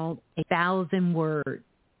called 1,000 Words,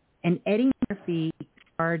 and Eddie Murphy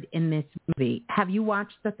starred in this movie. Have you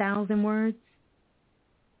watched 1,000 Words?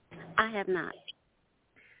 I have not.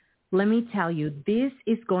 Let me tell you, this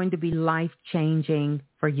is going to be life-changing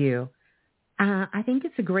for you. I think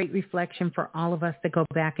it's a great reflection for all of us to go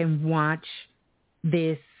back and watch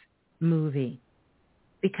this movie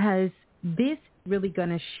because this is really going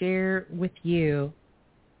to share with you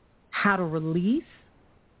how to release,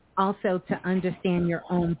 also to understand your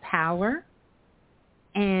own power,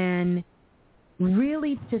 and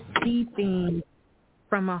really to see things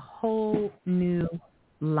from a whole new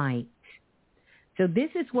light. So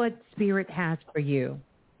this is what Spirit has for you.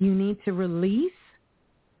 You need to release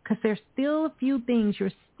because there's still a few things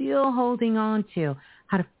you're still holding on to,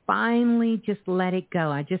 how to finally just let it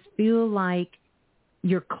go. I just feel like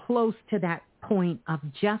you're close to that point of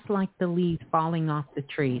just like the leaves falling off the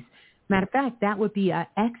trees. Matter of fact, that would be an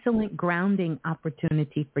excellent grounding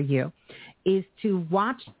opportunity for you, is to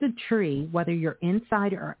watch the tree, whether you're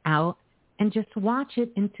inside or out, and just watch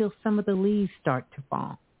it until some of the leaves start to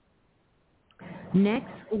fall.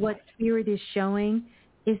 Next, what Spirit is showing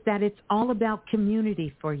is that it's all about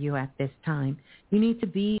community for you at this time. You need to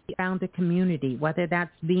be around a community, whether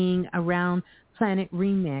that's being around Planet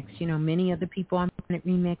Remix. You know, many of the people on Planet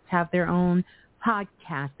Remix have their own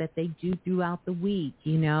podcast that they do throughout the week.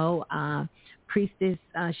 You know, Priestess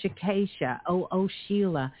Shakesha,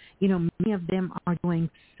 Sheila. You know, many of them are doing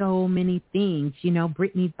so many things. You know,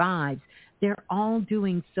 Brittany Vibes. They're all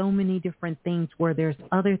doing so many different things where there's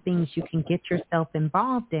other things you can get yourself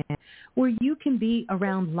involved in, where you can be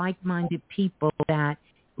around like-minded people that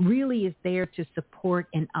really is there to support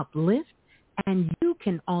and uplift. And you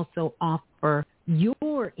can also offer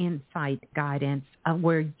your insight guidance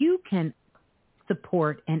where you can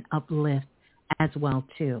support and uplift as well,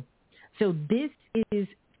 too. So this is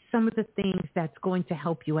some of the things that's going to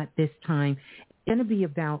help you at this time. It's going to be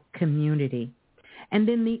about community. And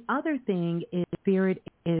then the other thing is Spirit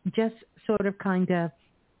is just sort of kind of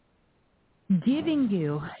giving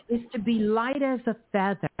you is to be light as a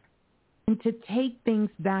feather and to take things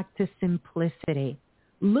back to simplicity.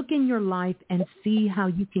 Look in your life and see how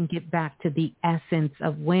you can get back to the essence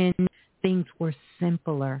of when things were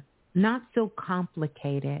simpler, not so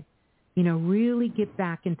complicated. You know, really get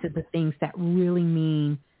back into the things that really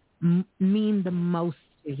mean the most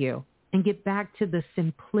to you, and get back to the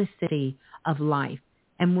simplicity of life.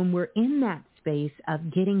 And when we're in that space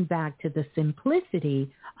of getting back to the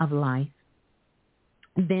simplicity of life,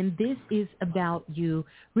 then this is about you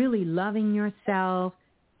really loving yourself,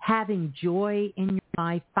 having joy in your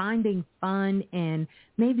life, finding fun in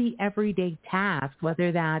maybe everyday tasks,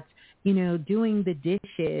 whether that's, you know, doing the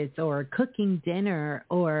dishes or cooking dinner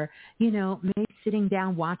or, you know, maybe sitting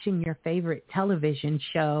down watching your favorite television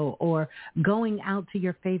show or going out to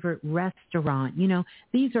your favorite restaurant. You know,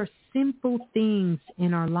 these are simple things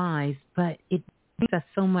in our lives, but it brings us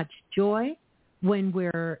so much joy when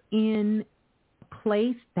we're in a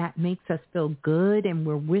place that makes us feel good and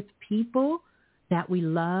we're with people that we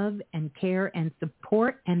love and care and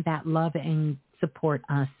support, and that love and support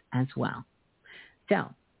us as well. So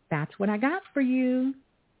that's what I got for you.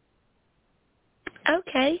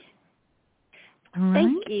 Okay. All right.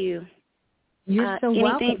 Thank you. You're so anything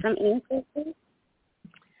welcome. From ancestors?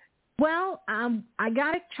 Well, I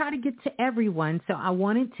got to try to get to everyone, so I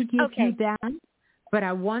wanted to give you that, but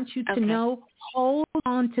I want you to know, hold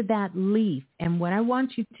on to that leaf. And what I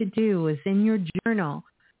want you to do is in your journal,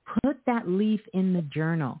 put that leaf in the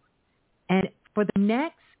journal. And for the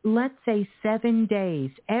next, let's say 7 days,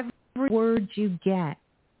 every word you get,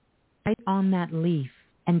 write on that leaf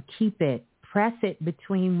and keep it. Press it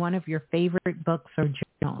between one of your favorite books or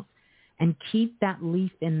journals and keep that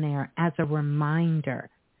leaf in there as a reminder,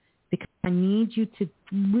 because I need you to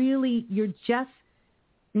really,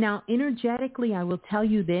 now energetically, I will tell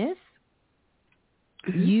you this,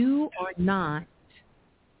 you are not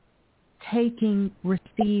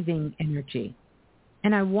receiving energy.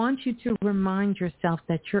 And I want you to remind yourself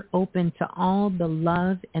that you're open to all the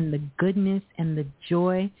love and the goodness and the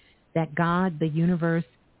joy that God, the universe,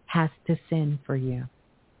 has to send for you.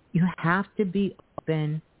 You have to be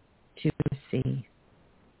open to receive.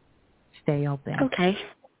 Stay open. Okay.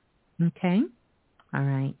 Okay? All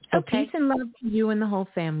right. So peace and love to you and the whole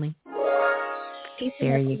family. Peace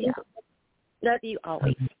there and you go. Love you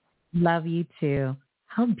always. Love you too.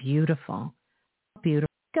 How beautiful. How beautiful.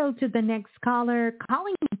 Go to the next caller,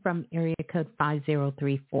 calling from area code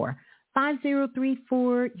 5034.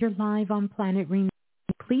 5034, you're live on Planet Remix.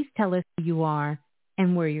 Please tell us who you are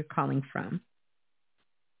and where you're calling from.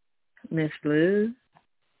 Ms.Blue,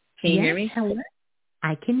 can you hear me? Hello.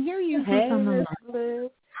 I can hear you. Hey, Ms.Blue.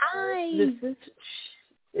 Hi. This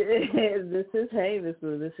is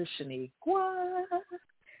Ms.Blue. This is Shaniqua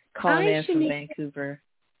calling in from Vancouver,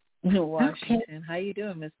 Washington. Okay. How you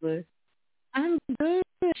doing, Ms.Blue? I'm good,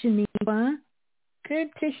 Shaniqua. Good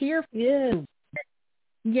to hear from you.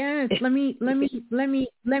 Yes. Let me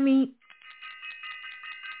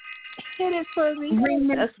hit it for me.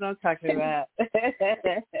 That's what I'm talking about.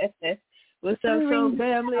 What's up, soul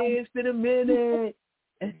family? It's been a minute.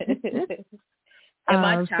 Am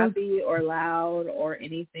I choppy or loud or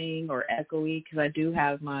anything or echoey? Because I do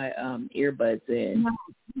have my earbuds in.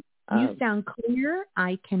 You sound clear.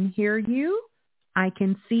 I can hear you. I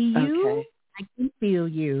can see you. Okay. I can feel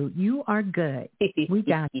you. You are good. We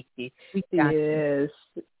got you. Yes.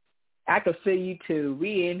 I can feel you too.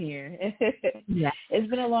 We in here. Yeah. It's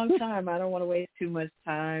been a long time. I don't want to waste too much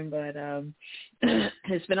time, but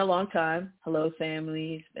it's been a long time. Hello,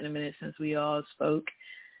 family. It's been a minute since we all spoke.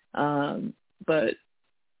 But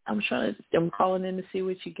I'm calling in to see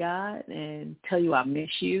what you got and tell you I miss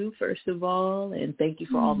you, first of all, and thank you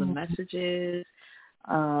for all the messages.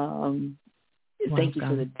 Thank you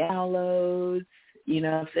for the downloads. You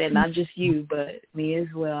know what I'm saying? Not just you, but me as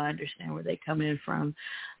well. I understand where they come in from.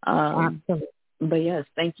 But yes,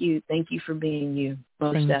 thank you. Thank you for being you,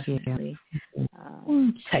 most definitely.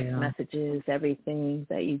 Text messages, everything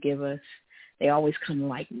that you give us, they always come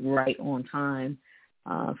like right on time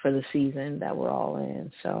for the season that we're all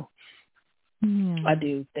in. So I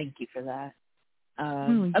do thank you for that.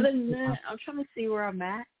 Other than that, I'm trying to see where I'm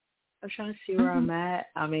at.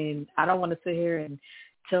 I mean, I don't want to sit here and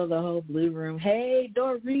tell the whole Blue Room, hey,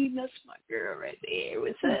 Doreen, that's my girl right there.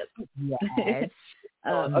 What's up? Yes.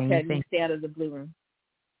 Okay, let me stay out of the Blue Room.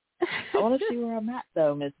 I want to see where I'm at,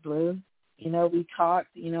 though, Ms. Blue. You know, we talked.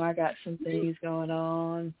 You know, I got some things going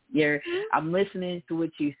on. I'm listening to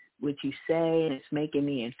what you say, and it's making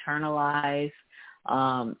me internalize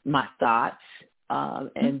my thoughts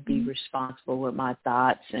and be responsible with my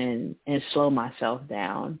thoughts and slow myself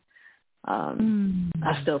down.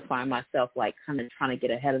 I still find myself like kind of trying to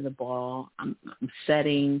get ahead of the ball. I'm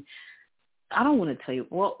setting. I don't want to tell you.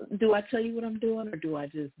 Well, do I tell you what I'm doing, or do I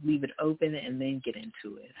just leave it open and then get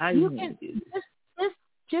into it? How do you want to do this?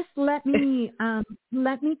 Just let me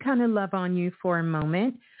kind of love on you for a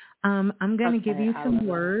moment. I'm going to give you some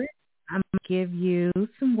words. I'm going to give you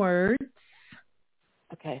some words.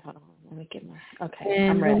 Okay, hold on. Let me get my. Okay,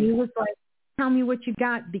 and I'm ready. And he was like, "Tell me what you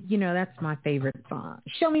got." You know, that's my favorite song.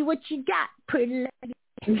 Show me what you got, pretty lady.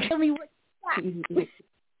 Show me what you got.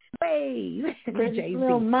 Hey, pretty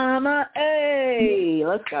little mama. Hey,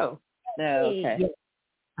 let's go. No, okay. Yeah.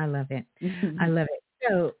 I love it. I love it.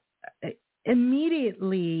 So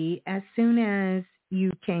immediately, as soon as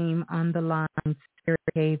you came on the line, Spirit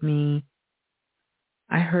gave me,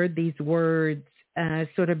 I heard these words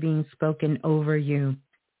sort of being spoken over you.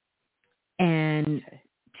 And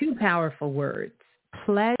two powerful words,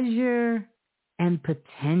 pleasure and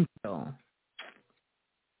potential.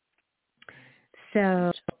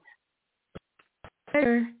 So,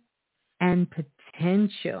 pleasure and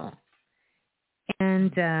potential.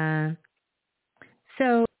 And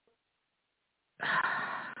so,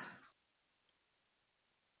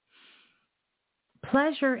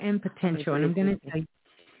 pleasure and potential. And I'm going to tell you,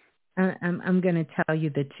 I'm going to tell you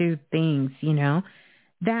the two things, you know,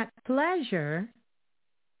 that pleasure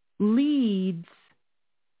leads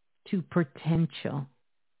to potential.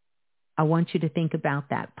 I want you to think about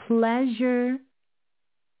that. Pleasure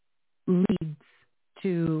leads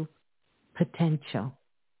to potential.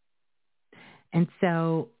 And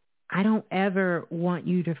so I don't ever want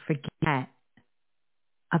you to forget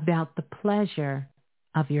about the pleasure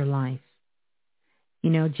of your life.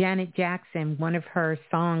 You know, Janet Jackson, one of her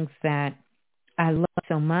songs that I love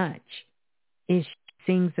so much is she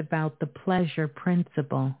sings about the pleasure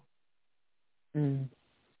principle. You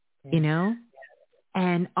know?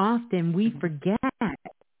 And often we forget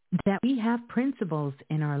that we have principles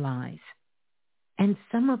in our lives. And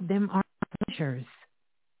some of them are pleasures.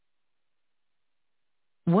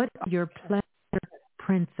 What are your pleasure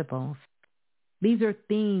principles? These are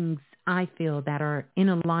things I feel that are in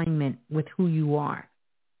alignment with who you are.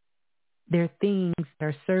 They're things that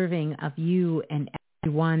are serving of you and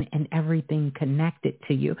everyone and everything connected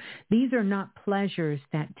to you. These are not pleasures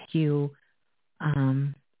that take you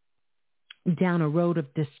down a road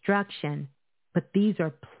of destruction, but these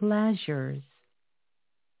are pleasures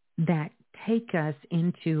that take us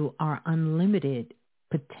into our unlimited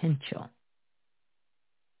potential.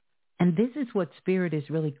 And this is what Spirit is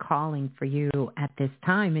really calling for you at this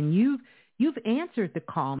time. And you've answered the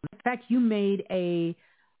call. In fact, you made a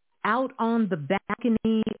out on the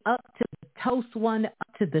balcony, up to the toast one,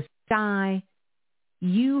 up to the sky.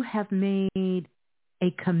 You have made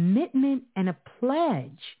a commitment and a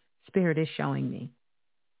pledge, Spirit is showing me,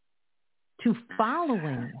 to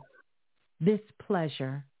following this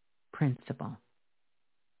pleasure principle,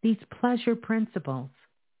 these pleasure principles.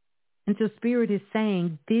 And so Spirit is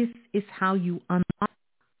saying this is how you unlock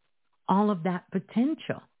all of that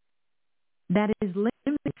potential that is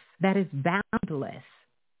limitless, that is boundless.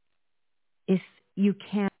 If you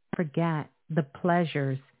can't forget the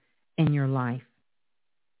pleasures in your life.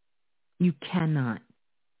 You cannot.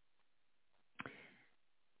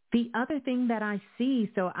 The other thing that I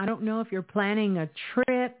see, so I don't know if you're planning a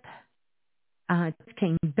trip,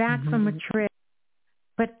 came back from a trip,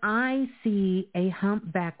 but I see a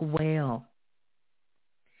humpback whale.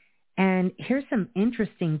 And here's some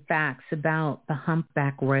interesting facts about the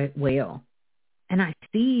humpback whale. And I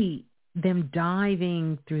see them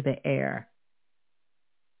diving through the air.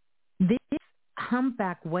 This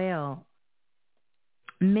humpback whale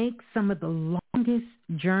makes some of the longest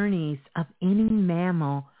journeys of any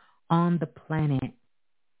mammal on the planet.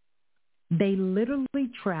 They literally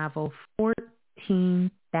travel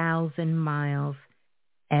 14,000 miles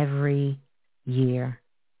every year.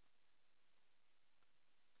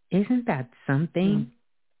 Isn't that something?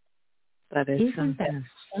 That is Isn't that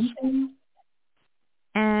something?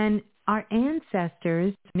 And our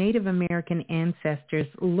ancestors, Native American ancestors,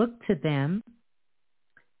 looked to them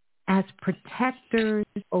as protectors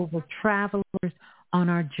over travelers on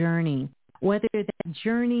our journey, whether that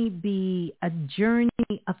journey be a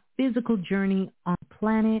physical journey on the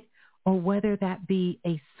planet, or whether that be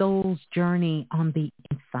a soul's journey on the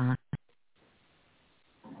inside.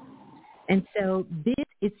 And so this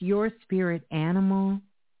is your spirit animal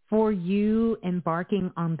for you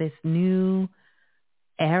embarking on this new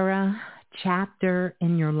chapter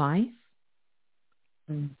in your life.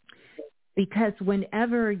 Because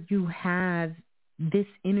whenever you have this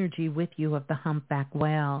energy with you of the humpback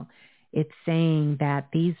whale, it's saying that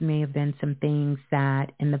these may have been some things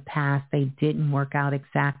that in the past they didn't work out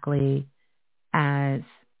exactly as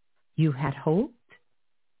you had hoped,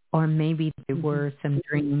 or maybe there were some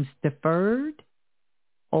dreams deferred,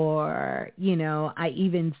 or, I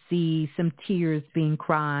even see some tears being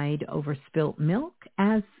cried over spilt milk,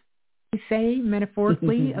 as they say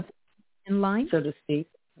metaphorically in life, so to speak.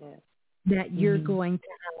 Yeah. That you're going to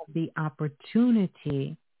have the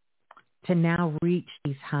opportunity to now reach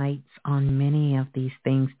these heights on many of these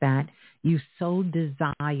things that you so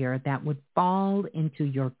desire that would fall into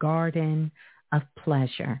your garden of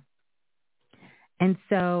pleasure. And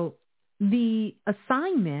so the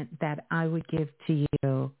assignment that I would give to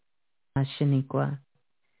you, Shaniqua,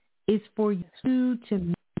 is for you to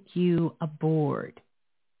make you a board.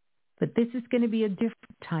 But this is going to be a different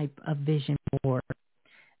type of vision board.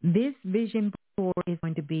 This vision board is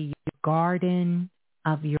going to be your garden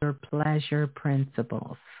of your pleasure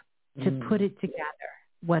principles, to put it together,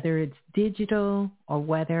 whether it's digital or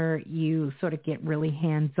whether you sort of get really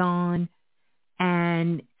hands-on.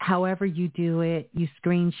 And however you do it, you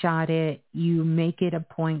screenshot it, you make it a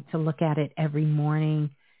point to look at it every morning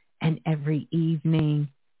and every evening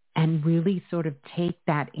and really sort of take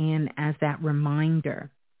that in as that reminder.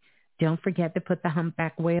 Don't forget to put the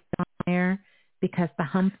humpback whale on there, because the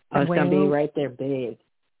humpback whale... it's going to be right there big.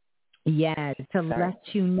 Yes, let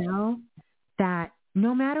you know that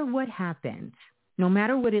no matter what happens, no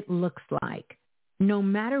matter what it looks like, no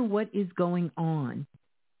matter what is going on,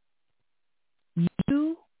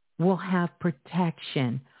 you will have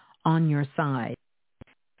protection on your side.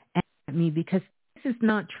 And because this is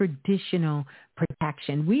not traditional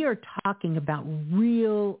protection. We are talking about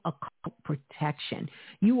real occult protection.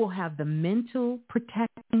 You will have the mental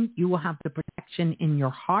protection. You will have the protection in your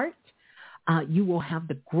heart. You will have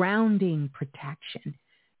the grounding protection.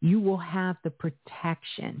 You will have the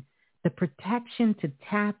protection to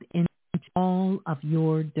tap into all of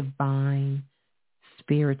your divine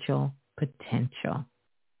spiritual potential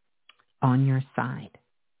on your side.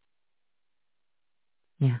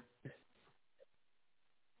 Yeah.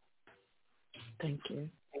 Thank you.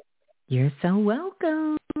 You're so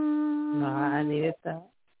welcome. No, I needed that.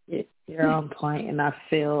 You're on point, and I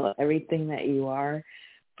feel everything that you are.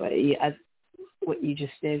 But what you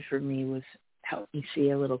just did for me was help me see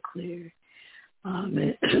a little clearer,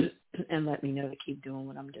 and let me know to keep doing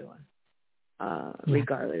what I'm doing,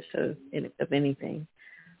 regardless of anything.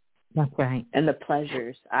 That's right. And the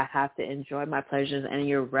pleasures. I have to enjoy my pleasures. And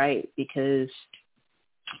you're right, because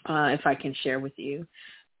if I can share with you,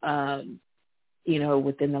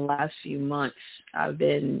 within the last few months, I've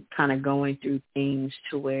been kind of going through things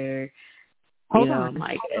to where, I'm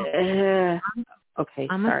like, okay,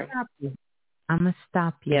 sorry. I'm going to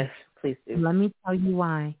stop you. Yes, please do. Let me tell you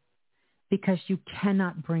why. Because you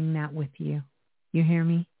cannot bring that with you. You hear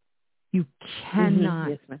me? You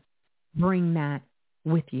cannot bring that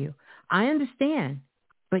with you. I understand,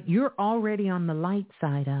 but you're already on the light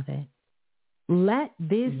side of it. Let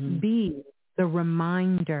this be the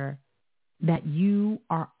reminder that you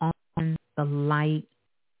are on the light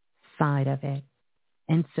side of it.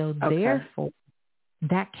 And so therefore,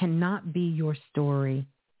 that cannot be your story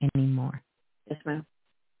anymore. Yes, ma'am.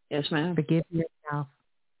 Yes, ma'am. Forgive yourself.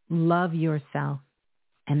 Love yourself.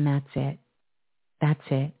 And that's it. That's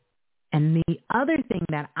it. And the other thing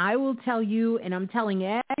that I will tell you, and I'm telling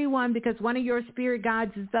everyone because one of your spirit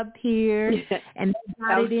guides is up here, and they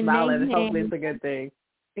got it in their hand. Hopefully it's a good thing.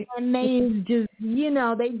 And they just,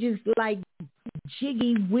 they just like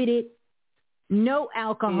jiggy with it. No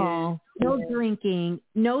alcohol, no drinking,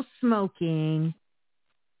 no smoking,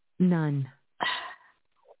 none.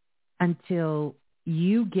 Until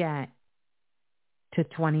you get to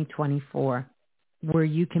 2024, where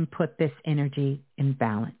you can put this energy in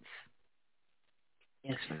balance.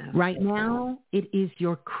 Yes, ma'am. Right now, it is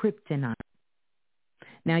your kryptonite.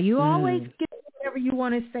 Now, you always get whatever you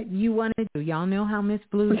want to say, you want to do. Y'all know how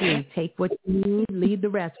Ms.Blue is. Take what you need, leave the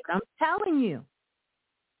rest. But I'm telling you.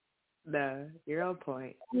 No, you're on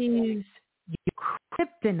point. Is your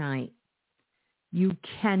kryptonite. You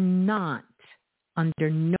cannot, under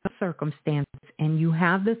no circumstances, and you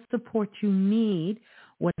have the support you need,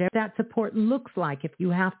 whatever that support looks like. If you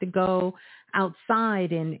have to go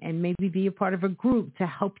outside and maybe be a part of a group to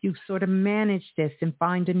help you sort of manage this and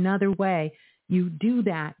find another way, you do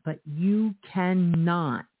that, but you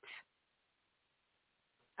cannot.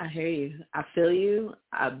 I hear you. I feel you.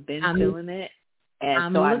 I've been feeling it.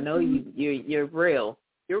 And so I know you're real.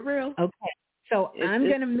 You're real. Okay. So I'm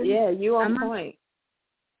going to... Yeah, you on point.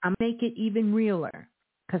 I'll make it even realer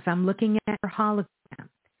because I'm looking at her hologram.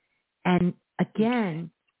 And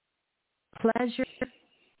again, pleasure,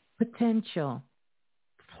 potential,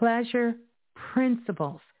 pleasure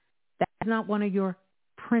principles. That's not one of your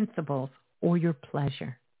principles or your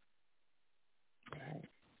pleasure.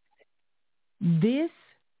 This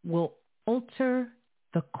will alter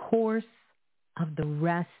the course of the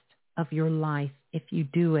rest of your life if you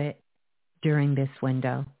do it during this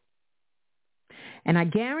window. And I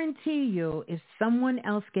guarantee you, if someone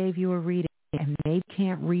else gave you a reading and they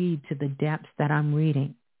can't read to the depths that I'm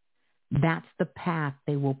reading, that's the path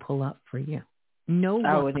they will pull up for you. No,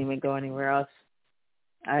 I wouldn't even go anywhere else.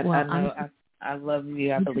 I know. I love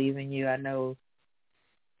you. I believe in you. I know.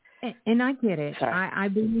 And I get it. I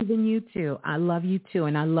believe in you too. I love you too.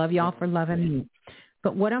 And I love y'all for loving me.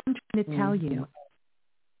 But what I'm trying to tell you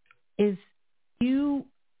is you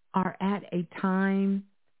are at a time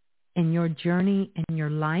in your journey in your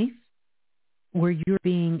life where you're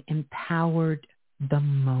being empowered the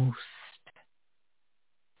most.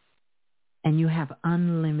 And you have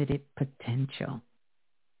unlimited potential.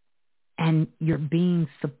 And you're being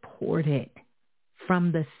supported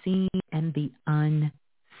from the seen and the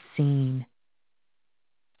unseen.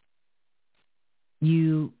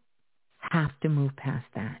 You have to move past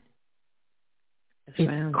that.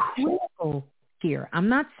 It's critical here. I'm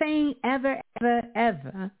not saying ever,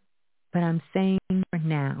 but I'm saying for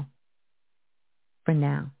now. For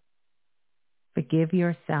now. Forgive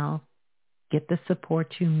yourself. Get the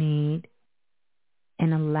support you need.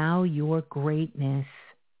 And allow your greatness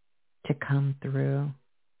to come through.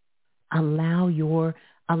 Allow yourself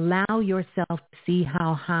to see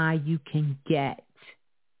how high you can get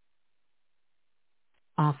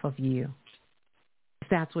off of you. If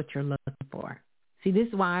that's what you're looking for. See, this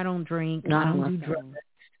is why I don't drink. I don't do drugs.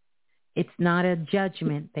 It's not a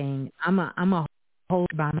judgment thing. I'm a hold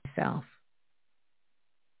by myself.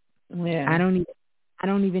 Yeah. I don't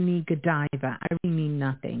even need Godiva. I really need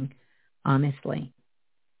nothing, honestly.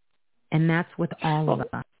 And that's with all of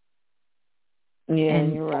us. Yeah,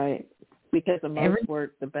 and you're right. Because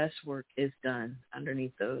the best work is done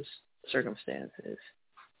underneath those circumstances.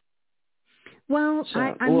 Well,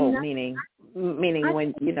 so, meaning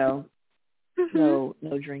when no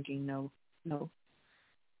drinking, no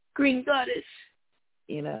green goddess,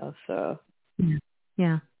 so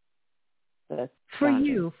yeah. That's for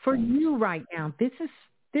you right now. This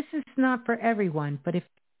is not for everyone, but if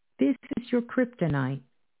this is your kryptonite,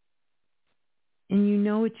 and you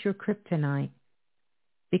know it's your kryptonite,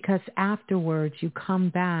 because afterwards you come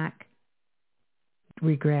back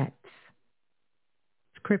regrets.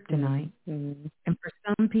 It's kryptonite. Mm-hmm. And for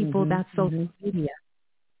some people, that's social media.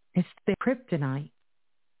 It's their kryptonite.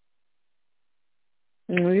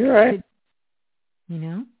 You're right.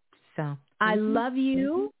 So I love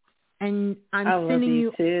you, and I'm sending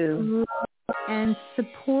you too. love and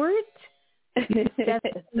support.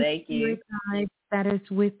 Thank you. Guys that is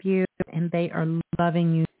with you, and they are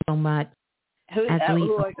loving you so much. Who I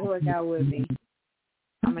got with me?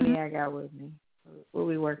 How many I got with me? Who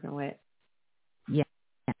we working with? Yeah,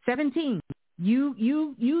 17. You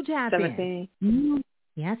tap 17. in.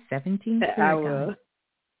 Yes, 17. I will.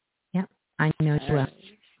 Yep, I know you will.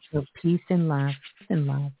 So peace and love.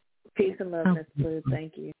 Peace and love, Ms.Blue.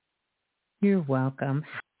 Thank you. You're welcome.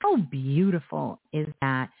 How beautiful is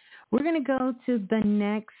that? We're going to go to the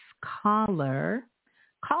next caller.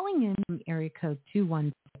 Calling in from area code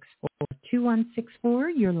 2164.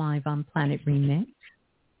 You're live on Planet Remix.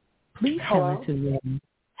 Please tell us who you are.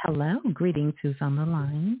 Hello. Greetings. Who's on the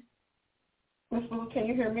line? Ms.Blue, can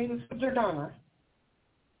you hear me? This is Jordana.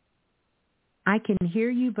 I can hear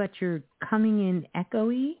you, but you're coming in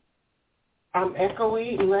echoey. I'm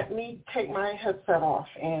echoey. Let me take my headset off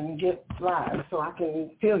and get live so I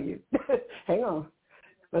can feel you. Hang on.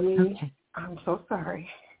 Okay. I'm so sorry.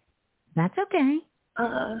 That's okay.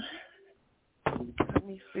 Let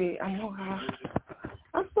me see. I know how.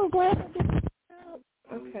 I'm so glad I did that.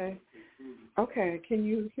 Okay. Can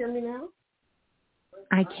you hear me now?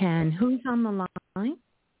 I can. Who's on the line?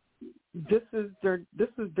 This is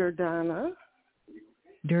Jordana.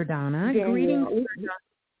 Jordana. Greetings.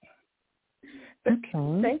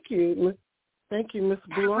 Okay. Thank you, Miss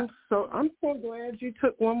Blue. I'm so glad you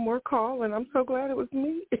took one more call, and I'm so glad it was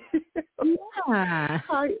me. Yeah.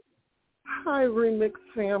 Hi, Remix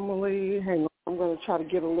family. Hang on, I'm going to try to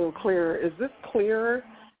get a little clearer. Is this clearer?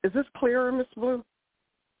 Miss Blue?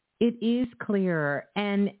 It is clearer,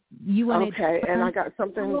 and you want Okay, and I got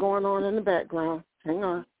something going on in the background. Hang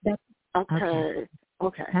on. Okay.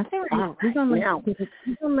 That's all right. We're going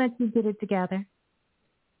to let you get it together.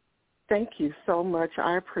 Thank you so much.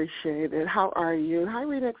 I appreciate it. How are you? Hi,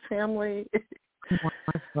 Remix family.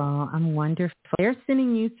 Wonderful. I'm wonderful. They're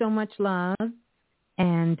sending you so much love.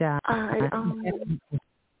 And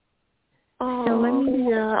So let me.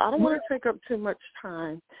 Yeah, I don't want to take up too much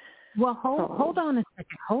time. Well, hold on a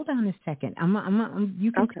second. Hold on a second.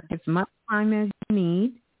 You can take as much time as you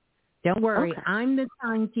need. Don't worry. Okay. I'm the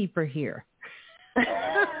timekeeper here.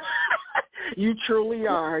 You truly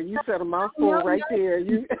are. You said a mouthful right there.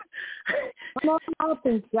 You. I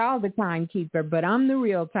think y'all the timekeeper, but I'm the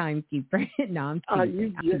real timekeeper. No, I'm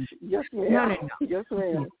teasing. Yes, ma'am. No. Yes,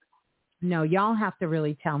 ma'am. No, y'all have to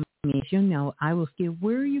really tell me. As you know, I will see.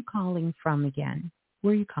 Where are you calling from again?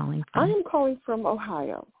 Where are you calling from? I am calling from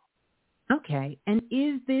Ohio. Okay. And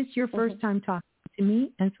is this your first time talking to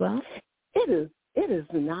me as well? It is. It is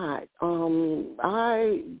not.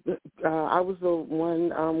 I was the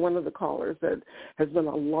one of the callers that has been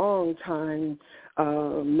a long time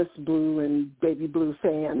Ms.Blue and Baby Blue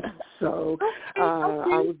fan. So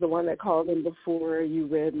I was the one that called in before you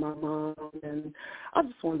read my mom, and I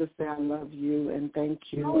just wanted to say I love you and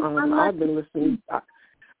thank you. I've been listening.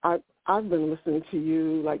 I've been listening to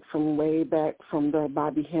you like from way back from the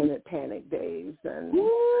Bobby Hennett Panic days, and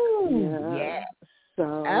yeah.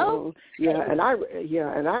 So and I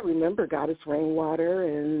remember Goddess Rainwater,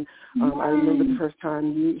 and I remember the first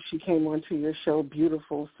time she came onto your show.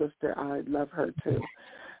 Beautiful sister, I love her too.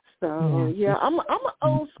 So I'm an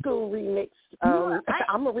old school remix.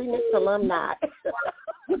 I'm a remix alumni.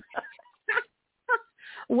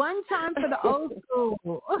 One time for the old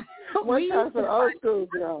school. One time for the old school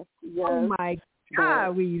girl. Yes. Oh my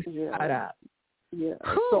God, we used to shut up. Yeah.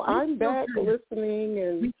 So I'm back listening,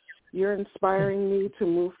 and you're inspiring me to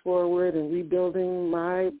move forward and rebuilding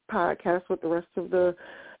my podcast with the rest of the,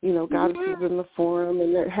 goddesses in the forum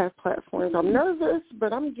and that have platforms. I'm nervous,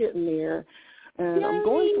 but I'm getting there, and I'm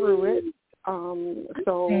going through it.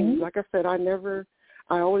 So, like I said, I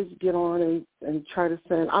always get on and try to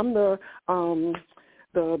send. I'm the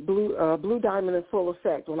Blue Diamond in full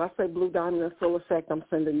effect. When I say Blue Diamond in full effect, I'm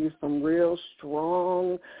sending you some real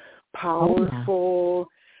strong, powerful.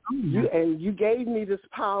 You gave me this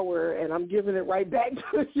power, and I'm giving it right back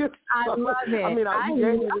to you. I love it. I mean, you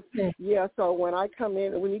gave me this. Yeah, so when I come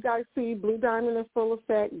in, when you guys see Blue Diamond in full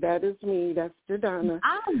effect, that is me. That's Jordana.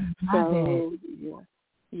 I love it.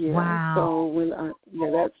 Yeah. Wow. So when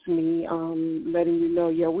that's me letting you know.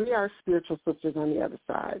 Yeah, we are spiritual sisters on the other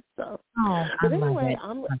side. So. But anyway,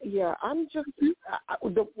 I'm just.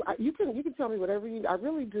 You can tell me whatever you. I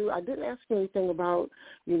really do. I didn't ask you anything about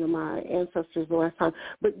my ancestors the last time,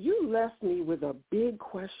 but you left me with a big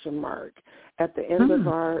question mark at the end of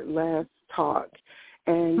our last talk,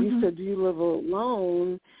 and you said, "Do you live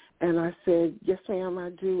alone?" And I said, "Yes, ma'am,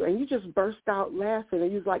 I do." And you just burst out laughing,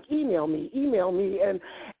 and you was like, email me.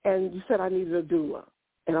 And you said I needed a doula.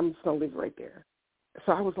 And I'm just going to leave it right there.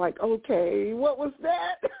 So I was like, okay, what was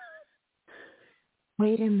that?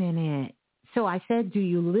 Wait a minute. So I said, do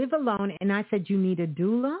you live alone? And I said, you need a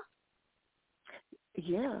doula?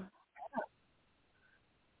 Yeah.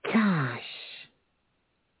 Gosh.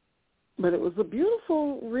 But it was a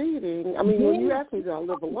beautiful reading. I mean, when you asked me, did I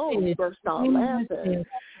live alone, you burst out laughing.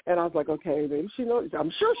 And I was like, okay, maybe she knows.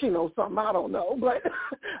 I'm sure she knows something. I don't know. But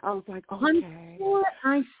I was like, okay. I'm sure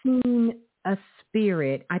I've seen a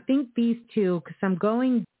spirit. I think these two, because I'm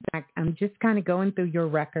going back, I'm just kind of going through your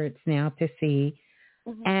records now to see.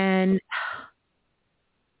 And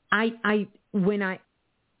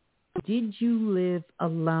did you live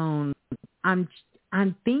alone?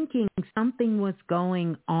 I'm thinking something was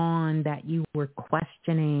going on that you were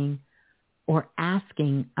questioning or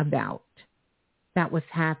asking about that was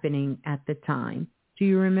happening at the time. Do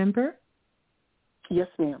you remember? Yes,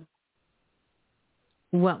 ma'am.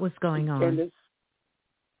 What was going on? And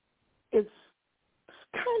it's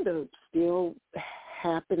kind of still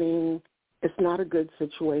happening. It's not a good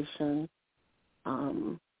situation.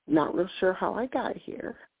 Not real sure how I got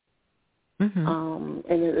here. And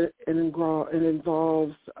it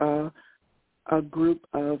involves a group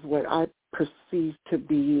of what I perceive to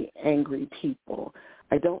be angry people.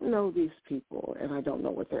 I don't know these people, and I don't know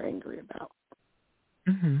what they're angry about.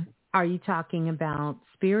 Are you talking about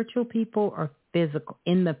spiritual people or physical?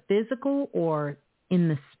 In the physical or in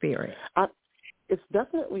the spirit? It's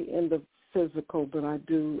definitely in the physical, but I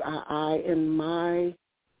in my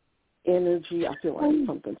energy, I feel like it's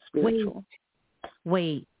something spiritual.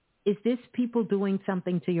 Wait. Is this people doing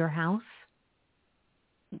something to your house?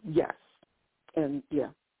 Yes. And yeah.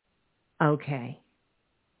 Okay.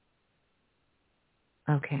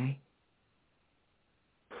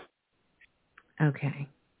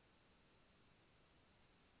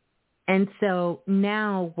 And so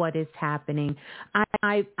now what is happening?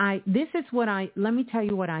 Let me tell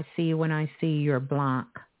you what I see when I see your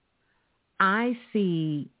block. I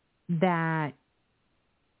see that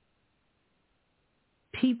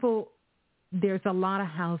people there's a lot of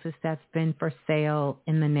houses that's been for sale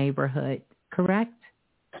in the neighborhood, correct?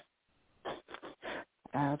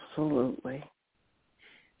 Absolutely.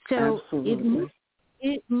 So Absolutely.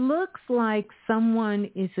 It looks like someone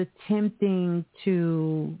is attempting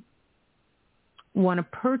to want to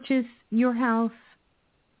purchase your house.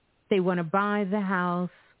 They want to buy the house.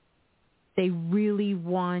 They really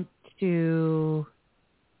want to,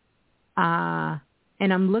 and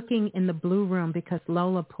I'm looking in the blue room because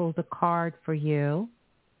Lola pulled a card for you,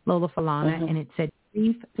 Lola Falana, and it said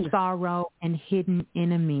grief, sorrow, and hidden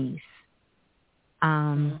enemies.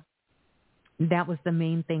 That was the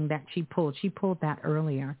main thing that she pulled. She pulled that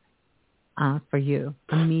earlier for you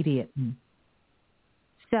immediately.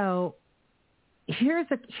 So here's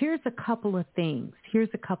a couple of things.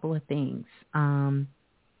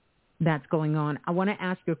 That's going on. I want to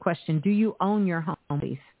ask you a question. Do you own your home,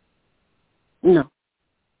 please? No.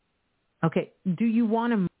 Okay. Do you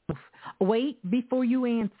want to move? Wait before you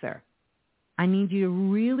answer. I need you to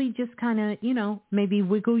really just kind of, maybe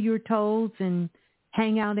wiggle your toes and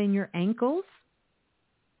hang out in your ankles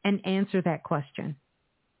and answer that question.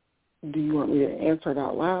 Do you want me to answer it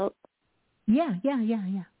out loud? Yeah.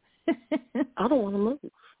 I don't want to move.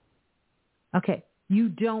 Okay. You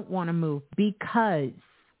don't want to move because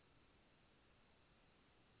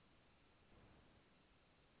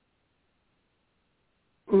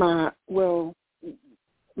my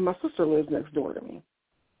sister lives next door to me.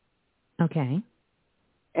 Okay.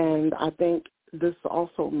 And I think this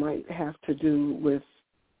also might have to do with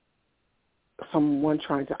someone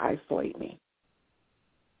trying to isolate me.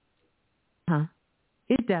 Huh?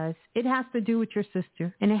 It does. It has to do with your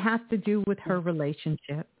sister, and it has to do with her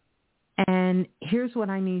relationship. And here's what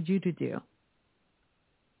I need you to do.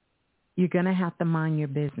 You're going to have to mind your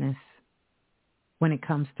business when it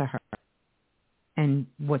comes to her and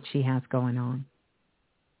what she has going on.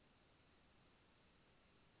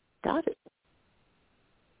 Got it.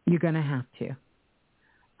 You're going to have to.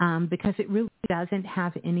 Because it really doesn't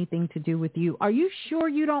have anything to do with you. Are you sure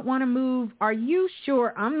you don't want to move? Are you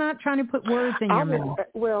sure? I'm not trying to put words in your mouth.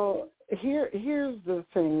 Well, here's the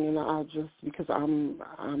thing, I'll just, because I'm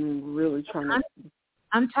really trying to.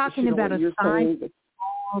 I'm talking about aside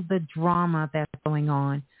all the drama that's going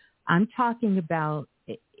on. I'm talking about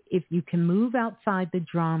if you can move outside the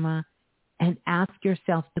drama and ask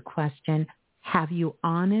yourself the question, have you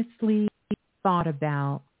honestly thought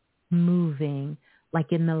about moving?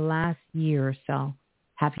 Like in the last year or so,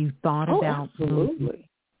 have you thought about absolutely. Moving?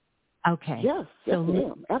 Okay. Yes,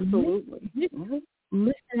 ma'am. Absolutely.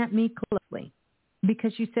 Listen at me closely,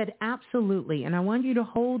 because you said absolutely, and I want you to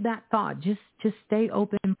hold that thought. Just stay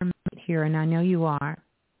open for a minute here, and I know you are.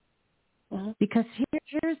 Because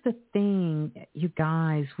here's the thing, you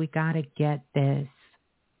guys, we got to get this.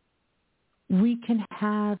 We can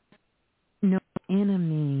have no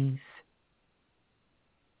enemies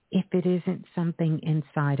if it isn't something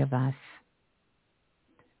inside of us.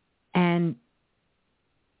 And,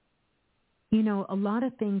 a lot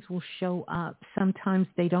of things will show up. Sometimes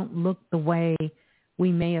they don't look the way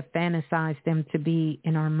we may have fantasized them to be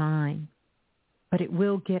in our mind. But it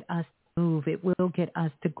will get us to move. It will get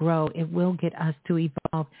us to grow. It will get us to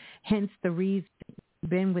evolve. Hence the reason you've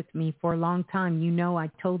been with me for a long time. I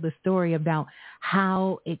told the story about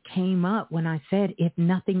how it came up when I said, if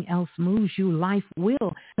nothing else moves you, life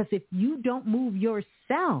will. Because if you don't move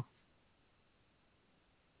yourself,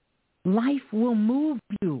 life will move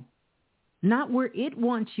you. Not where it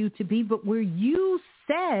wants you to be, but where you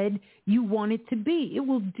said you want it to be. It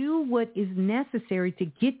will do what is necessary to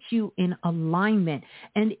get you in alignment.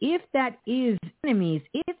 And if that is enemies,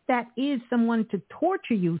 if that is someone to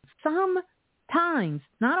torture you, sometimes,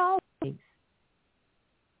 not always,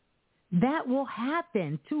 that will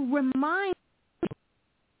happen to remind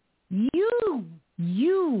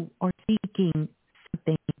you are seeking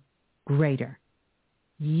something greater.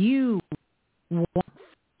 You want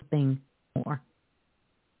something more.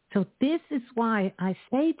 So this is why I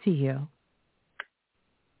say to you,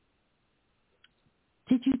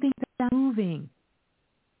 did you think about moving?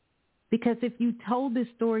 Because if you told this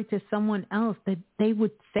story to someone else, that they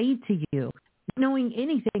would say to you, knowing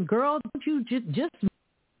anything, girl, don't you just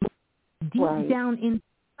deep down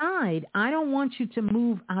inside, I don't want you to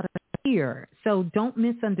move out of here. So don't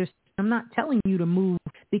misunderstand. I'm not telling you to move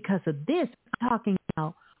because of this. I'm talking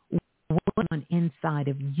about what's on inside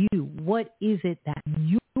of you. What is it that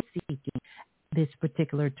you're seeking this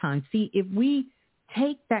particular time? See, if we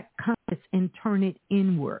take that compass and turn it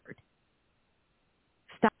inward,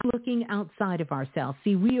 stop looking outside of ourselves.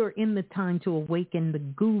 See, we are in the time to awaken the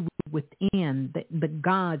guru within, the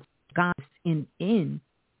gods in,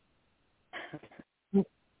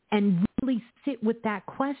 and really really sit with that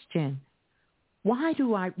question. Why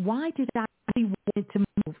did I really want to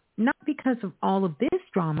move? Not because of all of this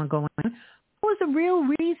drama going on. What was the real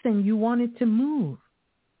reason you wanted to move?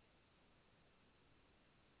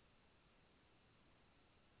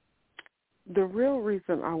 The real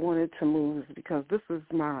reason I wanted to move is because this is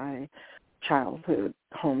my childhood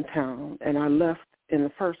hometown, and I left in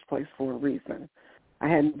the first place for a reason. I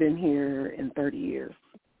hadn't been here in 30 years.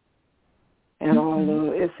 And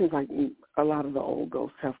although it seems like a lot of the old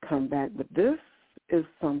ghosts have come back, but this is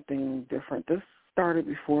something different. This started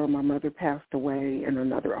before my mother passed away in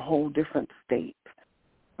a whole different state.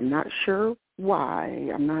 I'm not sure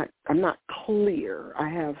why. I'm not clear. I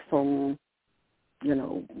have some,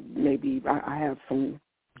 maybe I have some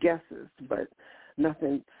guesses, but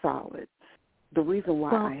nothing solid. The reason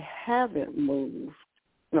why I haven't moved.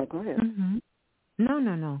 No, go ahead. Mm-hmm.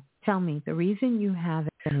 No. Tell me the reason you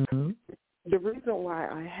haven't moved. The reason why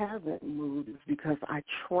I haven't moved is because I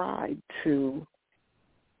tried to,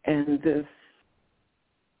 and this,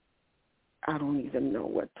 I don't even know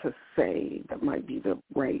what to say that might be the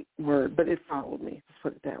right word, but it followed me, let's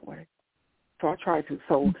put it that way. So I tried to.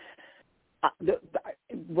 So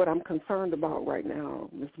what I'm concerned about right now,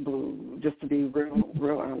 Ms. Blue, just to be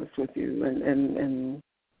real honest with you, and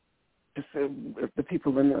just if the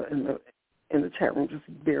people in the chat room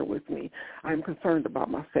just bear with me, I'm concerned about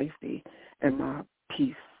my safety and my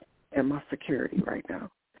peace and my security right now.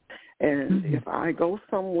 And if I go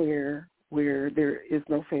somewhere where there is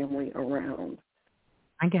no family around,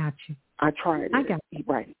 I got you. I tried it. I got you.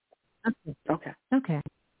 Right. Okay.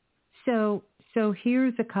 So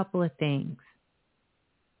here's a couple of things.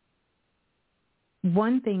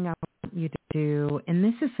 One thing I want you to do, and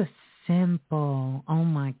this is a simple, oh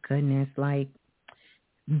my goodness, like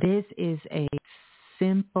this is a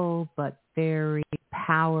simple but very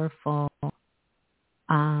powerful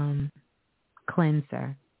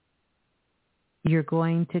cleanser. You're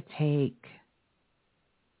going to take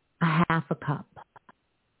a half a cup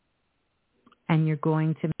and you're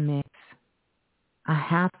going to mix a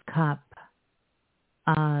half cup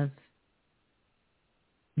of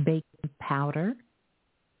baking powder,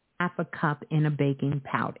 half a cup in a baking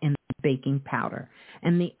powder,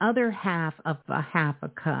 and the other half of a half a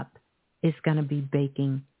cup is going to be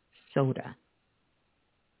baking soda.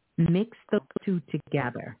 Mix those two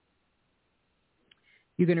together.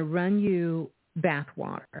 You're going to run you bath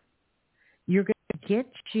water. You're going to get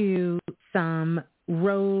you some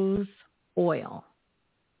rose oil,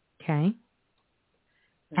 okay?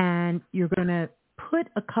 And you're going to put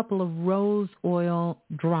a couple of rose oil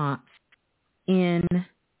drops in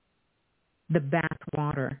the bath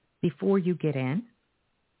water before you get in.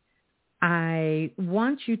 I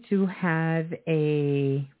want you to have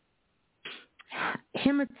a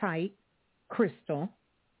hematite crystal.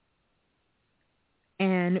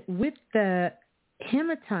 And with the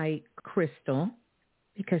hematite crystal,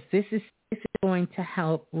 because this is going to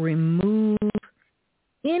help remove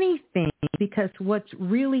anything, because what's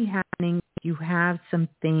really happening, you have some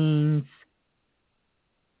things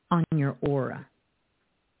on your aura.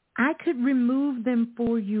 I could remove them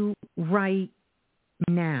for you right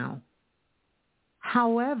now.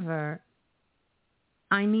 However,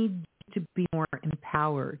 I need you to be more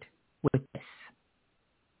empowered with this.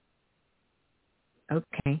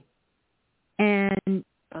 Okay. And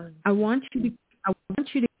I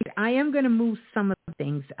am going to move some of the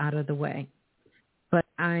things out of the way, but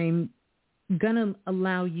I'm going to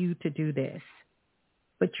allow you to do this.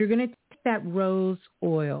 But you're going to take that rose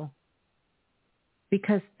oil,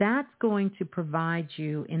 because that's going to provide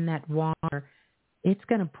you in that water. It's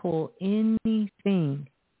going to pull anything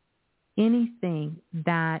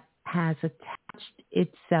that has attached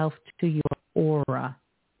itself to your aura.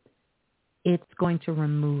 It's going to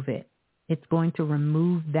remove it. It's going to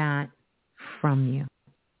remove that from you.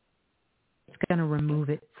 It's going to remove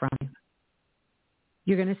it from you.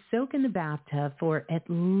 You're going to soak in the bathtub for at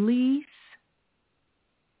least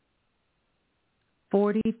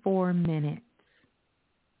 44 minutes.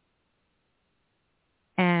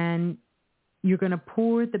 And you're going to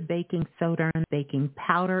pour the baking soda and baking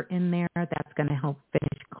powder in there. That's going to help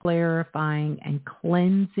finish clarifying and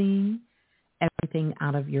cleansing everything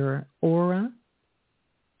out of your aura.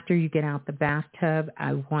 After you get out the bathtub,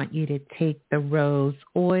 I want you to take the rose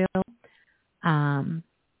oil and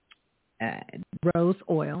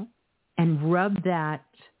rub that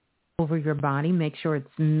over your body. Make sure it's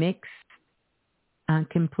mixed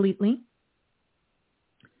completely.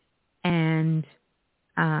 And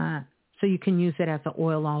so you can use it as an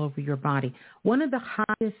oil all over your body. One of the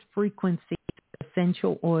highest frequency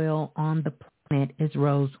essential oil on the planet is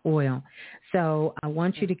rose oil. So I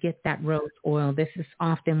want you to get that rose oil. This is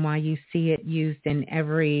often why you see it used in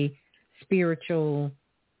every spiritual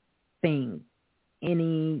thing,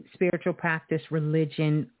 any spiritual practice,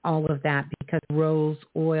 religion, all of that, because rose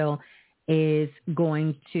oil is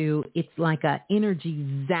going to, it's like an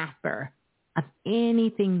energy zapper of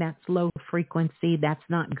anything that's low frequency, that's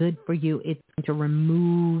not good for you. It's going to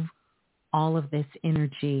remove all of this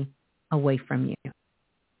energy away from you.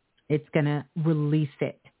 It's going to release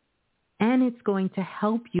it. And it's going to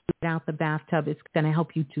help you get out the bathtub. It's going to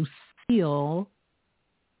help you to seal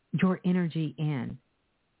your energy in.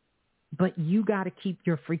 But you got to keep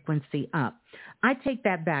your frequency up. I take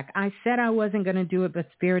that back. I said I wasn't going to do it, but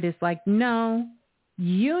Spirit is like, no,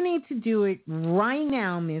 you need to do it right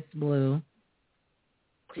now, Ms. Blue,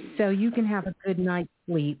 so you can have a good night's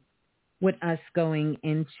sleep with us going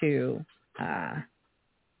into, let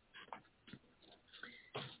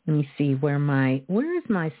me see, where is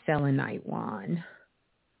my selenite wand?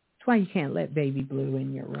 That's why you can't let Baby Blue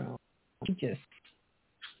in your room.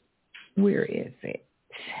 Where is it?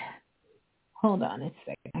 Hold on a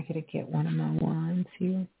second. I gotta get one of my wands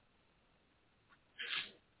here.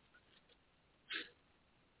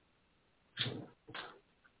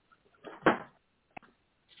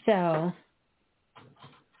 So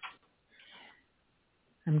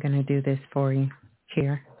I'm gonna do this for you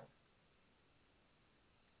here.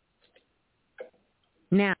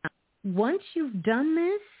 Now, once you've done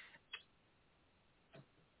this,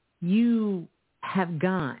 you have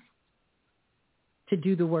got to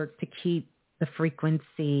do the work to keep the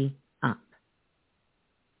frequency up.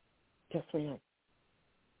 Yes, ma'am.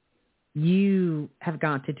 You have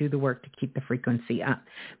got to do the work to keep the frequency up.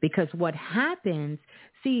 Because what happens,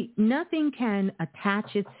 see, nothing can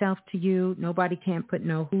attach itself to you. Nobody can put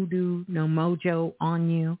no hoodoo, no mojo on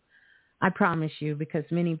you. I promise you, because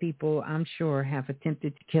many people, I'm sure, have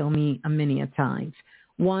attempted to kill me many a times.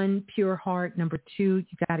 One, pure heart. Number two,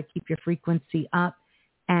 you got to keep your frequency up.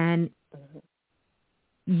 And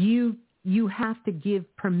you have to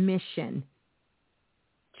give permission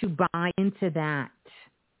to buy into that.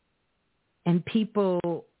 And people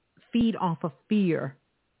feed off of fear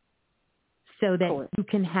so that you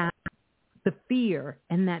can have the fear,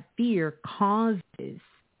 and that fear causes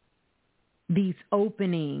these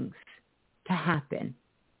openings to happen.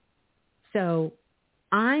 So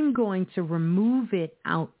I'm going to remove it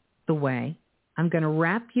out the way. I'm going to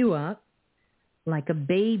wrap you up like a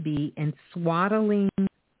baby in swaddling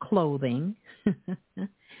clothing.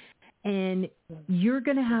 And you're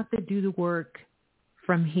going to have to do the work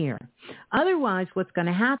from here. Otherwise, what's going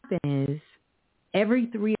to happen is every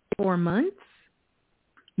 3 or 4 months,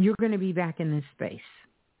 you're going to be back in this space.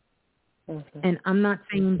 Mm-hmm. And I'm not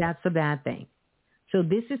saying that's a bad thing. So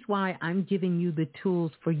this is why I'm giving you the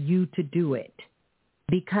tools for you to do it,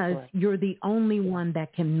 because you're the only one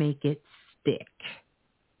that can make it stick.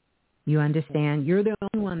 You understand? You're the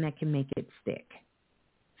only one that can make it stick.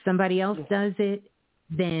 Somebody else does it,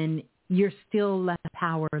 then you're still less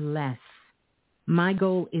powerless. My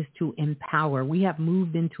goal is to empower. We have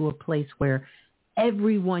moved into a place where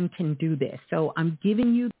everyone can do this. So I'm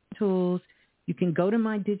giving you the tools. You can go to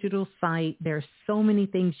my digital site. There's so many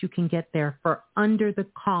things you can get there for under the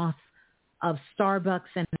cost of Starbucks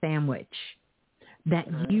and a sandwich, that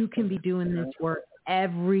you can be doing this work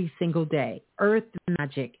every single day. Earth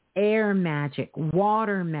magic, air magic,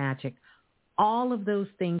 water magic, all of those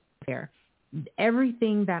things there.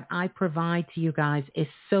 Everything that I provide to you guys is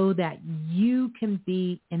so that you can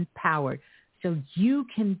be empowered, so you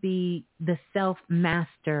can be the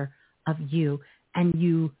self-master of you, and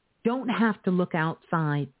you don't have to look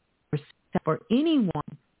outside for anyone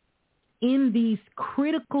in these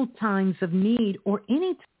critical times of need or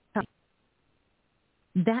any time.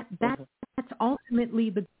 That's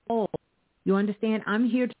ultimately the goal. You understand? I'm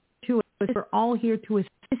here to assist. We're all here to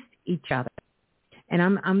assist each other. And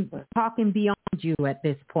I'm talking beyond you at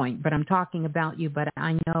this point, but I'm talking about you. But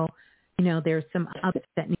I know, there's some others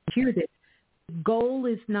that need to hear this. The goal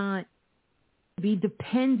is not to be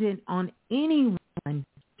dependent on anyone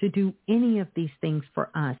to do any of these things for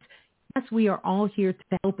us. Yes, we are all here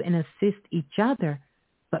to help and assist each other,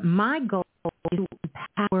 but my goal is to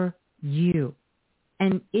empower you.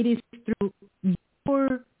 And it is through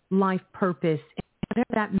your life purpose, and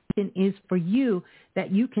whatever that mission is for you,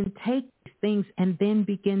 that you can take these things and then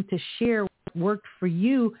begin to share what worked for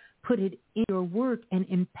you, put it in your work, and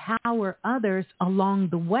empower others along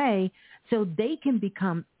the way so they can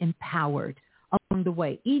become empowered along the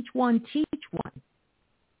way. Each one teach one.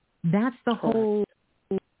 That's the whole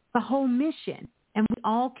mission. And we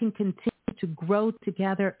all can continue to grow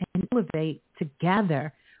together and elevate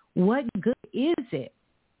together What good is it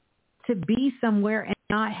to be somewhere and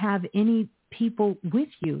not have any people with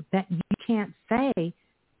you that you can't say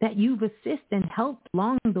that you've assisted and helped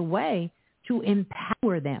along the way to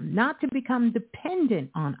empower them, not to become dependent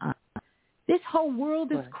on us? This whole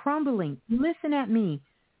world is crumbling. Listen at me.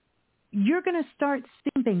 You're going to start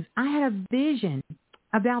seeing things. I had a vision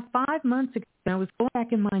about 5 months ago. I was going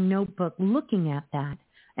back in my notebook looking at that.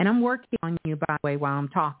 And I'm working on you, by the way, while I'm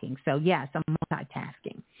talking. So, yes, I'm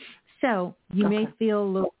multitasking. So you may feel a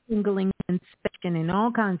little tingling sensation and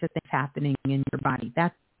all kinds of things happening in your body.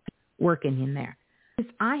 That's working in there.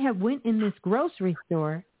 Because I have went in this grocery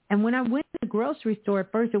store, and when I went to the grocery store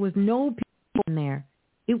at first, there was no people in there.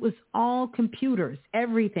 It was all computers,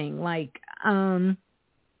 everything. Like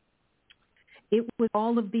it was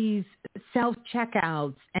all of these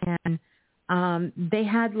self-checkouts, and they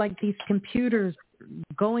had like these computers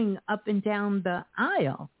going up and down the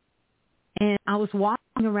aisle. And I was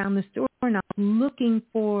walking around the store, and I was looking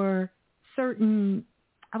for something.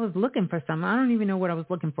 I don't even know what I was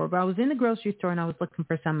looking for, but I was in the grocery store, and I was looking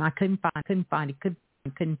for something. I couldn't find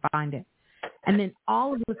it. And then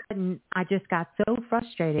all of a sudden, I just got so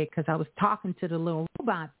frustrated because I was talking to the little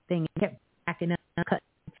robot thing and kept backing up, cutting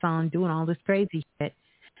on, doing all this crazy shit.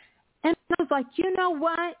 And I was like, you know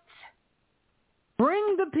what?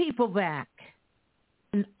 Bring the people back.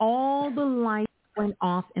 And all the lights went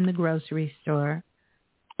off in the grocery store.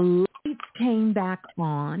 The lights came back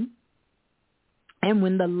on. And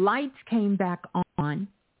when the lights came back on,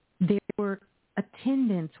 there were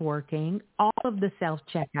attendants working. All of the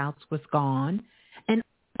self-checkouts was gone. And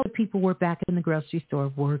all the people were back in the grocery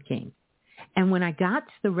store working. And when I got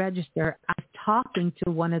to the register, I was talking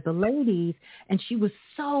to one of the ladies, and she was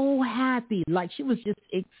so happy. Like, she was just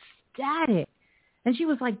ecstatic. And she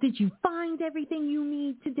was like, did you find everything you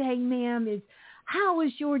need today, ma'am? How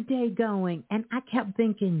is your day going? And I kept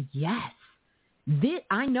thinking, yes,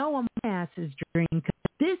 I know my ass is dream, because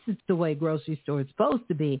this is the way grocery store is supposed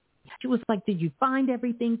to be. She was like, did you find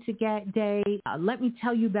everything today? Let me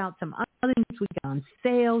tell you about some other things we got on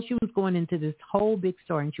sale. She was going into this whole big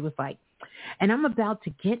store, and she was like, and I'm about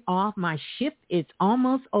to get off. My shift is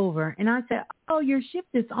almost over. And I said, oh, your shift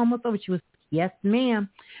is almost over. She was, yes, ma'am.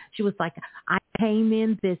 She was like, I came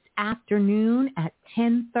in this afternoon at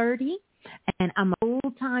 10:30, and I'm a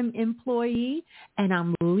full-time employee, and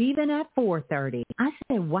I'm leaving at 4:30. I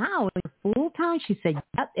said, wow, full-time? She said,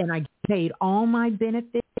 yep, and I paid all my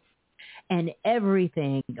benefits and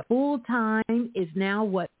everything. Full-time is now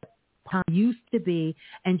what time used to be.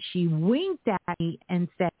 And she winked at me and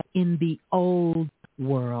said, in the old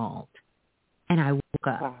world. And I woke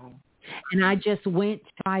up. Wow. And I just went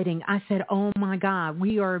fighting. I said, oh, my God,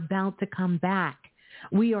 we are about to come back.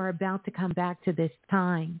 We are about to come back to this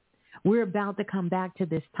time. We're about to come back to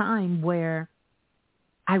this time where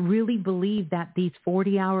I really believe that these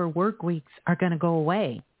 40-hour work weeks are going to go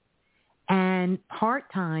away. And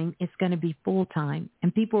part-time is going to be full-time.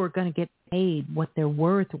 And people are going to get paid what they're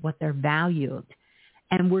worth, what they're valued.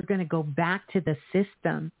 And we're going to go back to the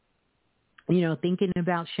system. You know, thinking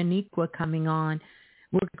about Shaniqua coming on,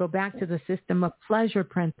 we're going to go back to the system of pleasure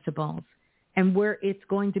principles, and where it's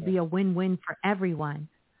going to be a win-win for everyone.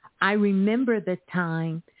 I remember the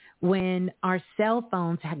time when our cell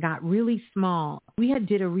phones had got really small. We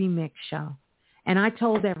did a remix show, and I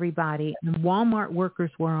told everybody, and Walmart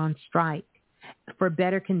workers were on strike for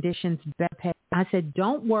better conditions, better pay. I said,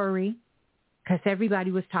 don't worry, because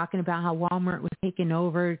everybody was talking about how Walmart was taking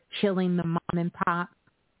over, killing the mom and pop.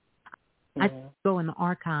 I go in the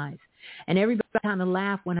archives. And everybody kind of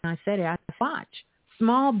laughed when I said it. I said, watch,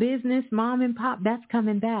 small business, mom and pop, that's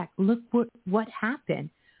coming back. Look what happened.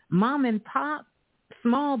 Mom and pop,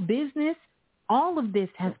 small business, all of this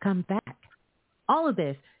has come back. All of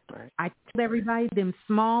this. Right. I tell everybody them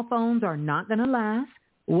small phones are not going to last.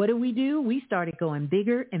 What do? We started going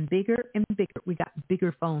bigger and bigger and bigger. We got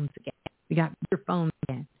bigger phones again.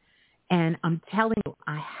 And I'm telling you,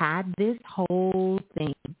 I had this whole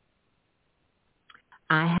thing.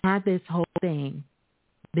 The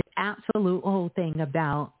absolute whole thing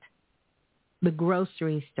about the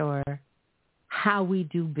grocery store, how we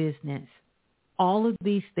do business. All of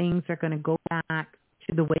these things are going to go back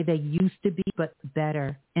to the way they used to be, but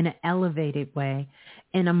better, in an elevated way,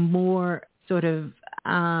 in a more sort of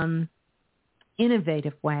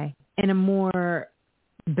innovative way, in a more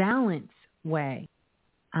balanced way,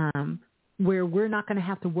 where we're not going to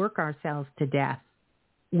have to work ourselves to death.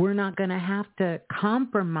 We're not going to have to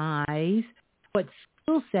compromise what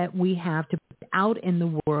skill set we have to put out in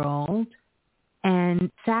the world and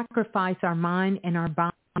sacrifice our mind and our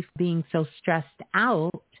body being so stressed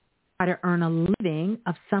out, try to earn a living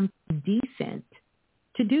of something decent,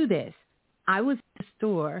 to do this. I was at the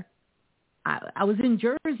store. I was in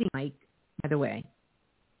Jersey, Mike, by the way,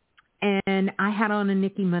 and I had on a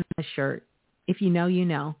Nicki Minaj shirt. If you know, you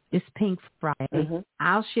know. It's Pink Friday. Mm-hmm.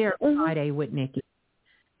 I'll share Friday with Nicki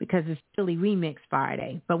because it's Chili Remix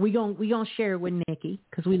Friday. But we gonna share it with Nicki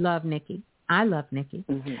because we love Nicki. I love Nicki.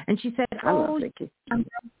 Mm-hmm. And she said, I love Nicki.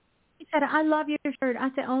 She said, I love your shirt. I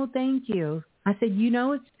said, oh, thank you. I said, you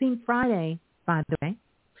know it's Pink Friday, by the way.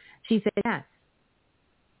 She said, yes.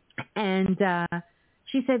 And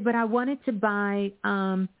she said, but I wanted to buy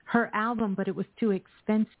her album, but it was too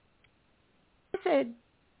expensive. I said,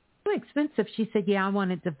 too expensive? She said, yeah, I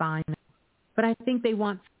wanted to buy it. But I think they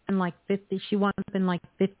want something like she wants something like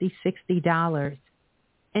 $50, $60.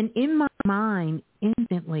 And in my mind,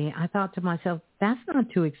 instantly, I thought to myself, that's not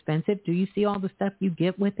too expensive. Do you see all the stuff you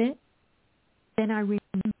get with it? Then I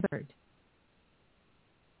remembered.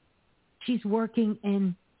 She's working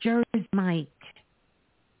in Jersey, Mike.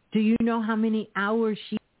 Do you know how many hours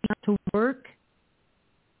she has to work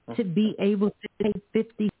to be able to take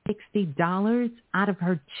 $50, $60 out of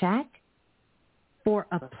her check for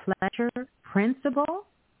a pleasure principle?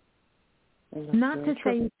 Not to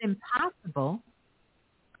say it's impossible,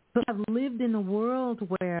 but I've lived in a world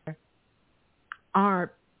where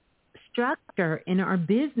our structure, in our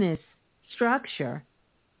business structure,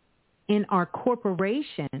 in our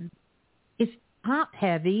corporation is top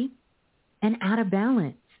heavy and out of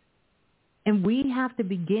balance. And we have to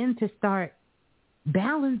begin to start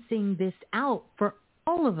balancing this out for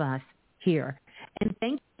all of us here. And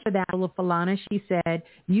thank you for that, Falana. She said,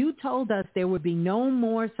 you told us there would be no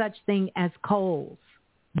more such thing as colds,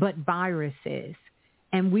 but viruses.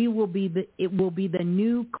 And it will be the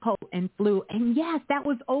new cold and flu. And yes, that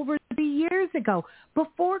was over 3 years ago,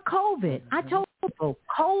 before COVID. I told people,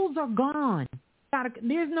 colds are gone.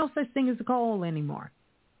 There's no such thing as a cold anymore.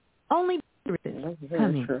 Only viruses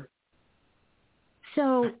coming. True.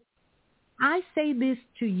 So I say this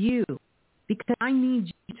to you because I need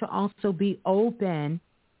you to also be open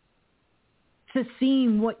to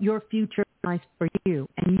seeing what your future is for you,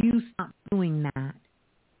 and you stop doing that.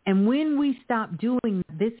 And when we stop doing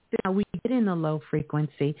that, this is how we get in a low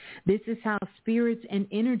frequency. This is how spirits and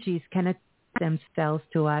energies can attach themselves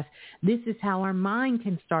to us. This is how our mind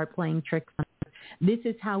can start playing tricks on us. This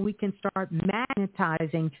is how we can start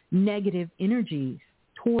magnetizing negative energies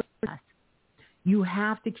towards us. You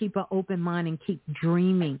have to keep an open mind and keep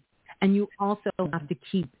dreaming. And you also have to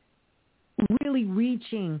keep really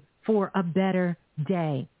reaching for a better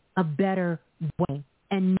day, a better way,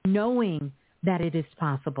 and knowing that it is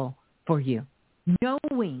possible for you.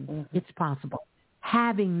 Knowing it's possible.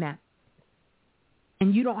 Having that.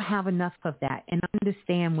 And you don't have enough of that. And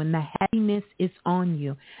understand when the heaviness is on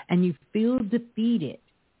you and you feel defeated,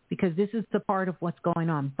 because this is the part of what's going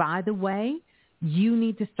on. By the way, you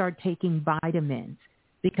need to start taking vitamins,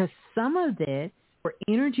 because some of this, where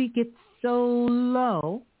energy gets so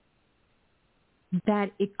low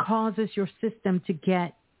that it causes your system to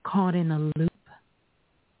get caught in a loop.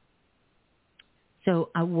 So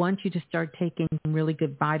I want you to start taking some really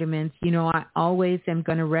good vitamins. You know, I always am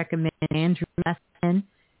going to recommend Andrew Lesson,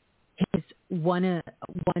 his one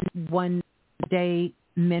day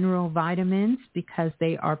mineral vitamins, because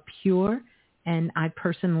they are pure. And I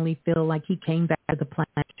personally feel like he came back to the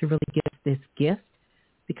planet to really give us this gift,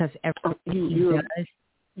 because everything he does.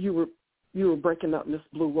 You were breaking up,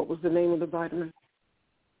 Ms.Blue. What was the name of the vitamin?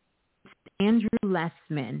 Andrew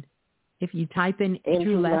Lessman. If you type in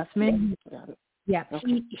Andrew Lessman. Yeah,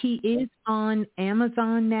 okay. He is on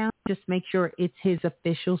Amazon now. Just make sure it's his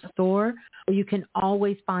official store. You can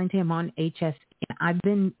always find him on HSN. I've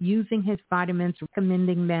been using his vitamins,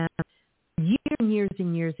 recommending them years and years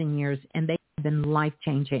and years and years, and they've been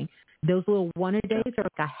life-changing. Those little one-a-days are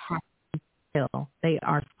like a happy pill. They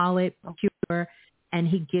are solid, pure, and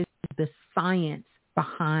he gives the science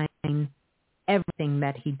behind everything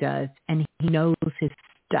that he does, and he knows his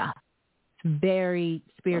stuff. It's very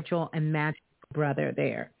spiritual and magical brother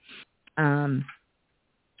there. So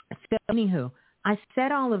anywho, I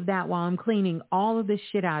said all of that while I'm cleaning all of this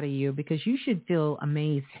shit out of you, because you should feel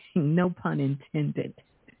amazing. No pun intended.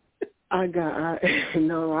 I got it,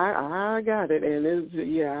 and I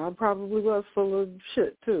probably was full of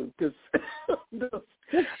shit too, because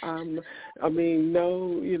I mean,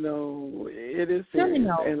 it is serious,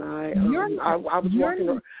 and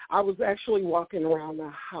I was actually walking around the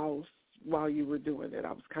house while you were doing it.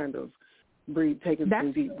 I was kind of taking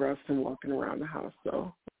some deep breaths and walking around the house.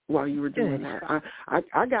 So while you were doing that,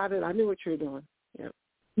 I got it. I knew what you were doing. Yeah.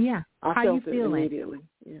 Yeah. I felt it immediately.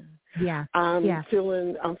 Yeah. Yeah. I'm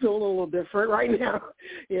feeling a little different right now.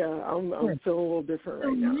 Yeah, I'm feeling a little different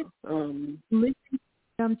right now. Listen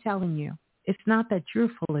to I'm telling you. It's not that you're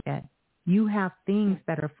full of shit. You have things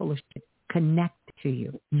that are full of shit connected to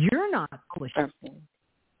you. You're not full of shit.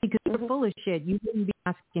 Because you're full of shit, you wouldn't be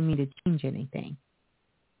asking me to change anything.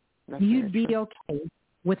 You'd be okay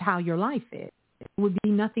with how your life is. There would be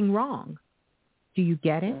nothing wrong. Do you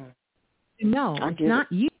get it? No, it's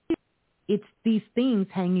not you. It's these things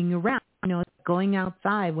hanging around. You know, it's going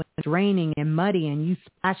outside when it's raining and muddy and you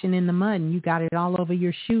splashing in the mud and you got it all over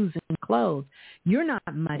your shoes and clothes. You're not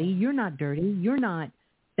muddy. You're not dirty.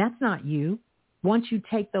 That's not you. Once you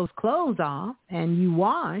take those clothes off and you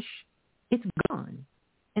wash, it's gone.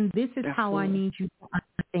 And this is how I need you to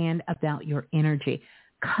understand about your energy.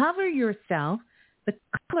 Cover yourself. The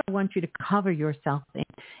color I want you to cover yourself in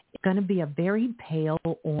is going to be a very pale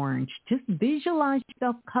orange. Just visualize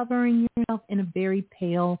yourself covering yourself in a very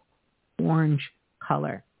pale orange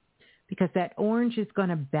color, because that orange is going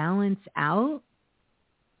to balance out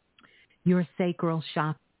your sacral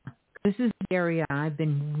chakra. This is the area I've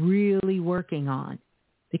been really working on,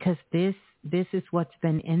 because this is what's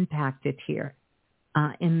been impacted here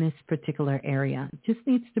in this particular area. It just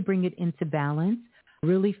needs to bring it into balance. I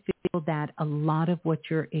really feel that a lot of what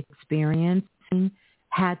you're experiencing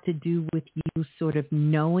had to do with you sort of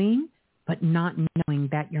knowing, but not knowing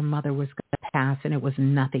that your mother was going to pass and it was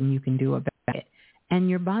nothing you can do about it. And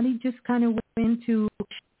your body just kind of went into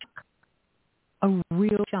shock, a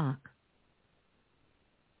real shock.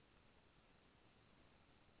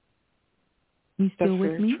 You still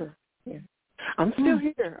with me? True. Yeah. I'm still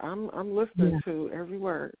here. I'm listening to every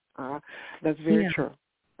word. That's very true.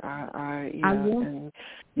 Go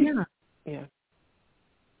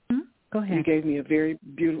ahead. You gave me a very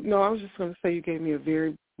beautiful. No, I was just going to say you gave me a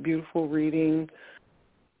very beautiful reading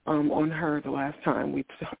on her the last time we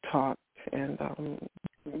talked, and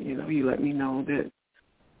you let me know that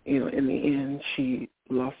in the end she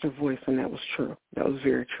lost her voice, and that was true. That was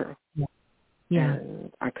very true. Yeah.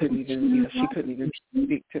 And I couldn't even. She couldn't even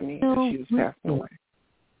speak to me as she was passing away.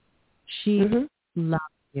 She loved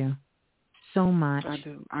you so much. I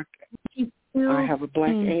do. I have a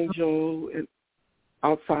black angel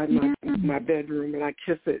outside my bedroom, and I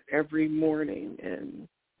kiss it every morning. And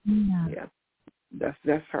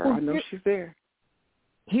that's her. Well, I know she's there.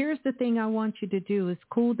 Here's the thing I want you to do. It's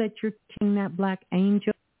cool that you're kissing that black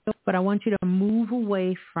angel, but I want you to move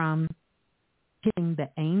away from kissing the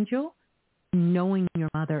angel, knowing your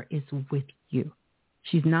mother is with you.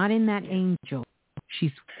 She's not in that angel.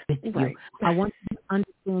 She's with you. I want you to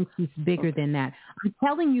understand she's bigger than that. I'm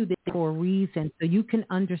telling you this for a reason, so you can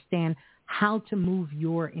understand how to move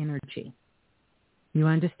your energy. You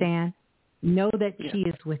understand? Know that she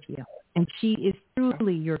is with you, and she is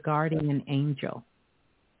truly your guardian angel,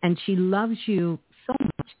 and she loves you so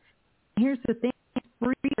much. Here's the thing.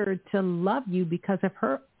 Free her to love you because of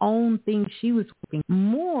her own thing she was working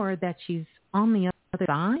more, that she's on the other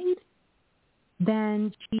side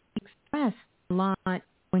than she expressed a lot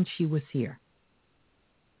when she was here.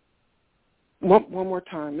 One more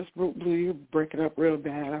time. Ms.Blue, you're breaking up real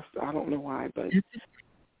bad. I don't know why, but...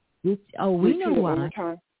 we know why. One more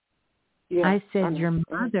time. Yeah, I said your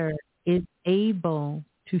mother is able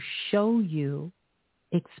to show you,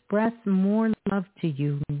 express more love to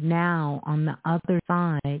you now on the other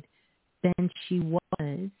side than she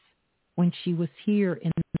was when she was here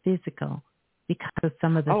in the physical, because of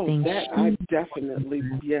some of the things. I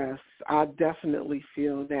definitely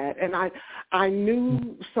feel that, and I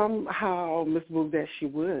knew somehow, Ms.Blue, that she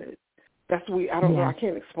would. That's I don't know. I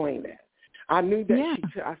can't explain that. I knew that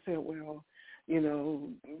I said, well,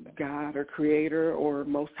 God or Creator or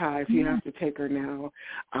Most High, if you have to take her now,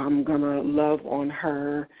 I'm going to love on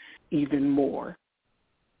her even more.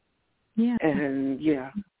 Yeah. And,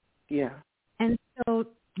 And so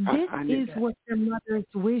this is what your mother's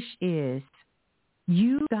wish is.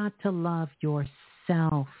 You got to love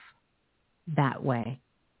yourself that way.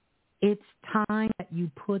 It's time that you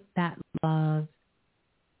put that love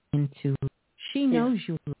into. She knows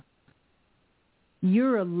you love.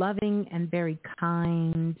 You're a loving and very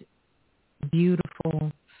kind,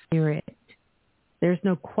 beautiful spirit. There's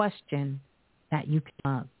no question that you can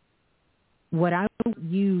love. What I want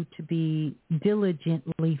you to be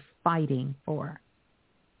diligently fighting for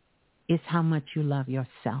is how much you love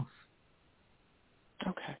yourself.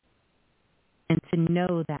 Okay. And to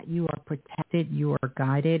know that you are protected, you are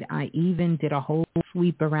guided. I even did a whole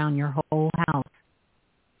sweep around your whole house.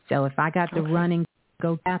 So if I got to run and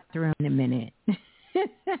go to the bathroom in a minute.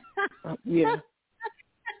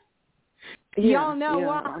 Y'all know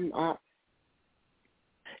why.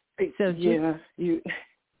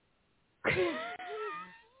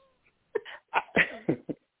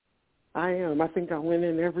 I am. I think I went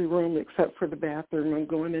in every room except for the bathroom. I'm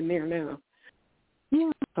going in there now.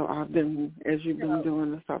 Yeah. So I've been, as you've been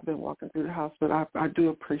doing this, I've been walking through the house. But I do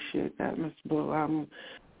appreciate that, Ms. Blue.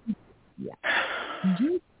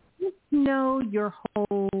 You know your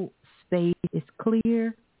whole space is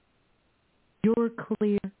clear. You're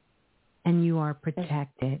clear, and you are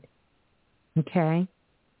protected. Okay?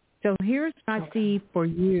 So here's what I see for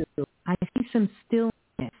you. I see some stillness.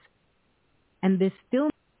 And this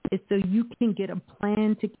stillness is so you can get a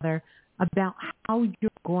plan together about how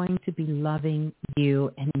you're going to be loving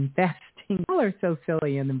you and investing. Y'all are so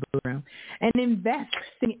silly in the Blue Room. And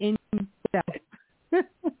investing in yourself.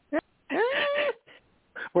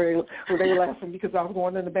 Were they laughing because I was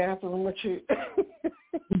going in the bathroom with you?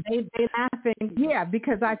 They laughing, yeah,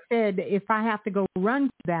 because I said if I have to go run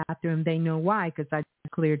to the bathroom, they know why, because I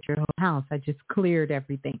just cleared your whole house. I just cleared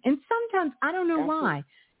everything. And sometimes I don't know why.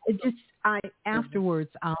 It just, afterwards,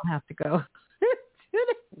 I'll have to go to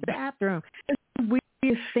the bathroom. It's the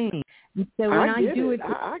weirdest thing. And so when I do it,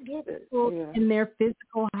 I get it. In their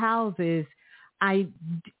physical houses, I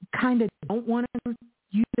kind of don't want to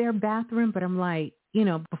use their bathroom, but I'm like,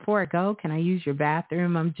 before I go, can I use your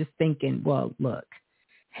bathroom? I'm just thinking, well, look,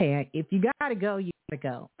 hey, if you got to go, you got to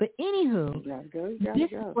go. But anywho, this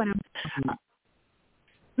is what I'm talking about.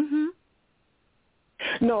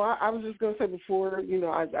 Mm-hmm. No, I was just going to say before,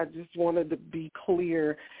 I just wanted to be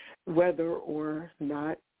clear whether or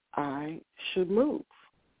not I should move,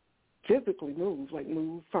 physically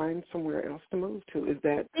move, find somewhere else to move to. Is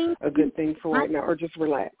that a good thing for right now, or just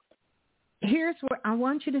relax? Here's what I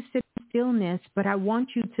want you to sit in stillness, but I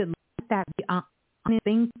want you to let that be a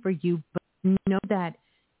thing for you, but know that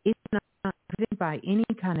it's not driven by any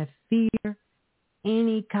kind of fear,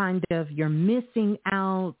 any kind of you're missing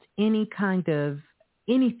out, any kind of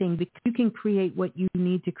anything, because you can create what you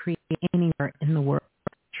need to create anywhere in the world,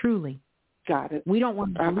 truly. Got it. We don't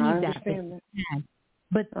want to believe that.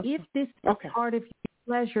 But if this is part of your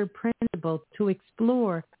pleasure principle to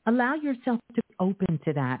explore, allow yourself to be open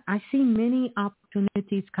to that. I see many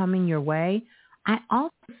opportunities coming your way. I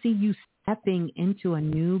also see you stepping into a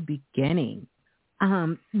new beginning.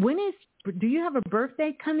 Do you have a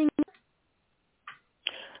birthday coming up?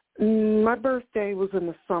 My birthday was in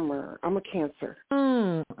the summer. I'm a Cancer.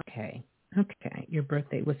 Oh, okay. Okay. Your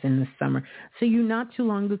birthday was in the summer. So you not too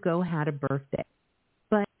long ago had a birthday.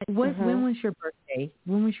 But when was your birthday?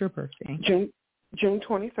 When was your birthday? June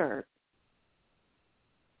 23rd.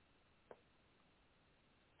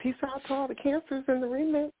 Peace out to all the Cancers in the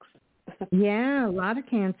remix. Yeah, a lot of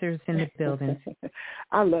Cancers in the building.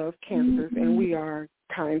 I love Cancers, and we are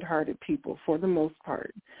kind-hearted people for the most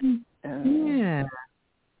part. Yeah.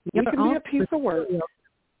 We can be a piece of work.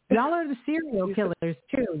 Y'all are the serial killers,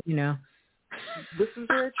 too, This is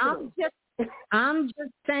very true. I'm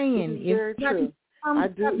just saying. Very true. I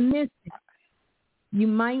do. You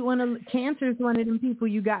might want to. Cancer is one of them people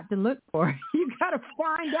you got to look for. You got to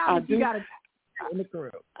find out if you got to in the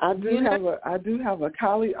group. I do have a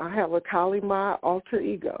Kali. I have a Kali Ma alter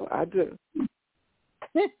ego. I do.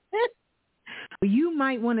 You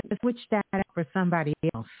might want to switch that out for somebody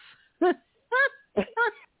else.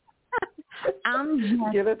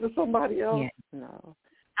 Give it to somebody else. Yeah. No.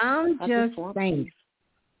 I'm just saying.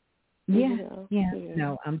 Yeah.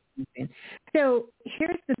 No, I'm thinking. So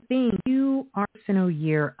here's the thing. You are in a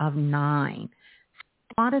year of 9.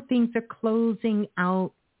 A lot of things are closing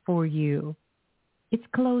out for you. It's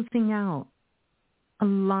closing out. A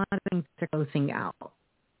lot of things are closing out.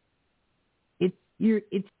 It's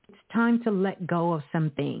time to let go of some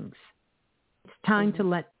things. It's time to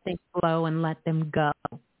let things flow and let them go.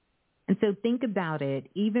 And so think about it.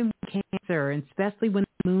 Even with Cancer, and especially when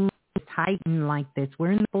the moon is heightened like this,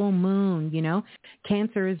 we're in the full moon,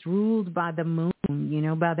 Cancer is ruled by the moon,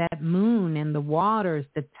 by that moon and the waters,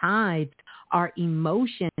 the tides, our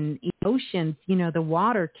emotions, the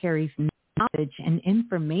water carries knowledge and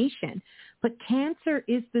information. But Cancer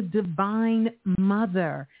is the divine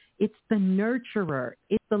mother. It's the nurturer.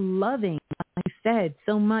 It's the loving. Like I said,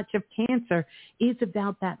 so much of Cancer is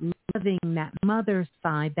about that loving, that mother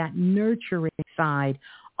side, that nurturing side,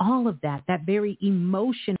 all of that very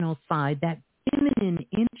emotional side, that feminine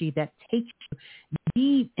energy that takes you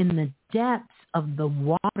deep in the depths of the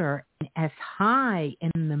water and as high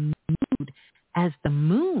in the mood as the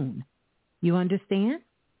moon. You understand?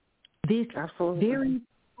 This very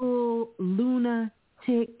full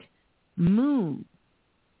lunatic moon,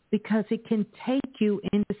 because it can take you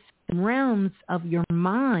into realms of your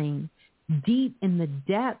mind, deep in the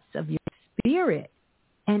depths of your spirit,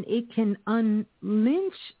 and it can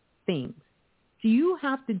unleash things. So you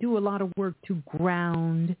have to do a lot of work to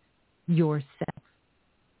ground yourself.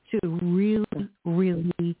 to really,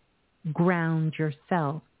 really ground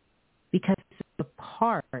yourself, because it's a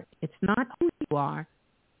part. It's not who you are.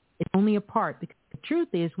 It's only a part, because the truth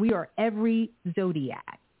is we are every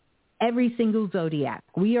zodiac, every single zodiac.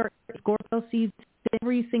 We are Scorpio seeds,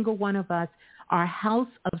 every single one of us. Our house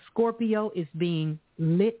of Scorpio is being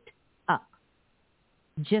lit up,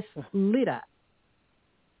 just lit up.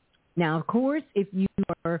 Now, of course, if you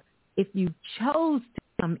chose to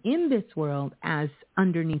come in this world as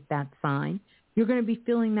underneath that sign, you're going to be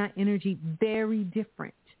feeling that energy very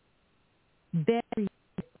different. Very different.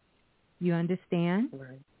 You understand?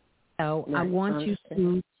 Right. So I want you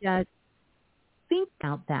to just think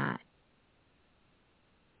about that.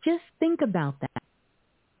 Just think about that.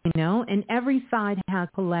 You know, and every side has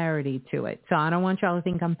polarity to it. So I don't want y'all to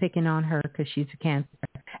think I'm picking on her because she's a Cancer.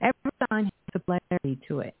 Every sign has a polarity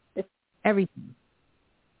to it. Everything.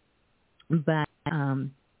 But,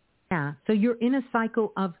 yeah, so you're in a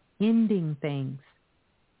cycle of ending things.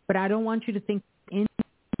 But I don't want you to think ending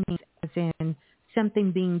things as in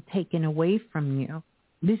something being taken away from you.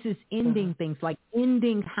 This is ending things, like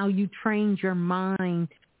ending how you trained your mind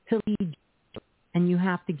to lead. And you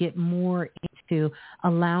have to get more into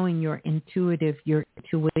allowing your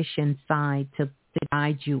intuition side to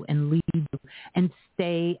guide you and lead you, and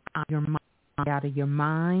stay out of your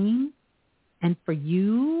mind. And for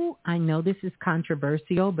you, I know this is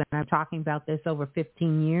controversial, but I'm talking about this over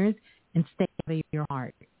 15 years, and stay out of your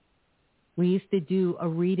heart. We used to do a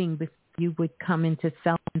reading before you would come into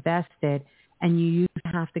self-invested, and you used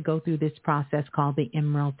to have to go through this process called the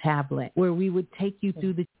Emerald Tablet, where we would take you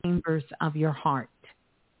through the chambers of your heart.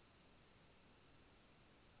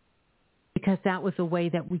 Because that was a way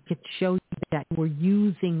that we could show you that you were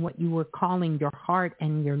using what you were calling your heart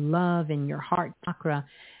and your love and your heart chakra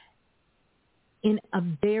in a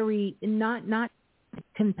very, not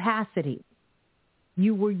capacity.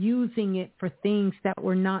 You were using it for things that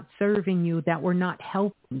were not serving you, that were not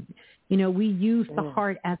helping. You know, we use the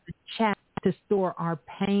heart as a chest to store our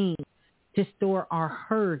pain, to store our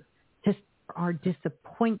hurt, to store our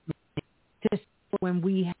disappointment, to store when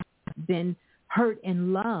we have been hurt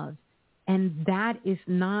and loved. And that is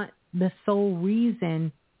not the sole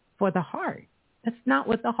reason for the heart. That's not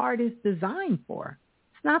what the heart is designed for.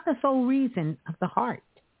 It's not the sole reason of the heart.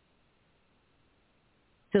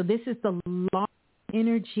 So this is the large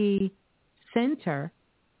energy center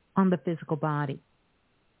on the physical body.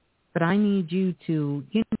 But I need you to,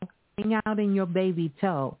 hang out in your baby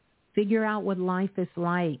toe. Figure out what life is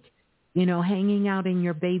like, hanging out in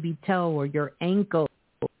your baby toe or your ankle,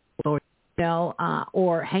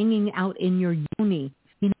 or hanging out in your yoni.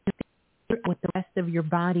 What the rest of your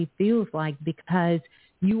body feels like, because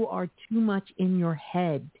you are too much in your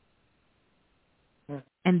head.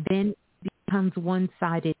 And then it becomes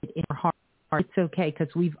one-sided in your heart. It's okay,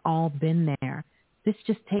 because we've all been there. This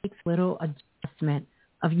just takes little adjustment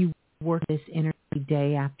of you work this energy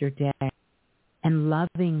day after day and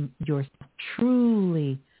loving yourself,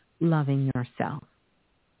 truly loving yourself.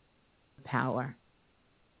 Power.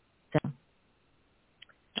 So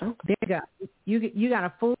there you go. You got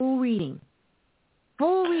a full reading.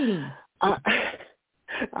 Full reading.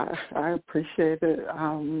 I appreciate it.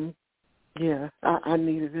 I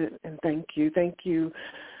needed it, and thank you. Thank you.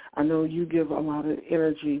 I know you give a lot of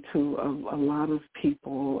energy to a lot of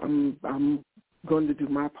people. I'm going to do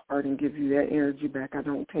my part and give you that energy back. I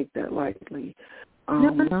don't take that lightly.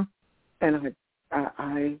 No. And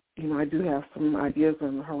I do have some ideas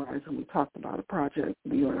on the horizon. We talked about a project,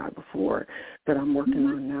 you and I, before, that I'm working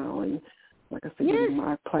on now. And like I said, getting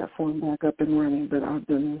my platform back up and running, but I've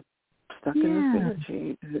been stuck in this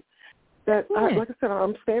energy. Like I said,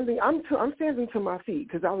 I'm standing to my feet,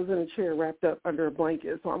 because I was in a chair wrapped up under a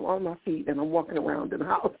blanket. So I'm on my feet and I'm walking around in the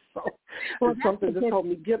house. So something just told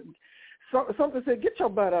me, something said, get your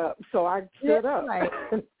butt up. So I stood up. Right.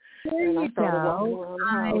 And I started walking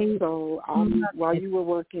around the house. So while you were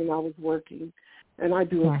working, I was working. And I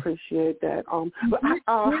do appreciate that. But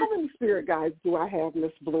how many spirit guides do I have,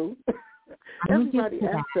 Ms. Blue? Everybody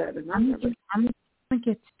asked that. And I'm going to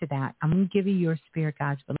get to that. I'm going to give you your spirit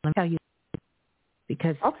guides, but let me tell you,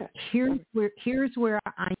 because here's where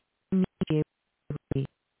I need you to be.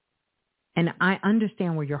 And I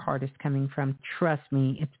understand where your heart is coming from. Trust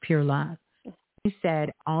me, it's pure love. You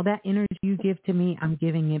said, all that energy you give to me, I'm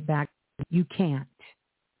giving it back. You can't.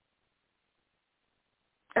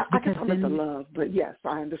 I can come into love, but yes,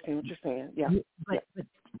 I understand what you're saying. Yeah. But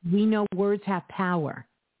we know words have power.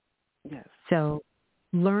 Yes. So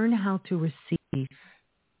learn how to receive.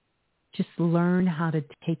 Just learn how to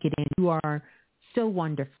take it in. You are so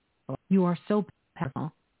wonderful. You are so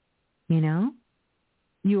powerful,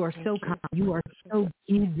 You are so kind. You are so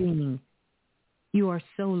giving. You are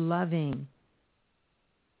so loving.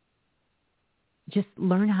 Just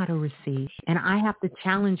learn how to receive. And I have to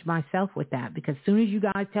challenge myself with that, because as soon as you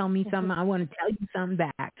guys tell me something, I want to tell you something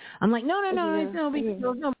back. I'm like, no, it's no big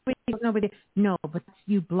deal, no big deal, no big deal. No, but that's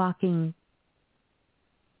you blocking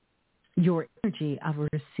your energy of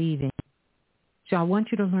receiving. So I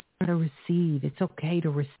want you to learn how to receive. It's okay to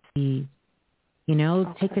receive. You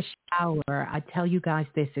know, take a shower. I tell you guys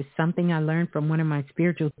this is something I learned from one of my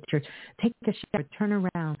spiritual teachers. Take a shower, turn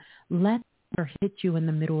around, let her hit you in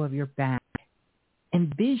the middle of your back.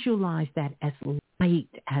 And visualize that as light,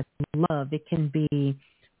 as love. It can be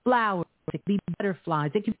flowers, it can be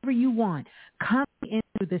butterflies, it can be whatever you want. Come into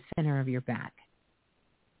the center of your back.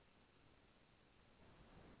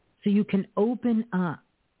 So you can open up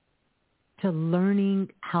to learning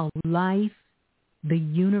how life, the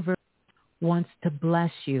universe, wants to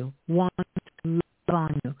bless you, wants to love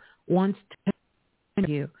on you, wants to honor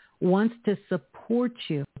you, wants to support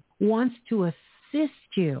you, wants to assist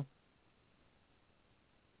you.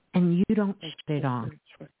 And you don't shut it off.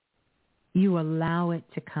 You allow it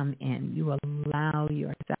to come in. You allow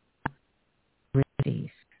yourself to receive.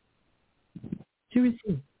 To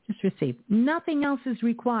receive. Just receive. Nothing else is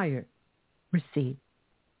required. Receive.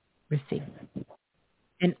 Receive.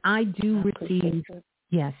 And I do receive.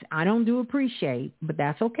 Yes, I don't do appreciate, but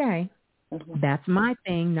that's okay. That's my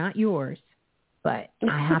thing, not yours. But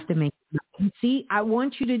I have to make it. See, I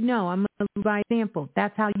want you to know, I'm going to by example.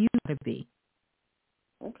 That's how you got to be.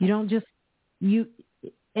 You don't just,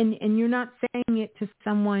 and you're not saying it to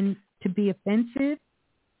someone to be offensive,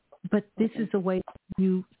 but this is a way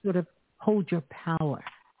you sort of hold your power.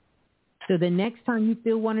 So the next time you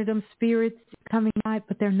feel one of them spirits coming out,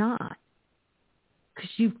 but they're not,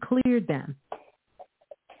 because you've cleared them.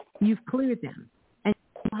 You've cleared them, and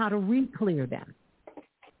you know how to re-clear them.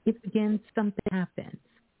 If again something happens,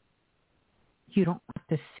 you don't have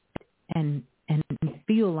to sit and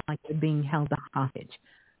feel like you're being held hostage.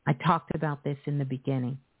 I talked about this in the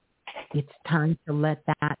beginning. It's time to let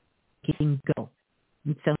that go.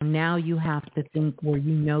 And so now you have to think where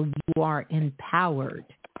you know you are empowered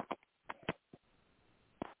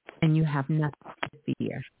and you have nothing to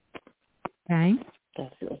fear. Okay?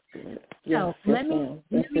 That's it. So let me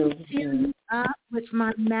cheer you up with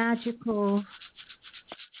my magical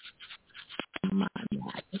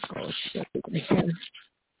shit.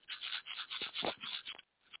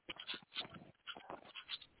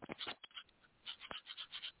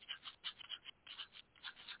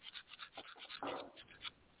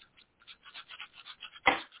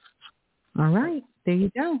 All right, there you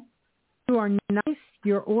go. You are nice.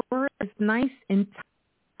 Your aura is nice and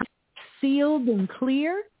sealed and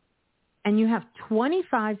clear, and you have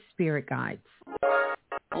 25 spirit guides.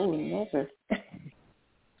 Oh, love it.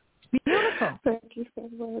 Beautiful. Thank you so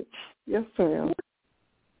much. Yes, ma'am.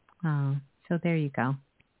 Oh, so there you go.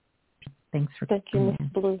 Thanks for Thank you, Ms.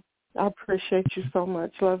 Blue. I appreciate you so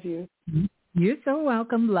much. Love you. You're so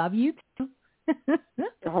welcome. Love you too.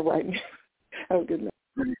 All right. Have a good night.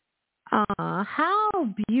 How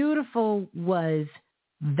beautiful was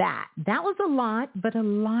that? That was a lot, but a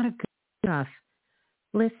lot of good stuff.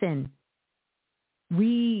 Listen,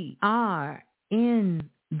 we are in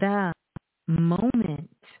the moment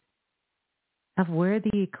of where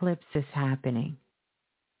the eclipse is happening.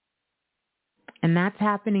 And that's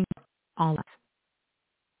happening all of us.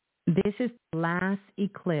 This is the last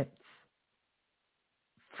eclipse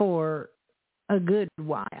for a good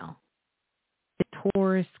while. The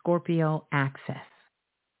Taurus-Scorpio axis.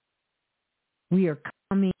 We are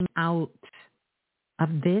coming out of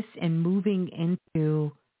this and moving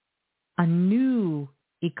into a new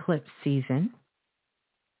eclipse season.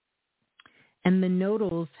 And the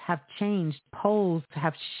nodals have changed. Poles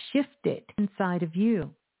have shifted inside of you.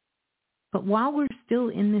 But while we're still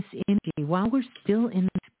in this energy, while we're still in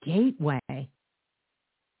this gateway,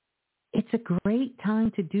 it's a great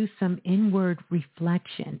time to do some inward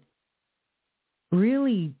reflection.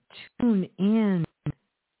 Really tune in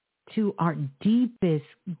to our deepest,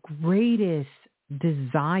 greatest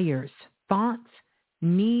desires, thoughts,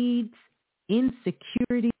 needs,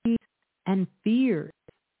 insecurities, and fears.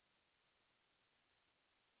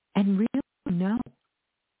 And really know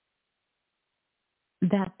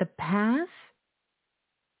that the past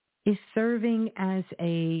is serving as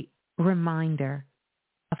a reminder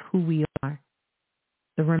of who we are,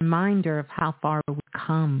 the reminder of how far we've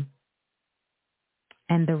come,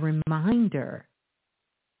 and the reminder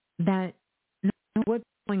that no matter what's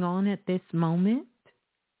going on at this moment,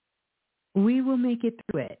 we will make it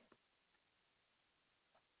through it.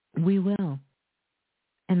 We will.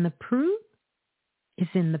 And the proof is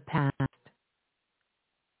in the past.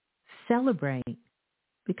 Celebrate,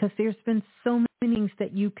 because there's been so many things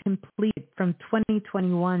that you completed from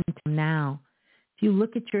 2021 to now. If you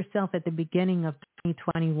look at yourself at the beginning of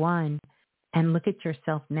 2021 and look at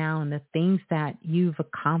yourself now and the things that you've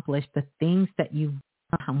accomplished, the things that you've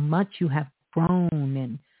done, how much you have grown,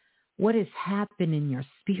 and what has happened in your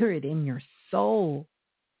spirit, in your soul,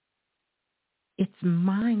 it's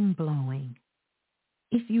mind-blowing.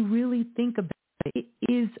 If you really think about it,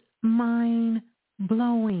 it is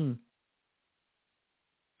mind-blowing.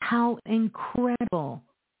 How incredible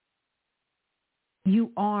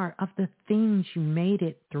you are of the things you made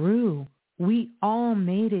it through. We all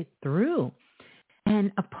made it through.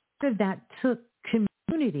 And a part of that took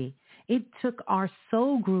community. It took our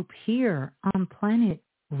soul group here on Planet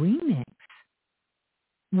Remix.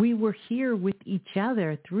 We were here with each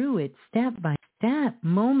other through it, step by step,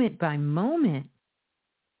 moment by moment.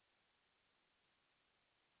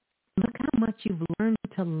 Look how much you've learned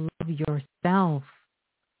to love yourself.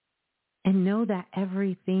 And know that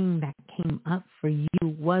everything that came up for you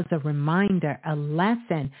was a reminder, a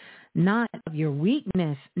lesson, not of your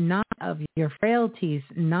weakness, not of your frailties,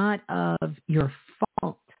 not of your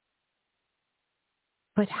fault,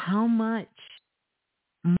 but how much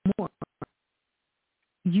more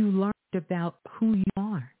you learned about who you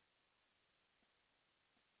are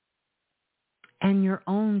and your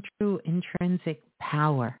own true intrinsic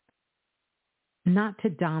power, not to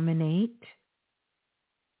dominate,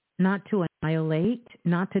 not to annihilate,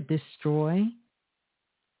 not to destroy,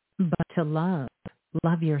 but to love.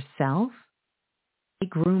 Love yourself.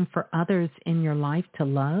 Make room for others in your life to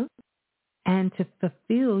love and to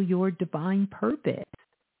fulfill your divine purpose.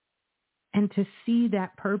 And to see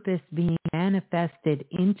that purpose being manifested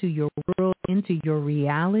into your world, into your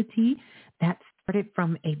reality, that started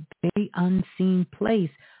from a very unseen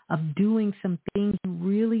place of doing some things you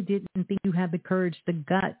really didn't think you had the courage, the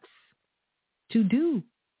guts to do.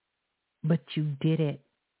 But you did it,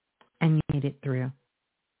 and you made it through.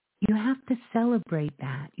 You have to celebrate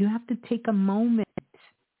that. You have to take a moment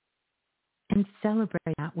and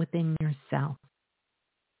celebrate that within yourself.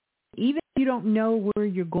 Even if you don't know where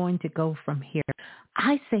you're going to go from here,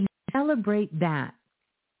 I say celebrate that.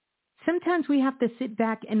 Sometimes we have to sit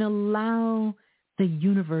back and allow the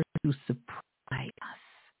universe to surprise us.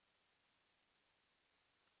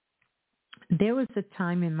 There was a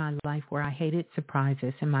time in my life where I hated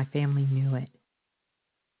surprises, and my family knew it.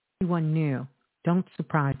 Everyone knew, don't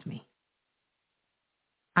surprise me.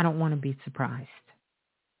 I don't want to be surprised.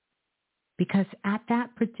 Because at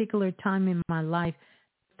that particular time in my life,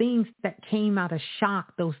 things that came out of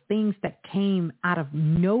shock, those things that came out of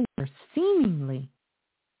nowhere seemingly,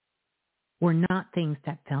 were not things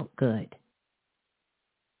that felt good.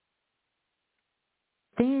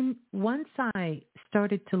 Then once I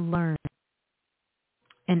started to learn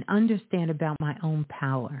and understand about my own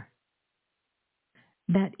power,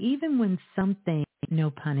 that even when something, no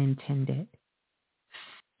pun intended,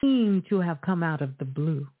 seemed to have come out of the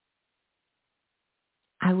blue,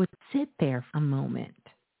 I would sit there for a moment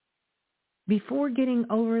before getting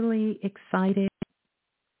overly excited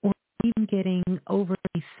or even getting overly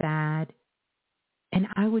sad, and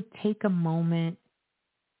I would take a moment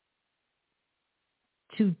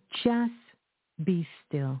to just be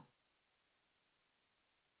still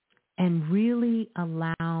and really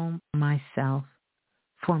allow myself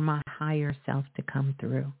for my higher self to come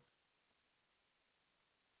through.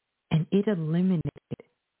 And it eliminated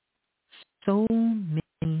so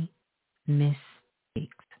many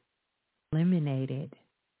mistakes, eliminated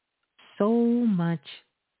so much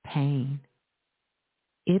pain.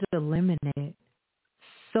 It eliminated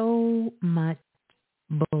so much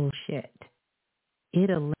bullshit. It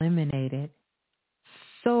eliminated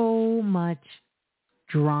so much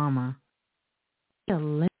drama. It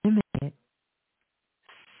eliminated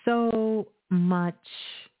so much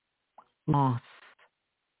loss.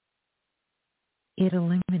 It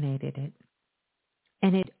eliminated it.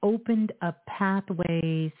 And it opened up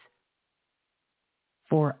pathways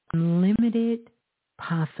for unlimited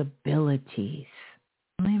possibilities.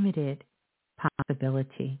 Limited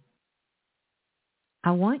possibility.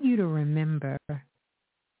 I want you to remember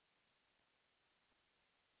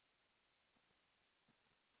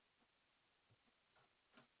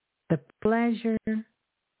the pleasure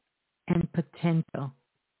and potential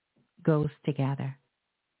goes together.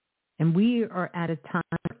 And we are at a time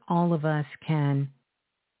where all of us can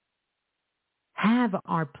have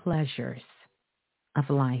our pleasures of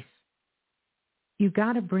life. You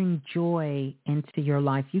got to bring joy into your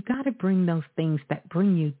life. You got to bring those things that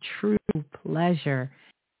bring you true pleasure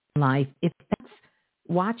in life. If that's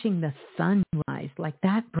watching the sunrise, like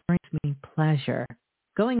that brings me pleasure.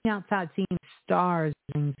 Going outside, seeing stars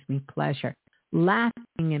brings me pleasure. Laughing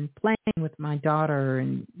and playing with my daughter,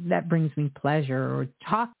 and that brings me pleasure. Or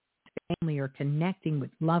talking to family or connecting with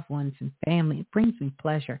loved ones and family, it brings me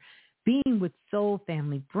pleasure. Being with soul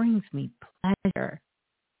family brings me pleasure.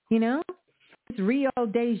 You know, it's Rio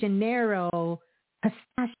de Janeiro,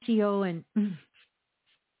 pistachio and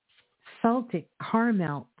salted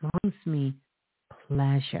caramel brings me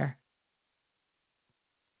pleasure.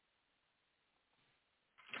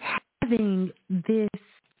 Having this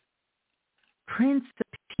Prince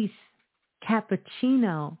of Peace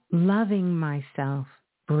cappuccino, loving myself,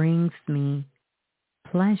 brings me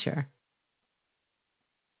pleasure.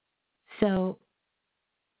 So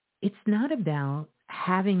it's not about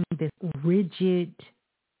having this rigid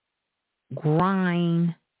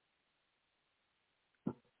grind,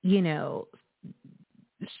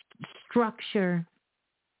 structure.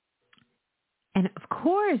 And of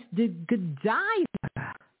course, the Godiva.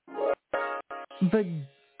 But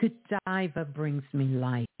Godiva brings me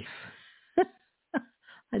life.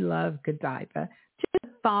 I love Godiva. Just the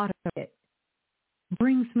thought of it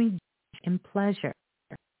brings me joy and pleasure.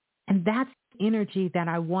 And that's the energy that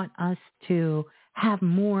I want us to have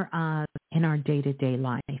more of in our day-to-day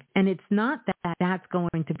life. And it's not that that's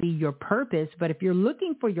going to be your purpose, but if you're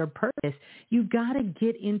looking for your purpose, you got to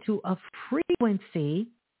get into a frequency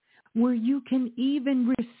where you can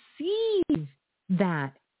even receive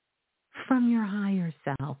that from your higher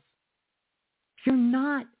self. If you're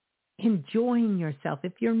not enjoying yourself,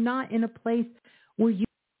 if you're not in a place where you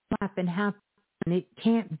laugh and have fun, it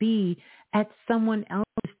can't be at someone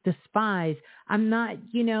else's despise. I'm not,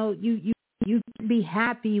 you can be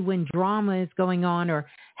happy when drama is going on, or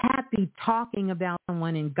happy talking about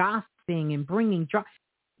someone and gossiping and bringing drama.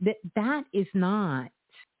 That is not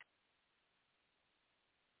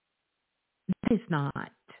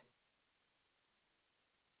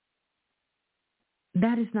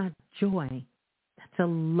joy. That's a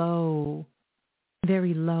low,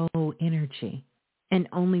 very low energy, and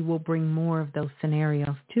only will bring more of those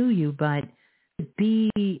scenarios to you. But to be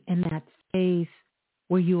in that space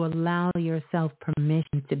where you allow yourself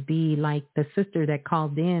permission to be like the sister that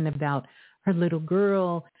called in about her little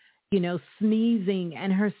girl, sneezing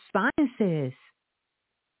and her sinuses,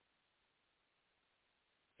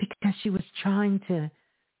 because she was trying to,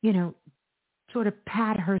 sort of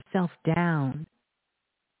pat herself down,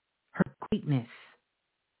 her greatness.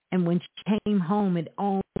 And when she came home, it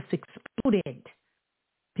almost exploded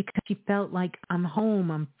because she felt like, I'm home,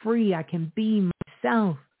 I'm free, I can be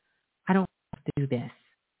myself. I don't have to do this.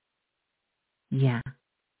 Yeah.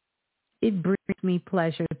 It brings me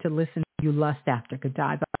pleasure to listen to you lust after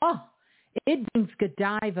Godiva. Oh, it brings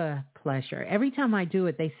Godiva pleasure. Every time I do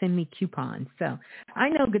it, they send me coupons. So I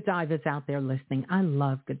know Godiva's out there listening. I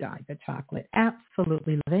love Godiva chocolate.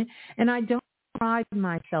 Absolutely love it. And I don't pride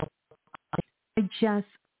myself. I just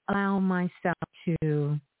allow myself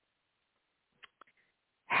to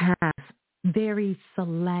have very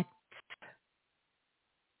select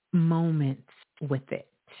moments with it.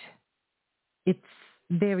 It's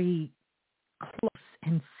very close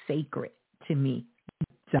and sacred to me,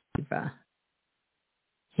 Godiva.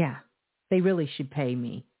 Yeah, they really should pay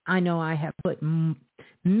me. I know I have put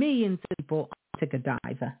millions of people onto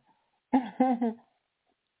Godiva.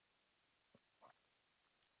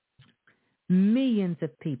 Millions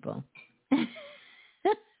of people.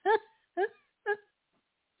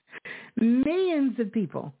 Millions of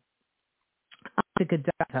people onto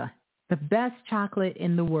Godiva, the best chocolate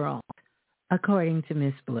in the world, according to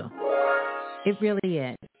Ms.Blue. It really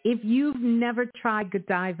is. If you've never tried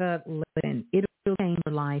Godiva, listen, it will change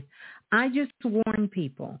your life. I just warn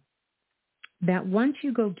people that once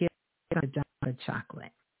you go get Godiva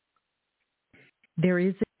chocolate, there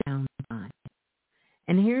is a downside.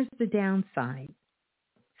 And here's the downside,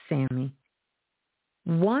 Sammy.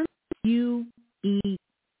 Once you eat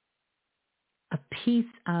a piece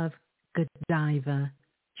of Godiva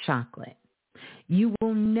chocolate, you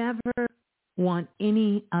will never want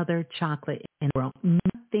any other chocolate in the world.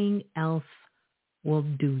 Nothing else will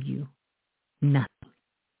do you. Nothing.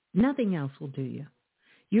 Nothing else will do you.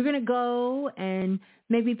 You're going to go and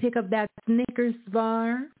maybe pick up that Snickers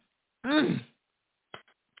bar. And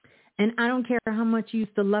I don't care how much you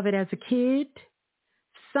used to love it as a kid.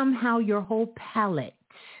 Somehow your whole palate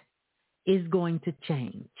is going to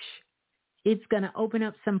change. It's going to open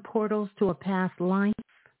up some portals to a past life.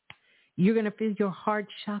 You're going to feel your heart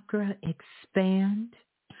chakra expand.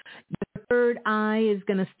 Your third eye is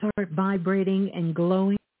going to start vibrating and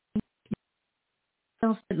glowing.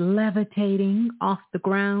 yourself levitating off the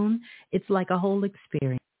ground. It's like a whole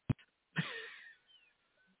experience.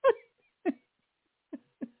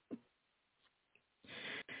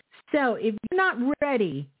 So if you're not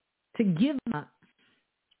ready to give up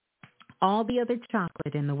all the other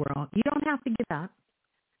chocolate in the world, you don't have to give up.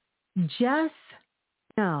 Just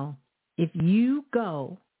know if you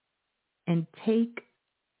go and take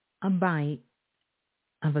a bite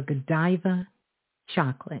of a Godiva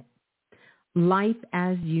chocolate, life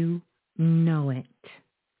as you know it,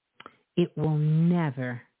 it will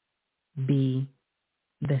never be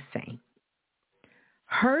the same.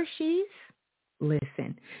 Hershey's,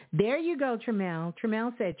 listen, there you go, Tremel.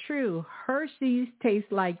 Tremel said, true, Hershey's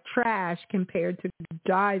tastes like trash compared to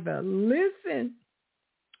Godiva. Listen,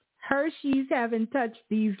 Hershey's haven't touched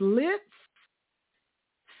these lips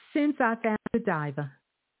since I found Godiva.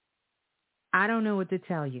 I don't know what to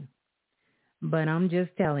tell you, but I'm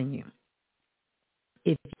just telling you.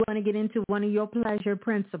 If you want to get into one of your pleasure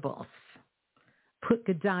principles, put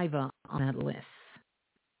Godiva on that list.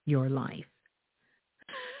 Your life.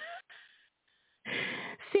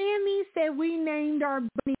 Sammy said we named our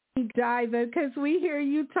bunny Godiva because we hear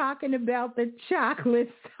you talking about the chocolate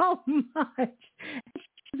so much.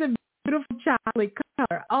 She's a beautiful chocolate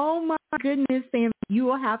color. Oh my goodness, Sammy, you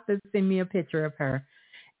will have to send me a picture of her.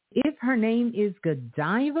 If her name is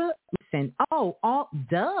Godiva, listen, all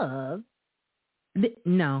Dove.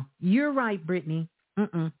 No, you're right, Brittany.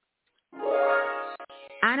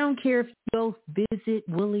 I don't care if you go visit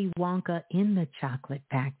Willy Wonka in the chocolate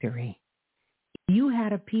factory. If you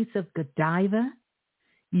had a piece of Godiva,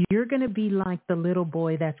 you're going to be like the little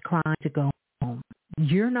boy that's crying to go home.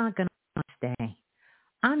 You're not going to stay.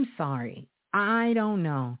 I'm sorry. I don't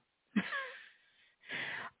know.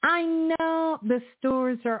 I know the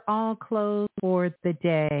stores are all closed for the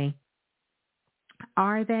day.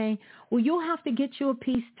 Are they? Well, you'll have to get you a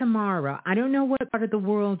piece tomorrow. I don't know what part of the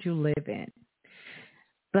world you live in.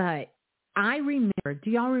 But I remember, do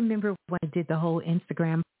y'all remember when I did the whole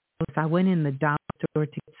Instagram post? I went in the dollar store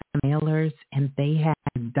to get some mailers, and they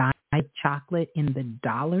had dyed chocolate in the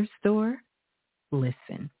dollar store.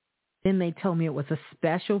 Listen. Then they told me it was a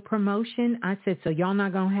special promotion. I said, so y'all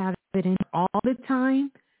not going to have it in all the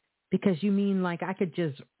time? Because you mean like I could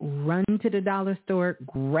just run to the dollar store,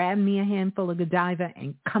 grab me a handful of Godiva,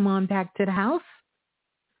 and come on back to the house?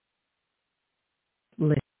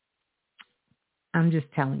 Listen. I'm just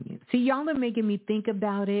telling you. See, y'all are making me think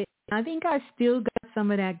about it. I think I still got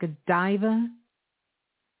some of that Godiva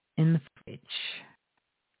in the fridge.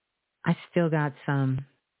 I still got some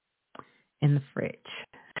in the fridge.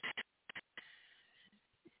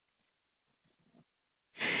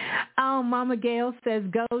 Oh, Mama Gail says,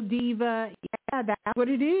 go Diva. Yeah, that's what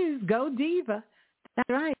it is. Go Diva. That's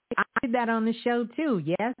right. I did that on the show, too.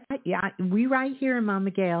 Yes. Yeah, we right here,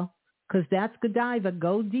 Mama Gail, because that's Godiva.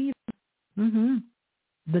 Go Diva.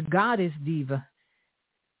 The goddess diva.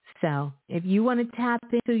 So if you want to tap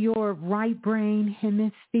into your right brain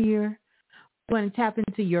hemisphere, you want to tap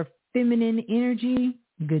into your feminine energy,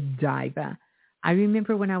 Godiva. I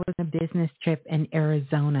remember when I was on a business trip in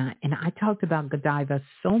Arizona, and I talked about Godiva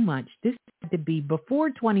so much. This had to be before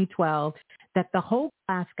 2012 that the whole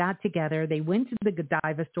class got together. They went to the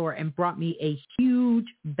Godiva store and brought me a huge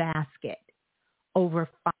basket, over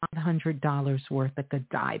 $500 worth of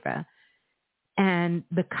Godiva. And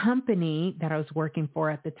the company that I was working for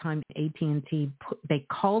at the time, AT&T, they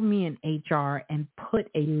called me in HR and put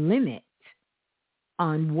a limit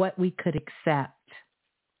on what we could accept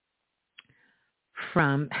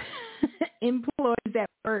from employees at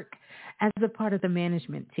work as a part of the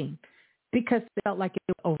management team because they felt like it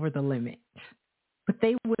was over the limit. But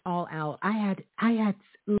they went all out. I had,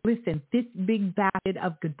 listen, this big basket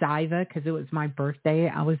of Godiva because it was my birthday.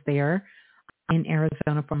 I was there in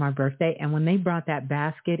Arizona for my birthday. And when they brought that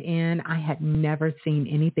basket in, I had never seen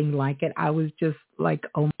anything like it. I was just like,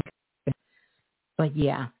 oh my God. But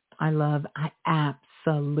yeah, I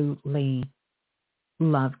absolutely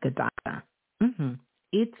love Godiva.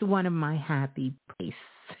 It's one of my happy places.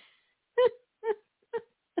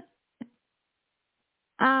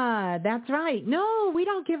 That's right. No, we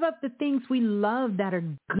don't give up the things we love that are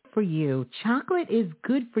good for you. Chocolate is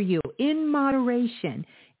good for you in moderation.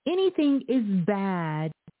 Anything is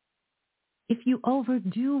bad if you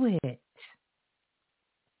overdo it.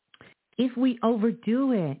 If we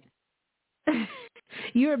overdo it,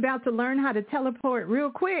 you're about to learn how to teleport real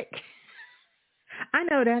quick. I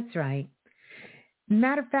know that's right.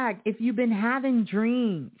 Matter of fact, if you've been having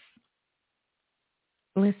dreams,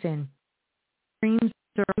 listen, dreams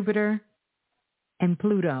are Jupiter and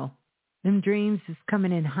Pluto. Them dreams is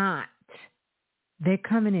coming in hot. They're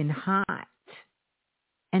coming in hot.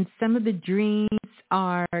 And some of the dreams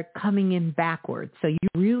are coming in backwards. So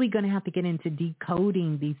you're really going to have to get into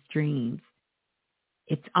decoding these dreams.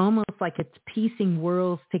 It's almost like it's piecing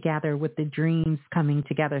worlds together with the dreams coming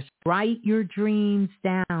together. So write your dreams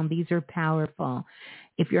down. These are powerful.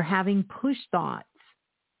 If you're having push thoughts,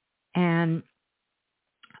 and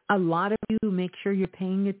a lot of you, make sure you're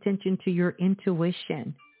paying attention to your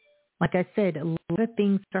intuition. Like I said, a lot of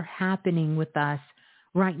things are happening with us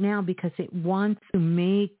right now because it wants to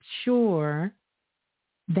make sure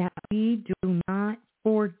that we do not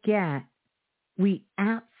forget. We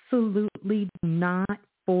absolutely do not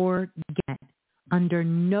forget, under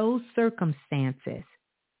no circumstances,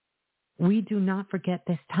 we do not forget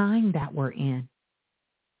this time that we're in.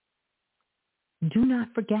 Do not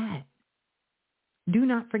forget. Do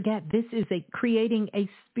not forget, this is creating a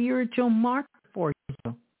spiritual marker for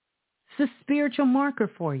you. It's a spiritual marker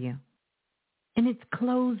for you. And it's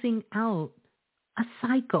closing out a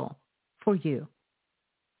cycle for you.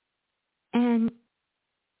 And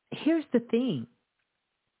here's the thing.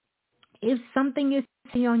 If something is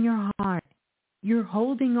on your heart, you're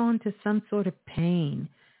holding on to some sort of pain,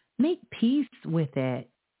 make peace with it.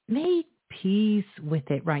 Make peace with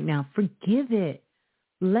it right now. Forgive it.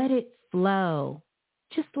 Let it flow.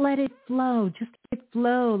 Just let it flow. Just let it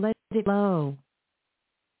flow. Let it flow.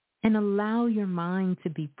 And allow your mind to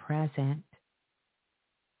be present.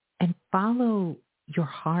 And follow your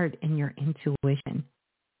heart and your intuition.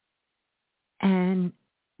 And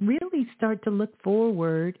really start to look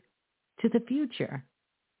forward to the future.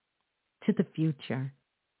 To the future.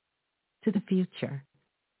 To the future.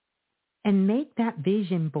 And make that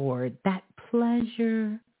vision board, that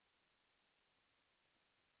pleasure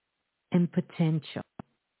and potential,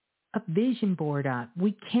 a vision board up.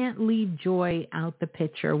 We can't leave joy out the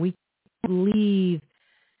picture. We can't leave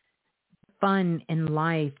fun in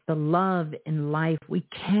life, the love in life. We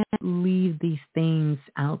can't leave these things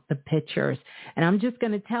out the pictures. And I'm just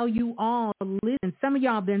going to tell you all, listen, some of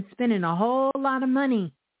y'all have been spending a whole lot of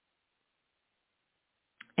money.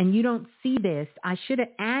 And you don't see this. I should have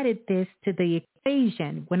added this to the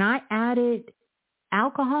equation. When I added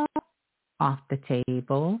alcohol, off the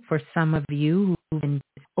table for some of you who've been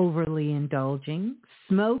overly indulging.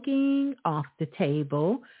 Smoking, off the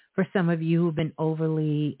table for some of you who've been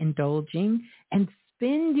overly indulging. And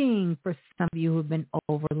spending for some of you who've been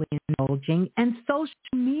overly indulging. And social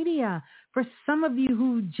media for some of you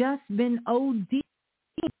who've just been OD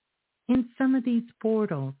in some of these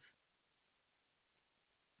portals.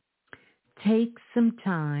 Take some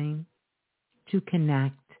time to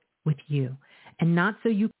connect with you. And not so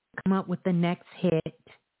you come up with the next hit,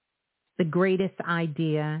 the greatest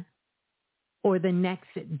idea, or the next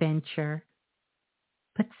adventure,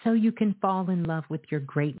 but so you can fall in love with your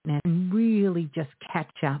greatness and really just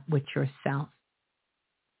catch up with yourself.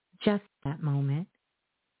 Just that moment.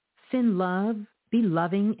 Send love. Be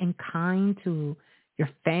loving and kind to your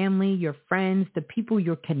family, your friends, the people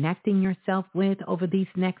you're connecting yourself with over these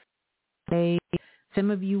next days.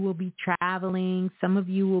 Some of you will be traveling. Some of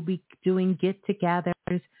you will be doing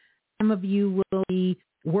get-togethers. Some of you will be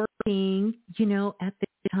working, at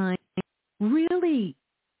this time. Really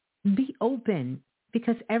be open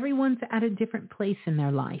because everyone's at a different place in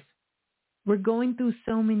their life. We're going through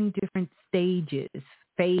so many different stages,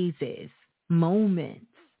 phases, moments.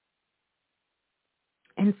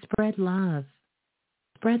 And spread love.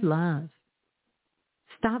 Spread love.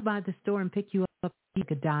 Stop by the store and pick you up a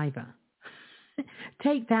Godiva.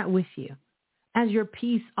 Take that with you as your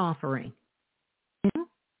peace offering.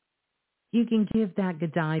 You can give that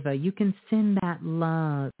Godiva. You can send that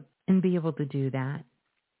love and be able to do that.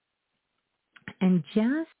 And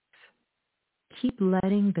just keep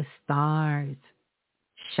letting the stars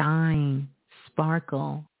shine,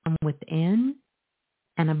 sparkle from within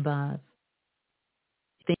and above.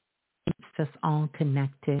 The thing that keeps us all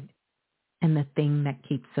connected and the thing that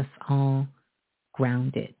keeps us all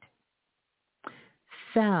grounded.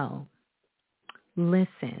 So,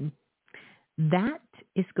 listen, that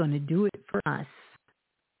is going to do it for us.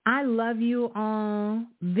 I love you all.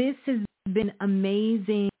 This has been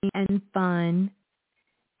amazing and fun.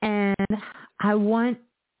 And I want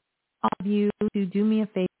all of you to do me a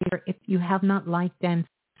favor if you have not liked and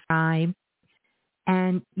subscribed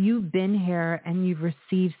and you've been here and you've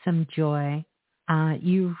received some joy.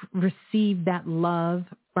 You've received that love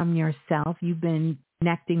from yourself. You've been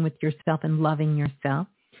connecting with yourself and loving yourself.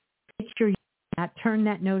 Make sure you turn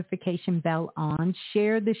that notification bell on.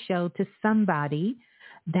 Share the show to somebody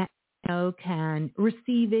that you know can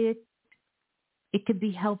receive it. It could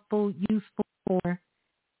be helpful, useful for.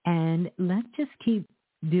 And let's just keep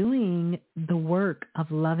doing the work of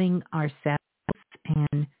loving ourselves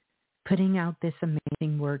and putting out this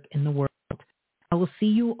amazing work in the world. I will see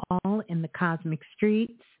you all in the cosmic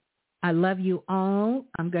streets. I love you all.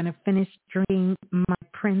 I'm going to finish drinking my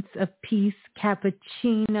Prince of Peace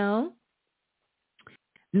cappuccino.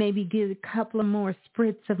 Maybe get a couple of more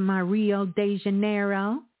spritz of my Rio de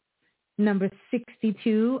Janeiro. Number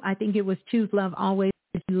 62. I think it was Choose Love Always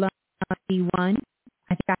Love 91. I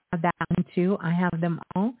think I have that one too. I have them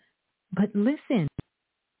all. But listen,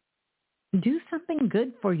 do something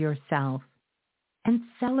good for yourself and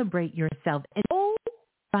celebrate yourself. And oh,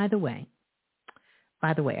 by the way,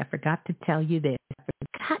 I forgot to tell you this.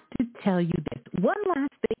 One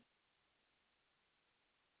last thing.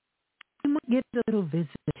 I might get a little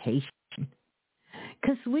visitation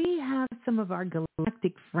because we have some of our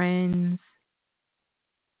galactic friends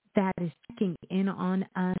that is checking in on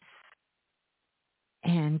us.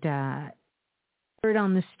 And word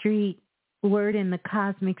on the street, word in the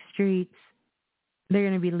cosmic streets, they're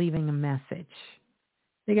going to be leaving a message.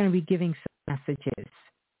 They're going to be giving some messages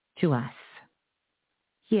to us.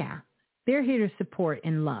 Yeah, they're here to support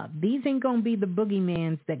and love. These ain't going to be the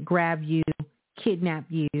boogeyman's that grab you, kidnap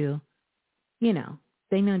you. You know,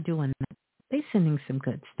 they're not doing that. They're sending some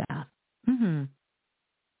good stuff.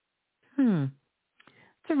 It's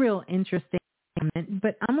a real interesting moment,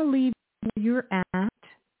 but I'm going to leave where you're at.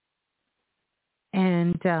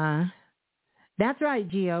 And that's right,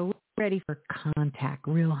 Gio. We're ready for contact,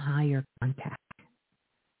 real higher contact.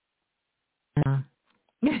 I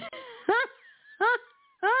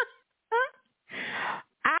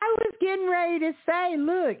was getting ready to say,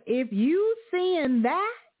 look, if you seeing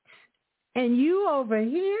that and you over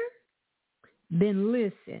here, then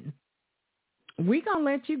listen, we going to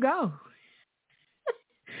let you go.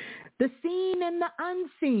 The seen and the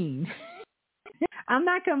unseen. I'm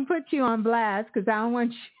not going to put you on blast because I don't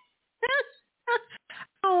want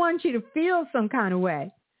you to feel some kind of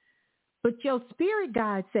way. But your spirit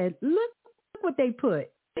guide said, look what they put.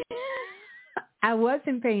 I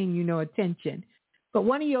wasn't paying you no attention. But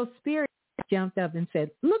one of your spirits jumped up and said,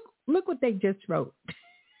 look what they just wrote.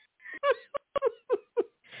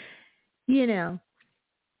 You know.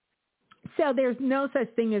 So there's no such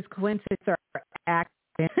thing as coincidence or accident.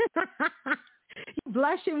 You're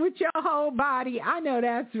blushing with your whole body. I know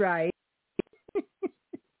that's right.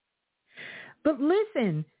 But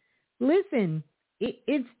listen,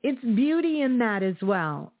 it's beauty in that as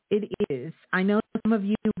well. It is. I know some of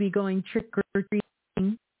you will be going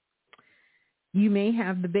trick-or-treating. You may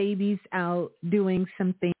have the babies out doing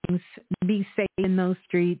some things. Be safe in those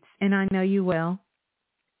streets, and I know you will.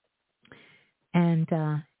 And,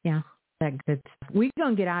 yeah, that good stuff. We're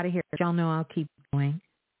going to get out of here. Y'all know I'll keep going.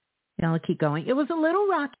 It was a little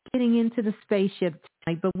rocky getting into the spaceship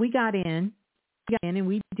tonight, but we got in and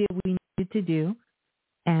we did what we needed to do.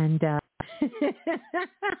 And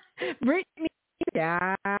Brittany,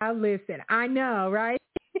 listen, I know, right?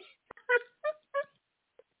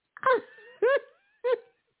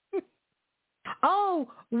 Oh,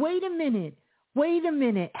 wait a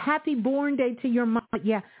minute. Happy born day to your mom.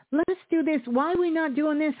 Yeah, let's do this. Why are we not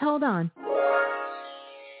doing this? Hold on.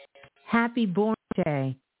 Happy born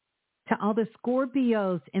day to all the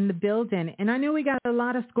Scorpios in the building. And I know we got a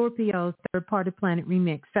lot of Scorpios that are part of Planet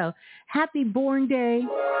Remix. So happy born day,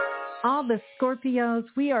 all the Scorpios.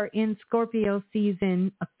 We are in Scorpio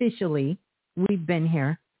season officially. We've been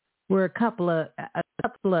here. We're a couple of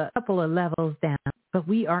levels down, but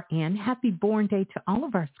we are in. Happy born day to all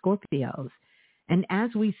of our Scorpios. And as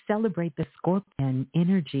we celebrate the Scorpion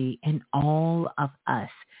energy in all of us,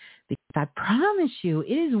 because I promise you,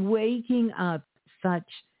 it is waking up such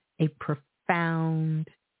a profound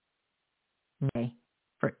way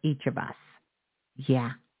for each of us.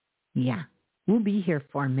 Yeah. We'll be here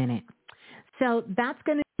for a minute. So that's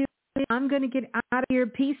going to do it. I'm going to get out of here.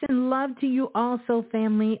 Peace and love to you also,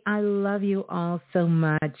 family. I love you all so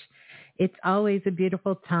much. It's always a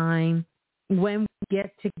beautiful time when we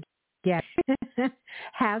get together.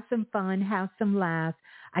 Have some fun, have some laughs.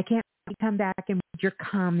 I can't come back and read your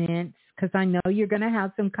comments because I know you're going to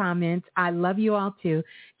have some comments. I love you all too.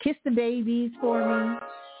 Kiss the babies for me.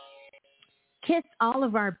 Kiss all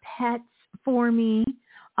of our pets for me.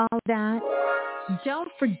 All that.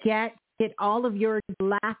 Don't forget, get all of your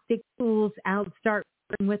galactic tools out. Start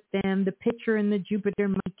working with them. The picture in the Jupiter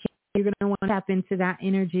monkey. You're going to want to tap into that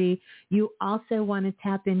energy. You also want to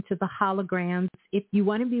tap into the holograms. If you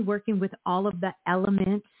want to be working with all of the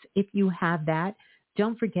elements, if you have that,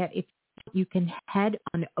 don't forget, if you can head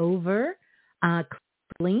on over, click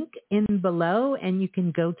the link in below, and you can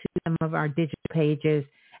go to some of our digital pages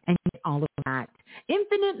and get all of that.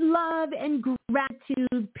 Infinite love and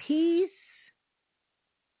gratitude, peace,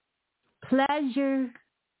 pleasure,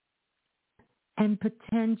 and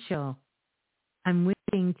potential. I'm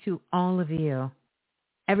wishing to all of you,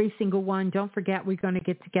 every single one. Don't forget, we're going to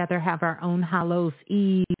get together, have our own Hallows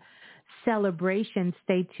Eve celebration.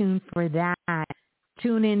 Stay tuned for that.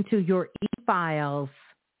 Tune into your e-files.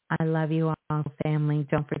 I love you all, family.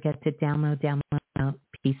 Don't forget to download.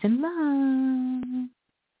 Peace and love.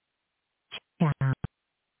 Ciao.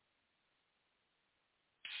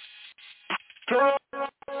 Girl.